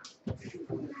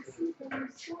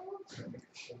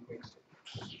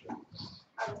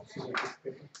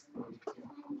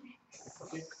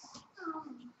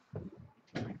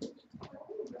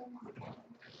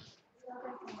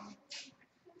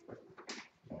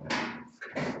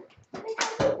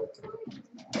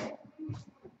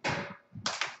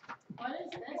 What is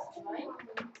this, right?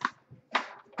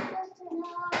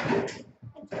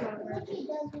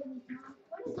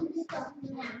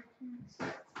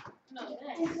 No,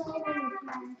 this.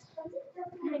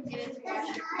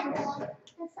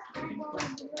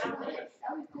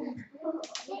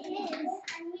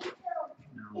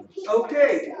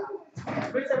 Okay.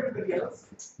 Where's everybody else?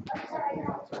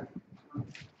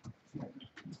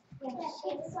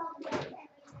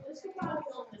 This could probably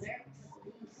go over there.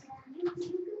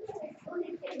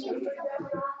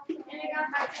 And I got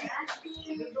my trash.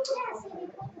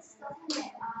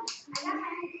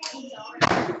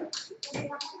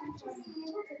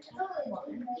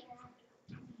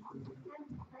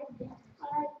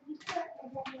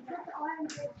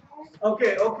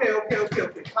 Okay.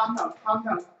 Calm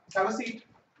down. Have a seat.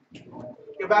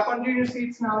 Get back onto your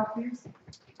seats now, please.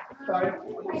 Sorry.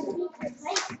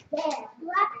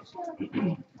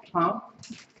 Huh?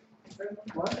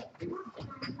 What?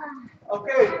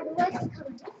 Okay.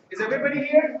 Is everybody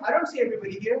here? I don't see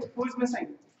everybody here. Who is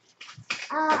missing?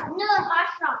 No,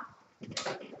 Ashraf?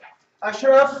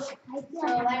 Ashraf?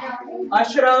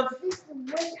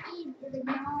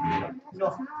 No.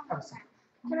 Have a seat.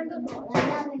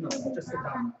 No, just sit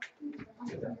down.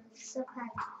 So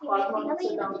Fatma,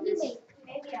 sit down, please.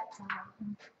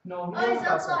 No, Oh, it's no,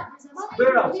 outside. It's outside.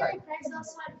 We're outside. It's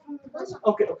outside from the bus.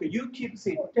 Okay, you keep a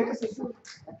seat. Take a seat.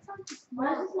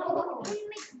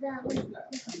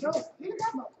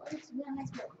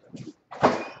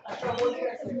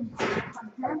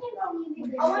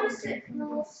 I want to sit.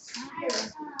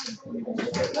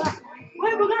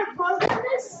 Wait, we're gonna program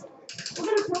this? We're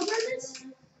gonna program this?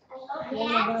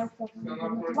 Yes.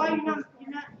 Why you're not?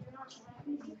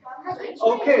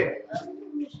 Okay.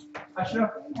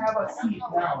 Ashraf, have a seat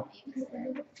now.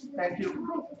 Thank you.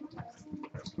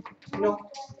 No,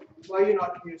 why are you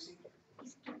not in your seat?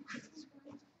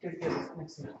 Get this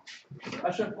next seat.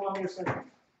 Ashraf, go on your seat.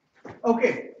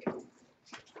 Okay.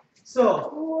 So,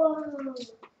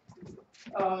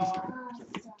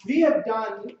 we have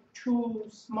done two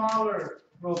smaller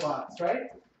robots,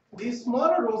 right? These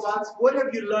smaller robots, what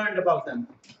have you learned about them?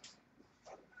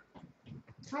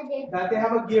 I did. That they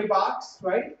have a gearbox,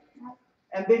 right?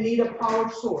 And they need a power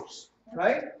source,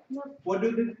 right? What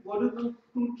do the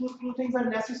two things are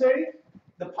necessary?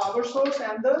 The power source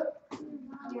and the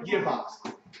gearbox.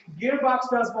 Gearbox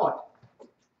does what?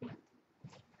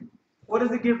 What does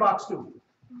the gearbox do?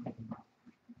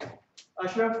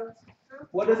 Ashraf,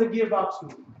 what does a gearbox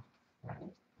do?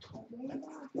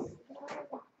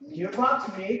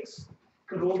 Gearbox makes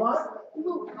the robot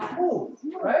move,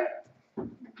 right?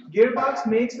 Gearbox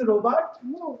makes the robot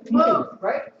move,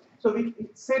 right? So we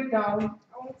sit down.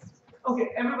 Okay,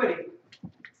 everybody,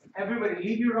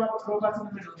 leave your robots in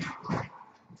the middle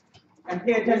and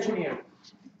pay attention here.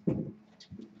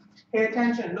 Pay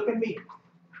attention. Look at me.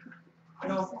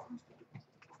 No,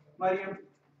 Mariam.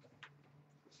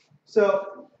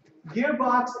 So,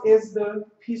 gearbox is the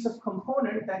piece of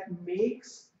component that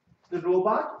makes the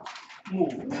robot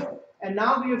move. And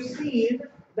now we have seen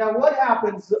that what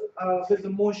happens with the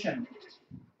motion,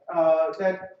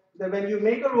 that when you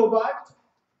make a robot,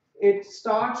 it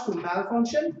starts to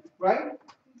malfunction, right?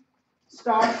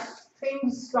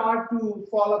 Things start to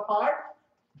fall apart.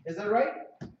 Is that right?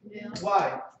 Yeah.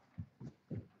 Why?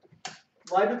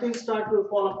 Why do things start to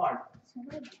fall apart?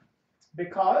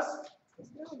 Because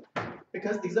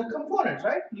these are components,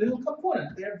 right? Little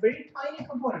components. They are very tiny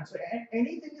components. So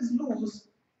anything is loose,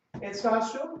 it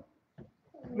starts to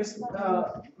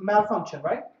malfunction,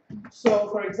 right? So,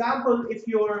 for example, if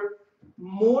your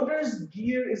motor's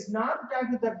gear is not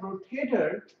attached to that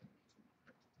rotator,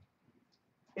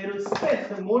 it will spin.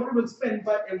 The motor will spin,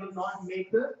 but it will not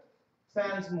make the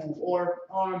fans move, or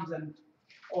arms and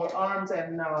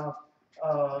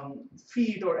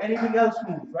feet or anything else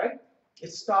move, right?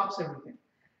 It stops everything.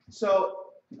 So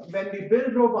when we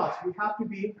build robots, we have to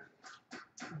be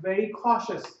very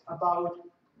cautious about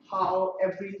how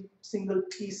every single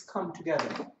piece come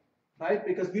together, right?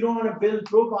 Because we don't want to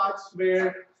build robots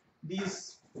where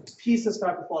these pieces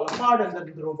start to fall apart and then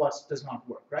the robot does not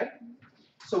work, right?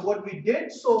 So what we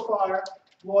did so far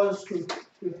was to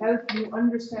help you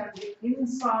understand the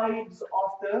insides of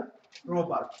the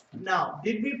robot. Now,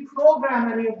 did we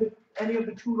program any of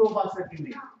the two robots that we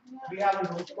made? We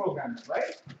haven't programmed them,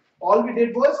 right? All we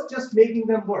did was just making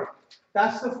them work.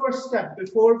 That's the first step.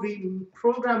 Before we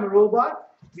program a robot,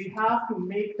 we have to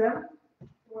make them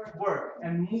work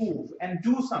and move and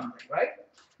do something, right?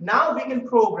 Now we can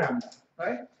program them,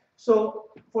 right? So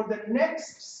for the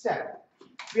next step,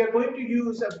 we are going to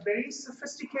use a very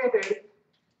sophisticated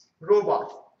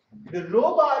robot. The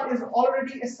robot is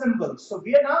already assembled, so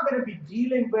we are not going to be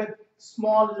dealing with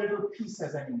small little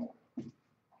pieces anymore.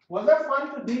 Was that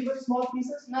fun to deal with small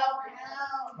pieces now?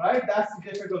 No. Right? That's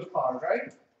the difficult part,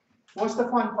 right? What's the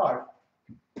fun part?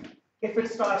 If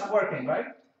it starts working, right?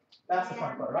 That's the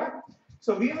fun part, right?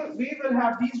 So we will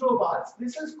have these robots.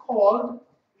 This is called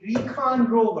Recon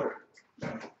Rover.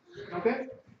 Okay?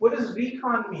 What does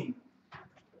recon mean?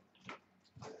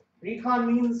 Recon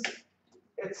means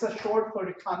it's a short for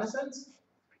reconnaissance.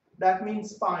 That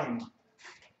means spying.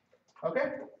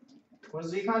 Okay? What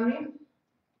does recon mean?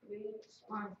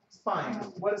 Spying.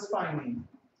 What does spying mean?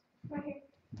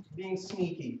 Being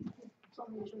sneaky.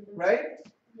 Right?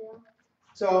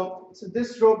 So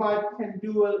this robot can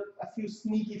do a few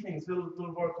sneaky things.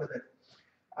 We'll work with it.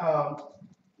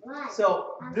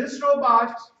 So this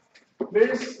robot,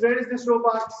 where is this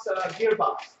robot's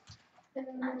gearbox?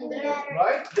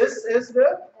 Right? This is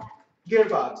the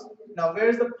gearbox. Now, where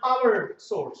is the power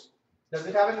source? Does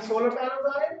it have any solar panels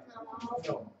on it?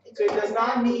 No. So it does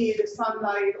not need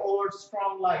sunlight or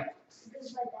strong light.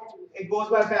 It goes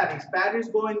by batteries. Batteries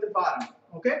go in the bottom.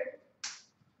 Okay?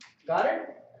 Got it?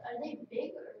 Are they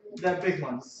big or? The big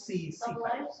ones. C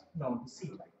type. No, C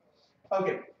type.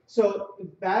 Okay. So the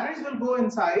batteries will go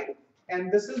inside,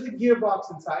 and this is the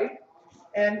gearbox inside.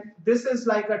 And this is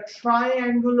like a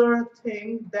triangular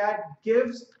thing that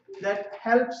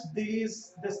helps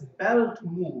this belt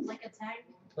move. Like a tank?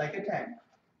 Like a tank,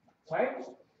 right?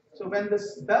 So when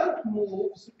this belt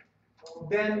moves,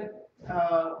 then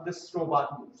this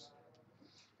robot moves.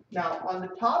 Now on the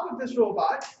top of this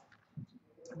robot,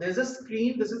 there's a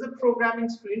screen. This is a programming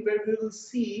screen where we will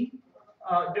see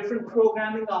different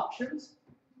programming options.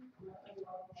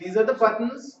 These are the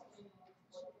buttons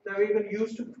that we will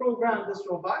use to program this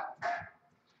robot.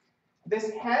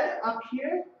 This head up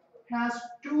here has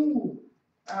two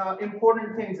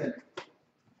important things in it.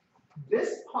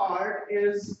 This part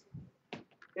is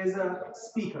a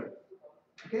speaker.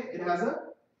 Okay, it has a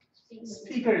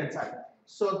speaker inside.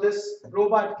 So this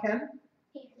robot can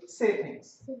say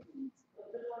things.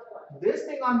 This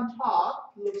thing on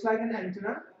top looks like an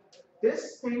antenna.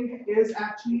 This thing is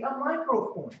actually a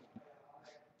microphone.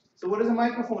 So what does a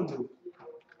microphone do?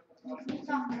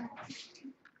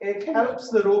 It helps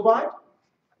the robot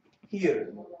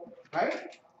hear,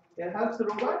 right? It helps the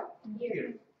robot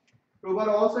hear. Robot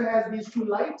also has these two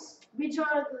lights. Which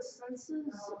are the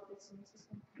sensors?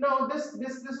 No, this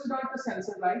is not the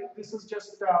sensor light. This is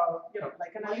just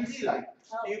like an LED light.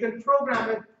 So you can program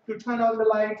it to turn on the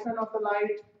light, turn off the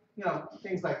light,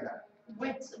 things like that.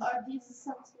 Wait, are these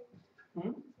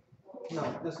sensors?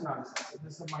 No, this is not a sensor.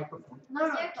 This is a microphone. No,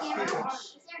 Is there a camera? Speaker.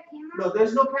 Is there a camera? No,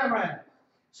 there's no camera in it.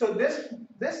 So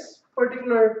this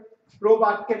particular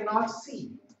robot cannot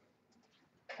see.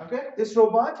 Okay, this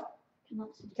robot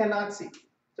cannot see.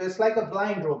 So it's like a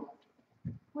blind robot.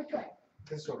 Which way?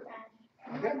 This robot.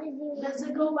 Okay. Does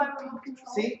it go by remote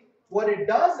control? See, what it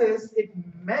does is it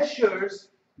measures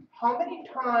how many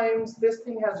times this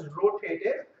thing has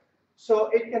rotated, so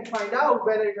it can find out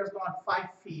whether it has gone 5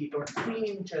 feet or 3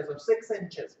 inches or 6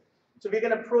 inches. So we're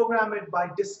going to program it by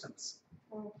distance.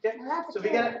 Okay. So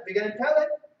we're gonna tell it,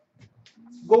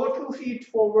 go 2 feet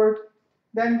forward,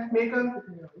 then make a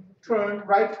turn,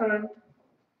 right turn,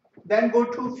 then go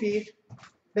 2 feet,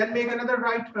 then make another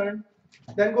right turn,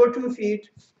 then go 2 feet,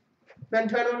 then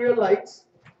turn on your lights,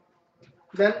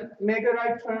 then make a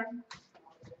right turn,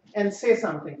 and say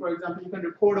something. For example, you can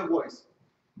record a voice.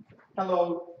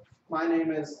 Hello, my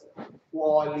name is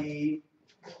Wally.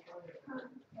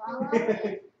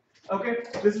 Okay,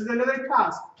 this is another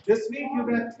task. This week you're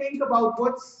gonna think about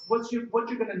what you're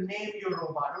gonna name your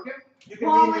robot. Okay, you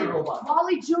can name your robot.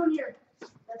 Wally Jr.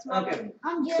 That's my Okay. name.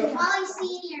 I'm doing Wally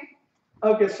Senior.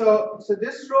 Okay, so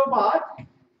this robot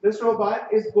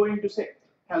is going to say,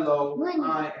 hello,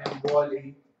 I am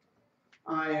Wally.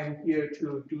 I am here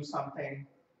to do something.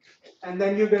 And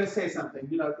then you're gonna say something,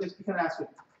 you know, if you can ask it,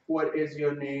 what is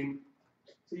your name?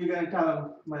 So you're gonna tell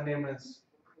them, my name is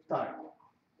Tariq.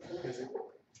 Is it?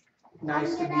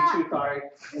 Nice to meet you, Tariq.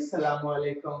 Assalamu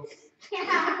alaikum.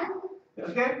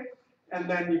 Okay? And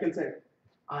then you can say,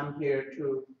 I'm here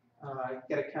to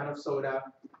get a can of soda.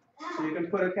 So you can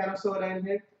put a can of soda in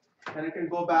here, and it can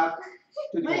go back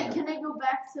to the Wait, owner. can I go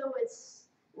back to it's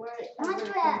where it?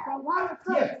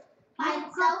 Yeah. By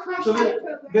itself. So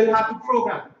we'll have to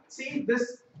program. See,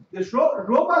 this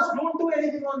robots don't do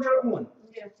anything on their own.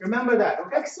 Yeah. Remember that,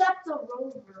 okay? Except the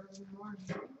rover one.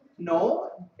 No,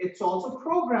 it's also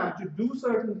programmed to do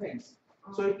certain things.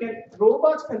 So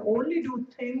robots can only do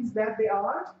things that they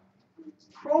are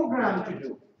programmed to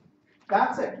do.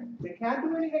 That's it. They can't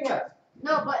do anything else.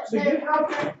 No, but So you have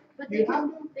to, but you have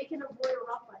they can avoid a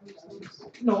rock by themselves.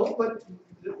 no, but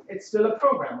it's still a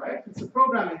program, right? It's a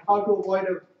programming how to avoid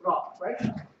a rock, right?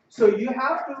 So you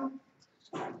have to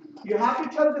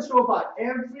tell this robot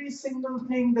every single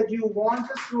thing that you want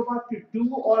this robot to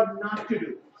do or not to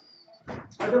do.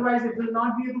 Otherwise, it will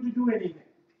not be able to do anything.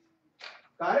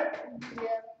 Got it? Yeah.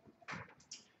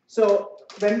 So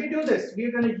when we do this,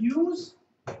 we're going to use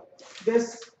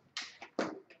this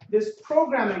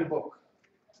programming book.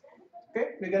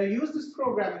 Okay, we're going to use this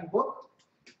programming book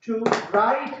to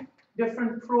write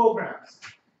different programs.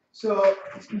 So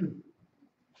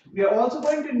we are also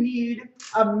going to need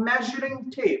a measuring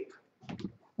tape.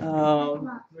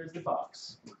 Where's the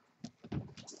box?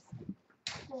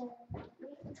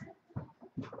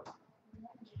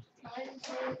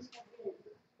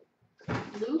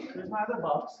 Luke? Where's my other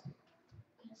box?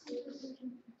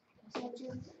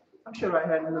 I'm sure I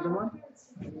had another one.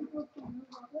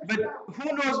 But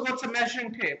who knows what's a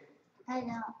measuring tape? I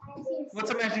know.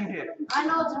 What's a measuring tape? I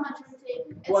know it's a measuring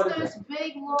tape. It's What is this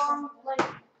big long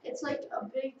it's like a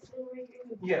big thing right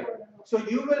here. Yeah. So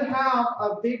you will have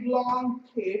a big long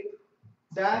tape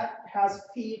that has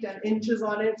feet and inches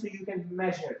on it, so you can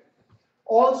measure.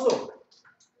 Also,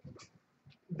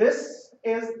 this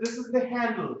is the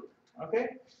handle. Okay.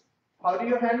 How do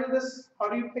you handle this? How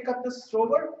do you pick up this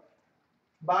rover?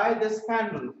 By this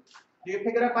handle. Do you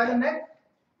pick it up by the neck?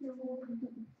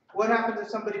 What happens if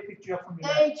somebody picked you up from your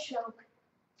neck? They choke.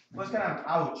 What's gonna happen?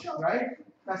 Ouch, right?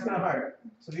 That's gonna hurt.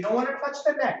 So we don't want to touch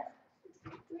the neck,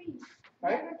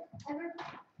 right?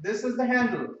 This is the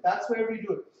handle. That's where we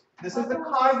do it. This is the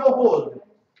cargo hold.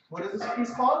 What is this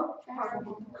piece called?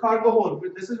 Cargo hold.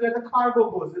 This is where the cargo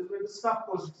goes. This is where the stuff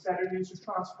goes that are used to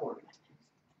transport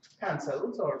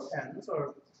pencils or pens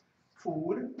or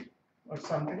food or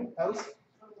something else.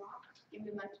 Give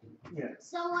me my Yeah.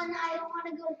 So when I don't want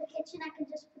to go to the kitchen, I can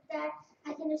just put that.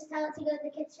 I can just tell it to go to the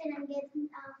kitchen and get.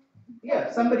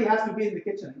 Yeah. Somebody has to be in the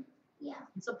kitchen. Yeah.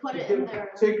 So put it in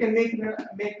there. So you can make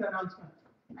the announcement.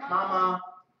 Mama,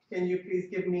 can you please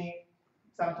give me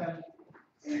something?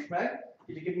 Right?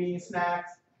 Can you give me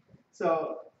snacks?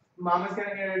 So Mama's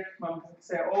gonna hear it. Mama's gonna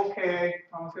say, okay.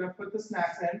 Mama's gonna put the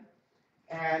snacks in,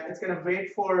 and it's gonna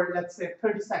wait for, let's say,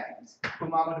 30 seconds for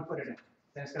Mama to put it in.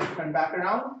 Then it's gonna turn back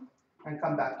around and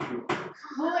come back to you.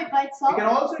 Wait, by You itself? can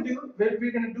also do.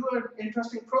 We're gonna do an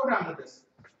interesting program with this.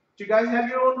 Do you guys have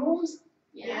your own rooms?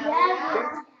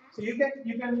 Yeah. So you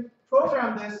can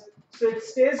program this so it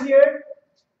stays here,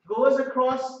 goes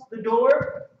across the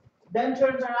door, then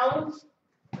turns around,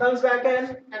 comes back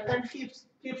in, and then keeps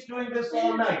doing this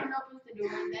all night.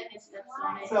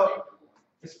 So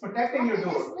it's protecting your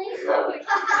door,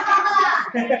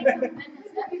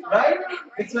 right?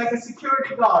 It's like a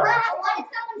security guard.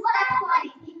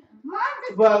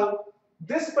 Well,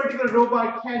 this particular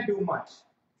robot can't do much.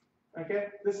 Okay,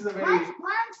 this is a very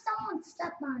Why someone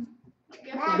step on it?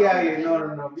 yeah.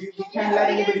 No. We can't let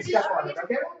anybody step on it.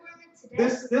 Okay.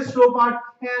 This robot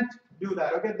can't do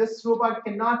that. Okay, this robot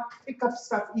cannot pick up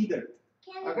stuff either.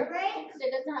 Can Okay. it break?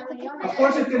 It doesn't have any Of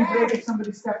course, it can break if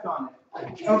somebody stepped on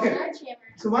it. Okay.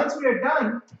 So once we are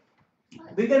done,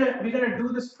 we're gonna do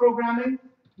this programming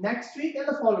next week and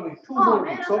the following 2 Oh more man,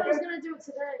 I weeks. thought I Okay. was gonna do it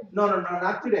today. No,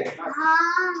 not today.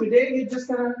 Today you're just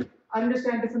gonna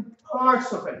understand different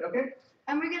parts of it. Okay.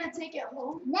 And we're gonna take it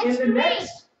home. In Next the week.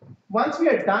 next, once we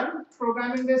are done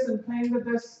programming this and playing with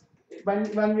this,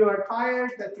 when you are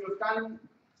tired, that you have done,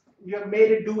 you have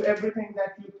made it do everything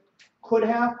that you could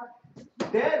have,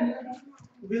 then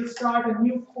we'll start a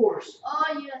new course.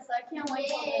 Oh yes, I can't wait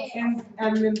for this.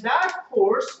 And in that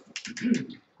course,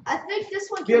 I think this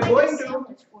one we are can make going a to,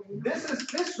 sandwich for you.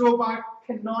 this robot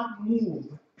cannot move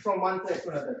from one place to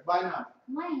another. Why not?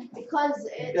 Why? Because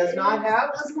It does not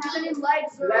have doesn't have any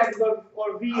legs or legs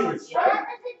or wheels, yeah. right? What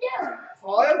does it do?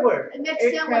 However, it makes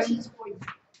it sandwiches for you.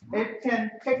 it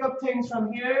can pick up things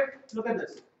from here. Look at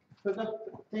this. pick up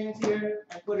things here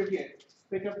and put it here.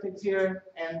 Pick up things here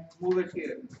and move it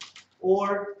here.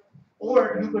 Or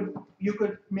you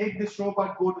could make this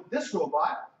robot go to this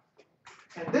robot,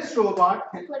 and this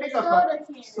robot can Put a pick up soda a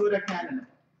can. soda can in it.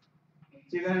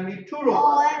 So you're gonna need two Oh,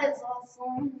 robots, that is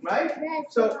awesome. right?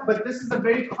 So, but this is a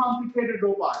very complicated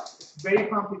robot. It's very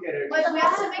complicated. Wait, we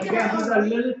have to make it Again, our these own. are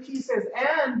little pieces,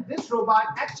 and this robot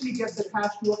actually gets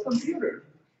attached to a computer.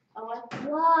 Oh, what?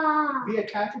 Wow. We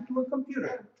attach it to a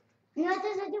computer, And what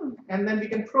does it do? and then we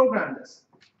can program this,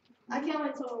 I can't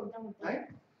wait till we're done with that. right?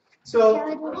 So,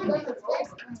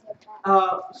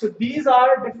 so these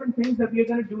are different things that we are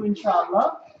going to do,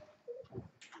 inshallah.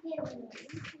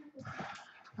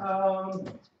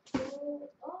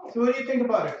 So what do you think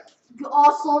about it?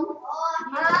 Awesome.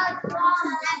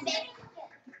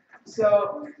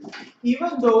 So,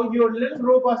 even though your little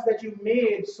robots that you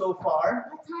made so far,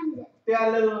 What time is it? they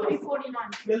are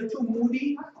 $3.49. little too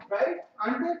moody, right?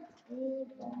 Aren't they?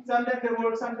 Sometimes they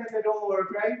work, sometimes they don't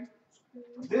work, right?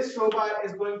 This robot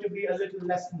is going to be a little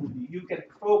less moody. You can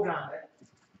program it.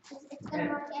 It's gonna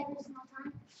work every single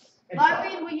time. I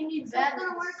mean, we need It's batteries.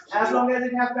 gonna work. As long as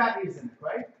it has batteries in it,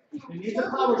 right? You need the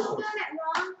power If you source. program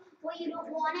it wrong, what you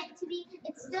don't want it to be,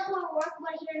 it still will work,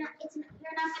 but you're not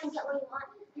gonna get what you want.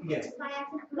 Yeah. By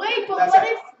accident. Wait, but That's what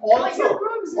it. if but your Also-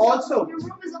 room is also- your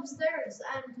room is upstairs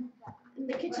and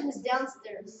the kitchen is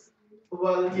downstairs?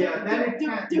 Well, yeah, then it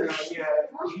can't,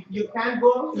 you can't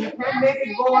go, you can't make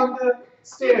it go on the You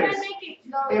stairs. can make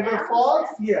it go If it down. falls,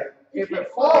 yeah, if it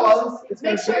falls, it's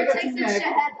gonna Make sure break it its takes the neck.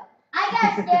 shahada. I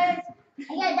got stairs.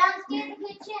 I got downstairs the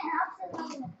kitchen and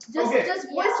upstairs the Just Okay. just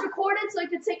voice record it so you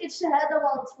can take its shahada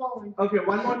while it's falling. Okay,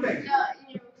 one more thing. Yeah,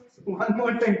 you One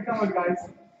more thing, come on guys.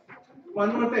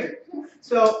 One more thing.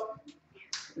 So,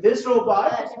 this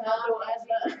robot,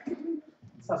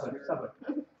 suffer.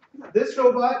 This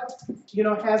robot,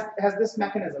 has this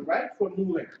mechanism, right, for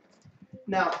moving.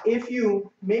 Now, if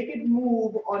you make it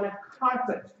move on a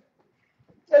carpet,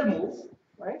 it'll move,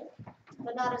 right?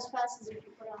 but not as fast as if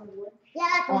you put it on the wood. Yeah,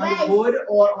 like a On race. wood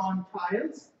or on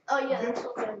tiles. Oh yeah, that's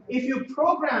okay. If you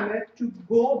program it to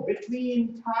go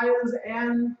between tiles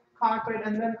and carpet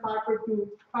and then carpet to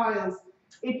tiles,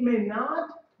 it may not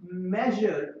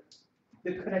measure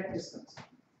the correct distance.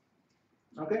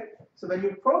 Okay? So when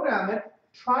you program it,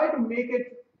 try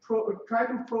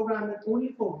to program it only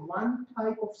for one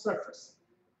type of surface.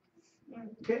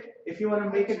 Okay? If you want to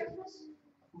make it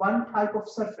one type of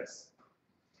surface.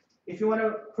 If you want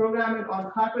to program it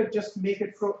on carpet, just make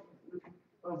it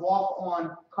walk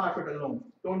on carpet alone.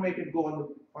 Don't make it go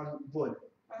on wood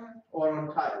or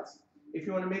on tiles. If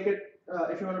you want to make it,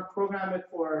 if you want to program it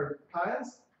for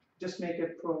tiles, just make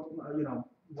it walk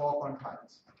on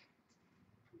tiles.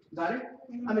 Got it?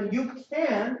 I mean, you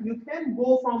can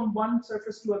go from one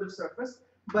surface to other surface,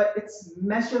 but its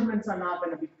measurements are not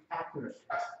going to be accurate.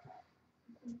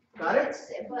 Got it?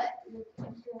 But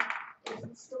is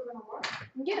it still gonna work?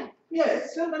 Yeah. Yeah,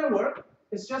 it's still going to work.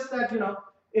 It's just that,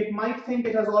 it might think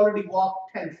it has already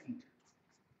walked 10 feet,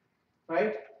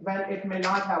 right? When it may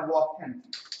not have walked 10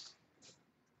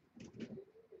 feet,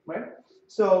 right?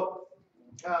 So,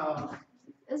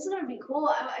 This is gonna be cool.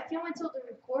 I can't wait till the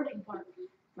recording part.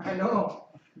 I know,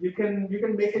 you can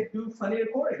make it do funny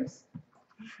recordings.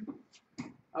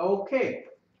 Okay.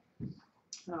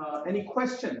 Any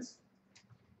questions?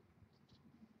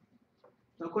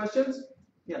 No questions?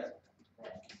 Yes.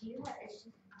 Do you have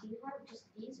just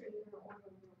these or you gonna order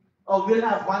them? Oh, we'll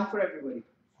have one for everybody.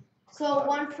 So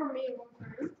one for me, one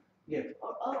for you? Yeah.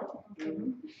 Oh.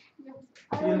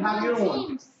 You'll have your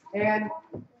own. And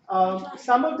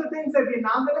some of the things that we're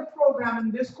not going to program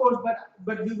in this course,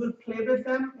 but we will play with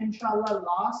them, inshallah,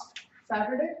 last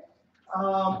Saturday.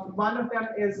 One of them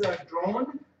is a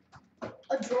drone.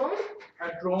 A drone?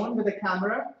 A drone with a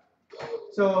camera.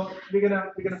 So we're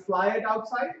gonna fly it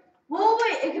outside. Whoa,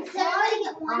 wait, it can Does fly? everybody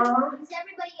get one? Uh-huh. Does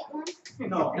everybody get one?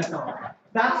 No.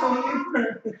 That's only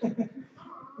for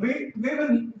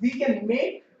we can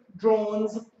make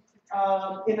drones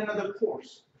in another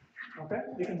course. Okay,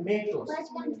 we can make those. But it's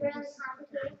gonna be really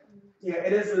complicated. Yeah,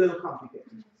 it is a little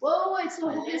complicated. Whoa, wait, so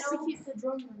who gets to keep the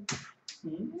drone then?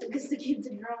 Hmm? Who gets to keep the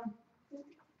drone?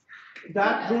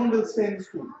 That drone will stay in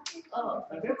school. Oh.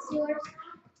 Okay, It's yours.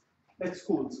 at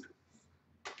schools.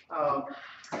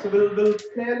 So we'll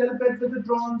play a little bit with the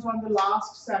drones on the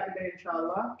last Saturday,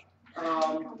 inshallah.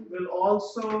 We'll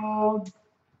also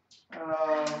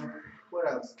what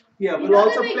else? Yeah, we'll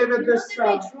also play with this. They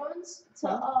make drones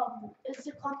to it's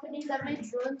a company that made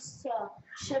drones to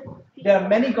ship people. There are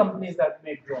many companies that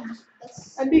make drones,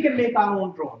 That's, and we can make our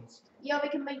own drones. yeah, we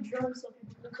can make drones so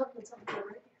people can come to temple,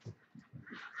 right?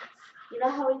 You know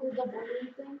how we did the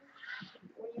balloon thing?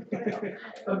 Where you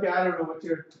Okay, I don't know what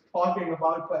you're talking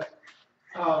about, but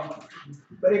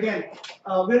again,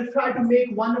 we'll try to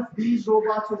make one of these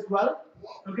robots as well,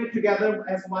 okay, together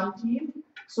as one team,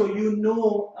 so you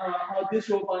know how this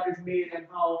robot is made and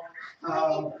how. Then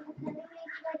they make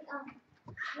like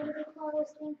what do they call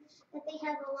those things that they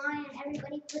have a line and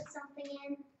everybody puts something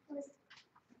in? It's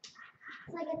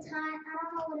like a time. I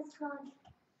don't know what it's called.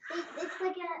 It's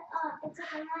like a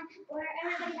line where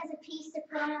everybody has a piece to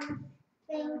put on the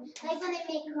thing. Like when they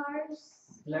make cars.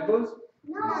 Legos?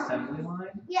 No. Assembly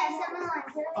line? Yeah, assembly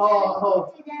lines.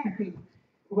 Oh, Do that.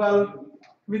 Well,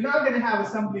 we're not going to have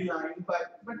assembly line,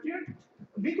 but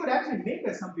we could actually make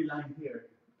assembly line here.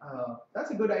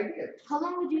 That's a good idea. How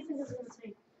long would you think it's gonna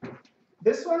take?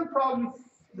 This one probably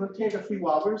will take a few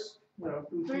hours,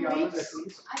 2-3 3 hours weeks? at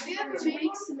least. I do have 2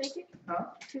 weeks to make it? Huh?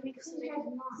 2 weeks to make it?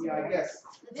 Yeah, I guess.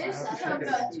 This I have to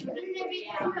sounds check it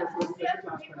good.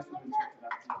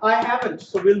 I haven't,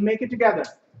 so we'll make it together.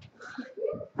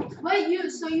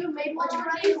 Wait, so you made one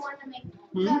already?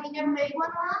 Hmm? No, you never made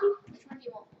one already? Which one do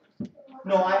you want?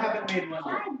 No, I haven't made one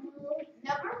yet.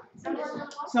 Never?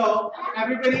 So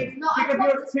everybody, No, I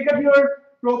pick up your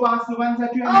robots, the ones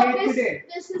that you have Oh, made today.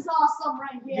 this is awesome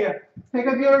right Yeah. here. Pick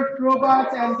up your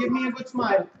robots and give me a good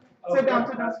smile. Sit down,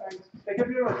 sit down. Pick up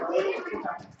your robots.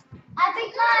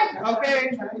 Epic line.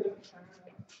 Okay.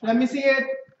 Let me see it.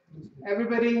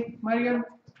 Everybody, Mariam.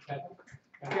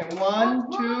 Okay,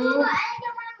 1, 2.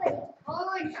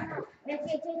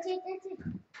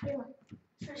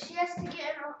 So she has to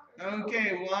get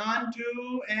Okay, 1,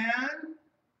 2, and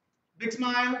big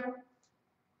smile.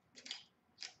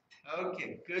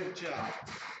 Okay, good job.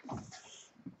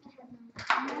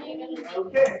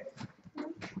 Okay.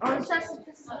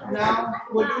 Now,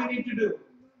 what do we need to do?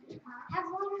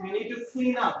 We need to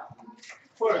clean up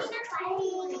first.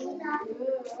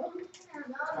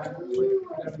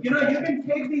 You can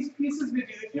take these pieces with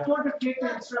you. If you want to take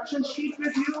the instruction sheet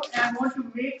with you and want to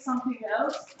make something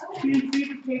else, feel free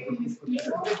to take these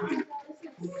pieces with you.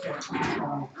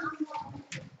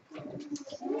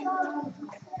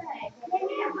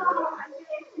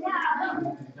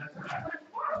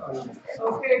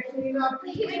 Okay, clean up.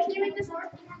 Can you make this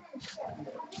work?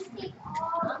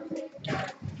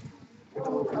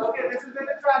 Okay, this is where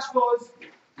the trash goes.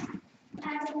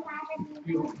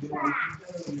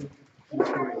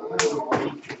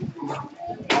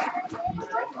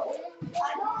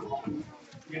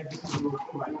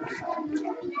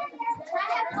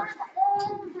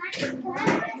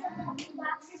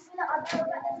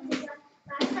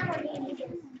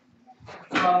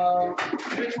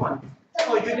 Which one?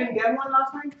 Oh, you didn't get one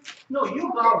last time? No,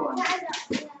 you got one.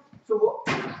 So,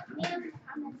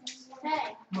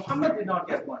 Muhammad did not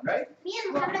get one, right?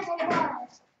 Muhammad,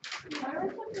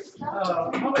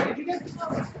 did you get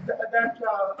that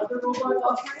other robot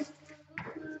last time?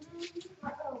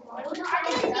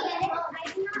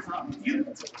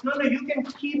 You can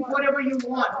keep whatever you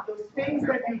want. Those things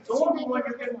that you don't want,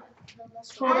 you can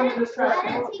throw them in the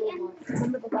trash.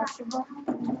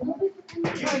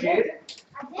 You did?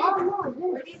 Oh, no, I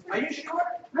didn't. Are you sure?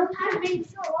 I made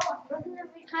sure.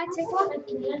 Can I take one?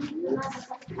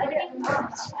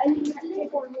 I need to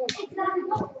take one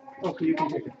more. Okay, you can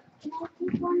take it. Can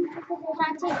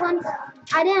I take one?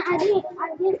 I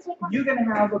didn't take one. You can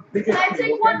have a bigger. Can I thing,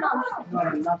 take okay? one now? No,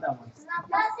 not that one. Can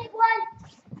I take one?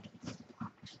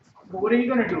 But what are you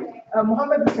gonna do?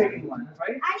 Muhammad is taking one,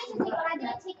 right? I need to take one. I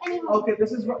didn't take any more. Okay,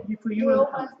 this is what for you. And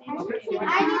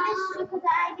I need this too because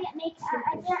I didn't make.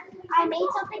 I made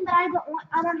something, but I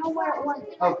don't know where it was.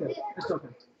 Okay, it's okay.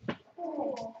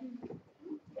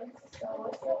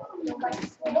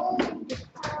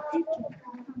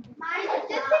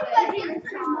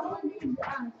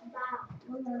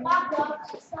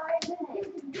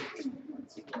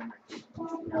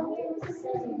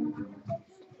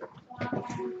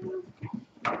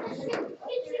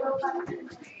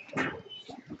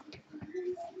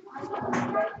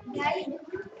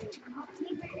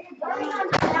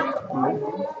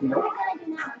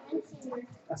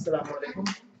 Assalamu alaikum.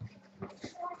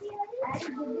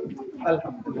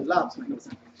 Alhamdulillah.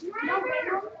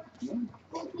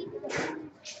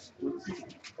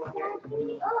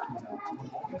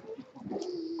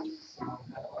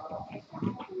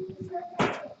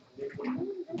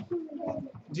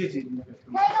 जी जी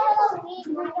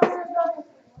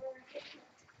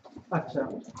अच्छा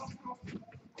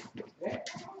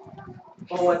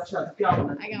ओ अच्छा क्या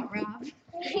होना I got robbed.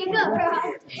 You got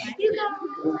robbed. You got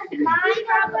robbed.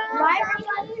 My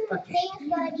thing is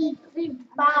gonna be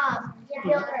Bob the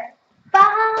Builder.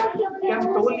 Bob the Builder.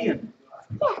 Campolian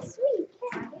Yes, sweet.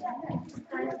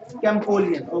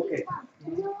 Campolian okay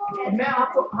मैं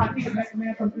आपको हाँ ठीक है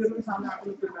मैं कंप्यूटर के सामने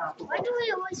आपको फिर मैं आपको Why do we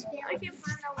always fail? I can't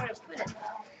find out where to put it.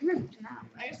 Now,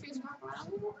 I guess use my phone.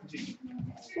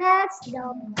 That's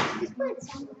dumb. Just put it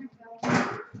somewhere.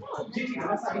 जी ठीक है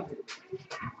मैं सारी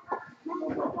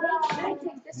Should I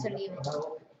take this or leave it?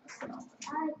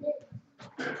 I did.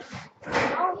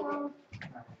 Oh no.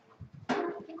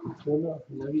 चलो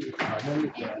वही खाना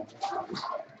लेके आया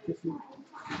किसी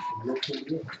लोग के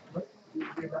लिए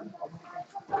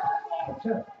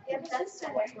अच्छा Yeah, that's so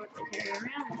much work to carry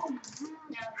around.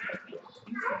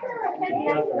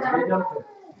 ले जाओ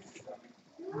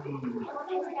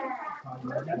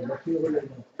फिर बच्चे को ले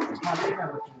जाओ हाँ ठीक है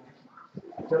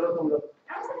चलो तुम लोग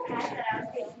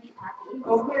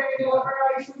Okay, water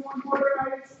ice, you want water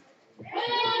ice?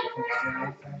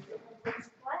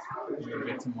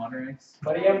 Get some water ice.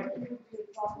 Mariam,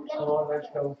 come on, let's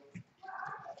go.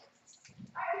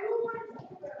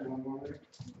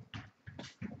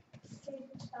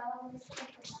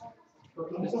 So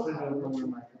can you just put it over your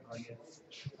microphone, yes,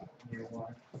 your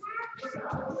water.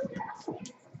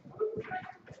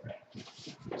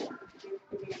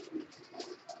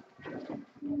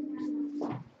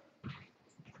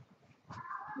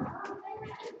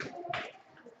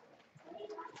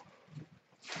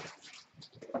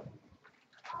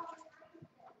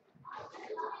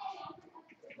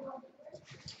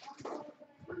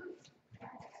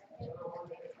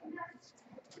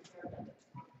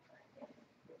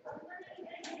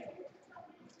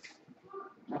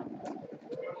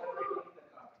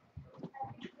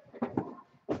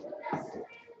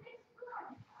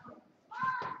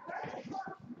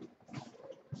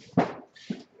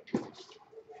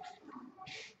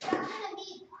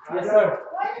 Yes, sir.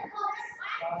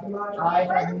 I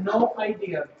have no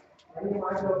idea.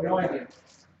 No idea.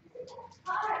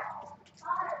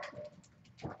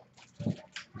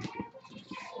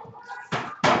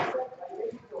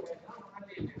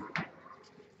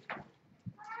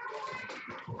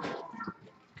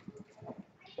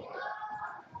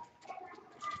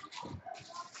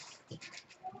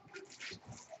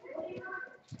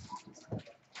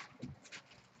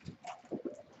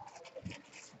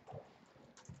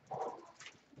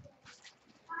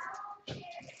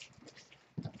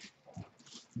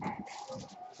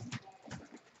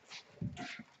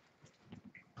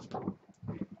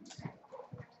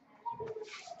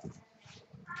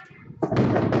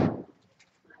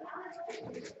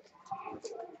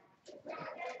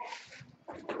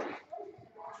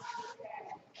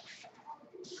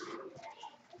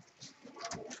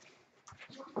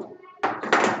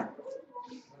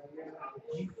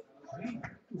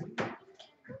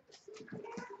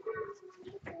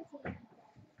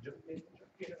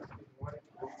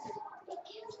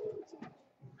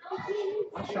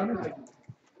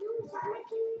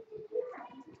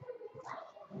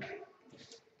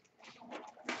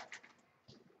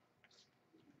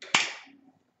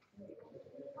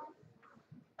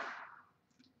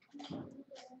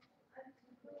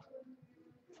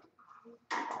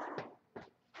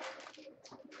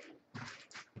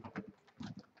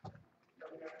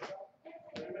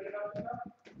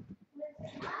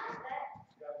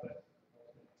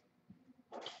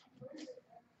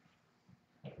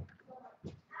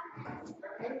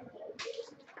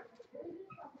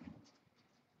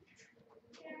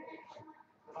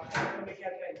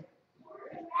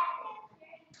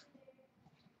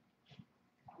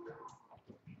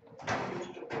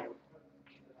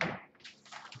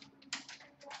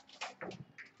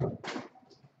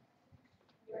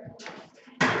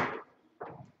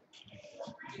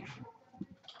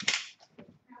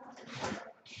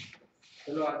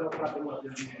 चलो आ जाओ फातिमा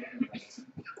जल्दी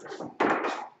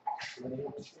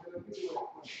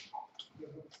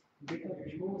बेटा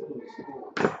छोड़ दो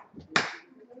इसको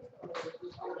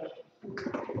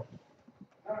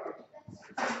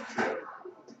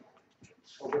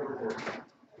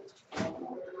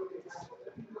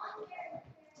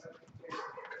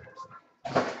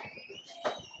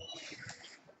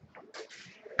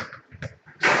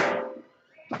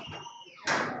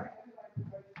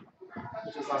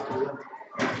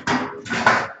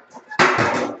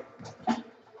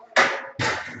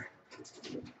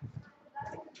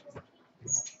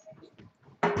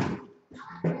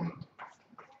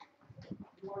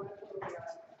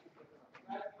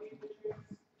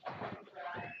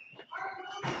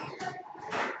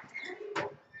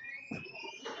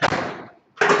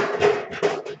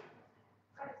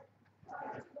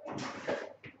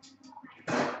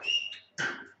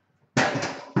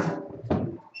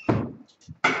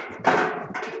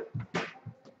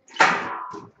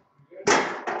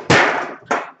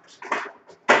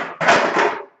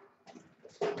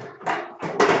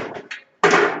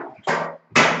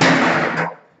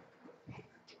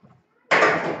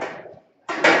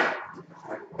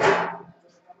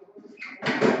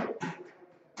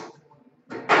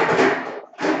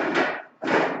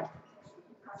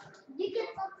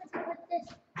this.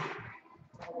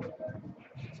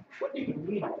 What do you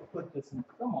need to put this in?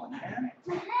 Come on, man.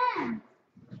 My hand.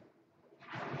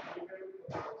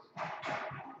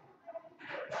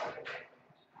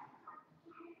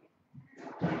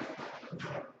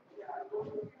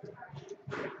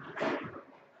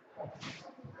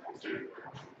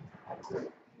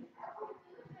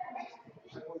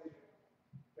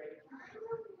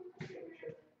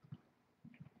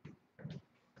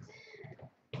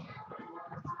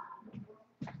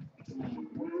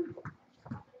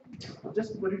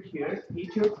 Just put it here,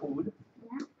 eat your food,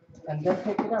 and then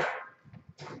take it out.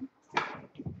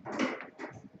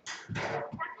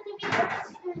 Not gonna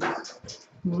be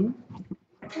Hmm?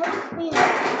 what is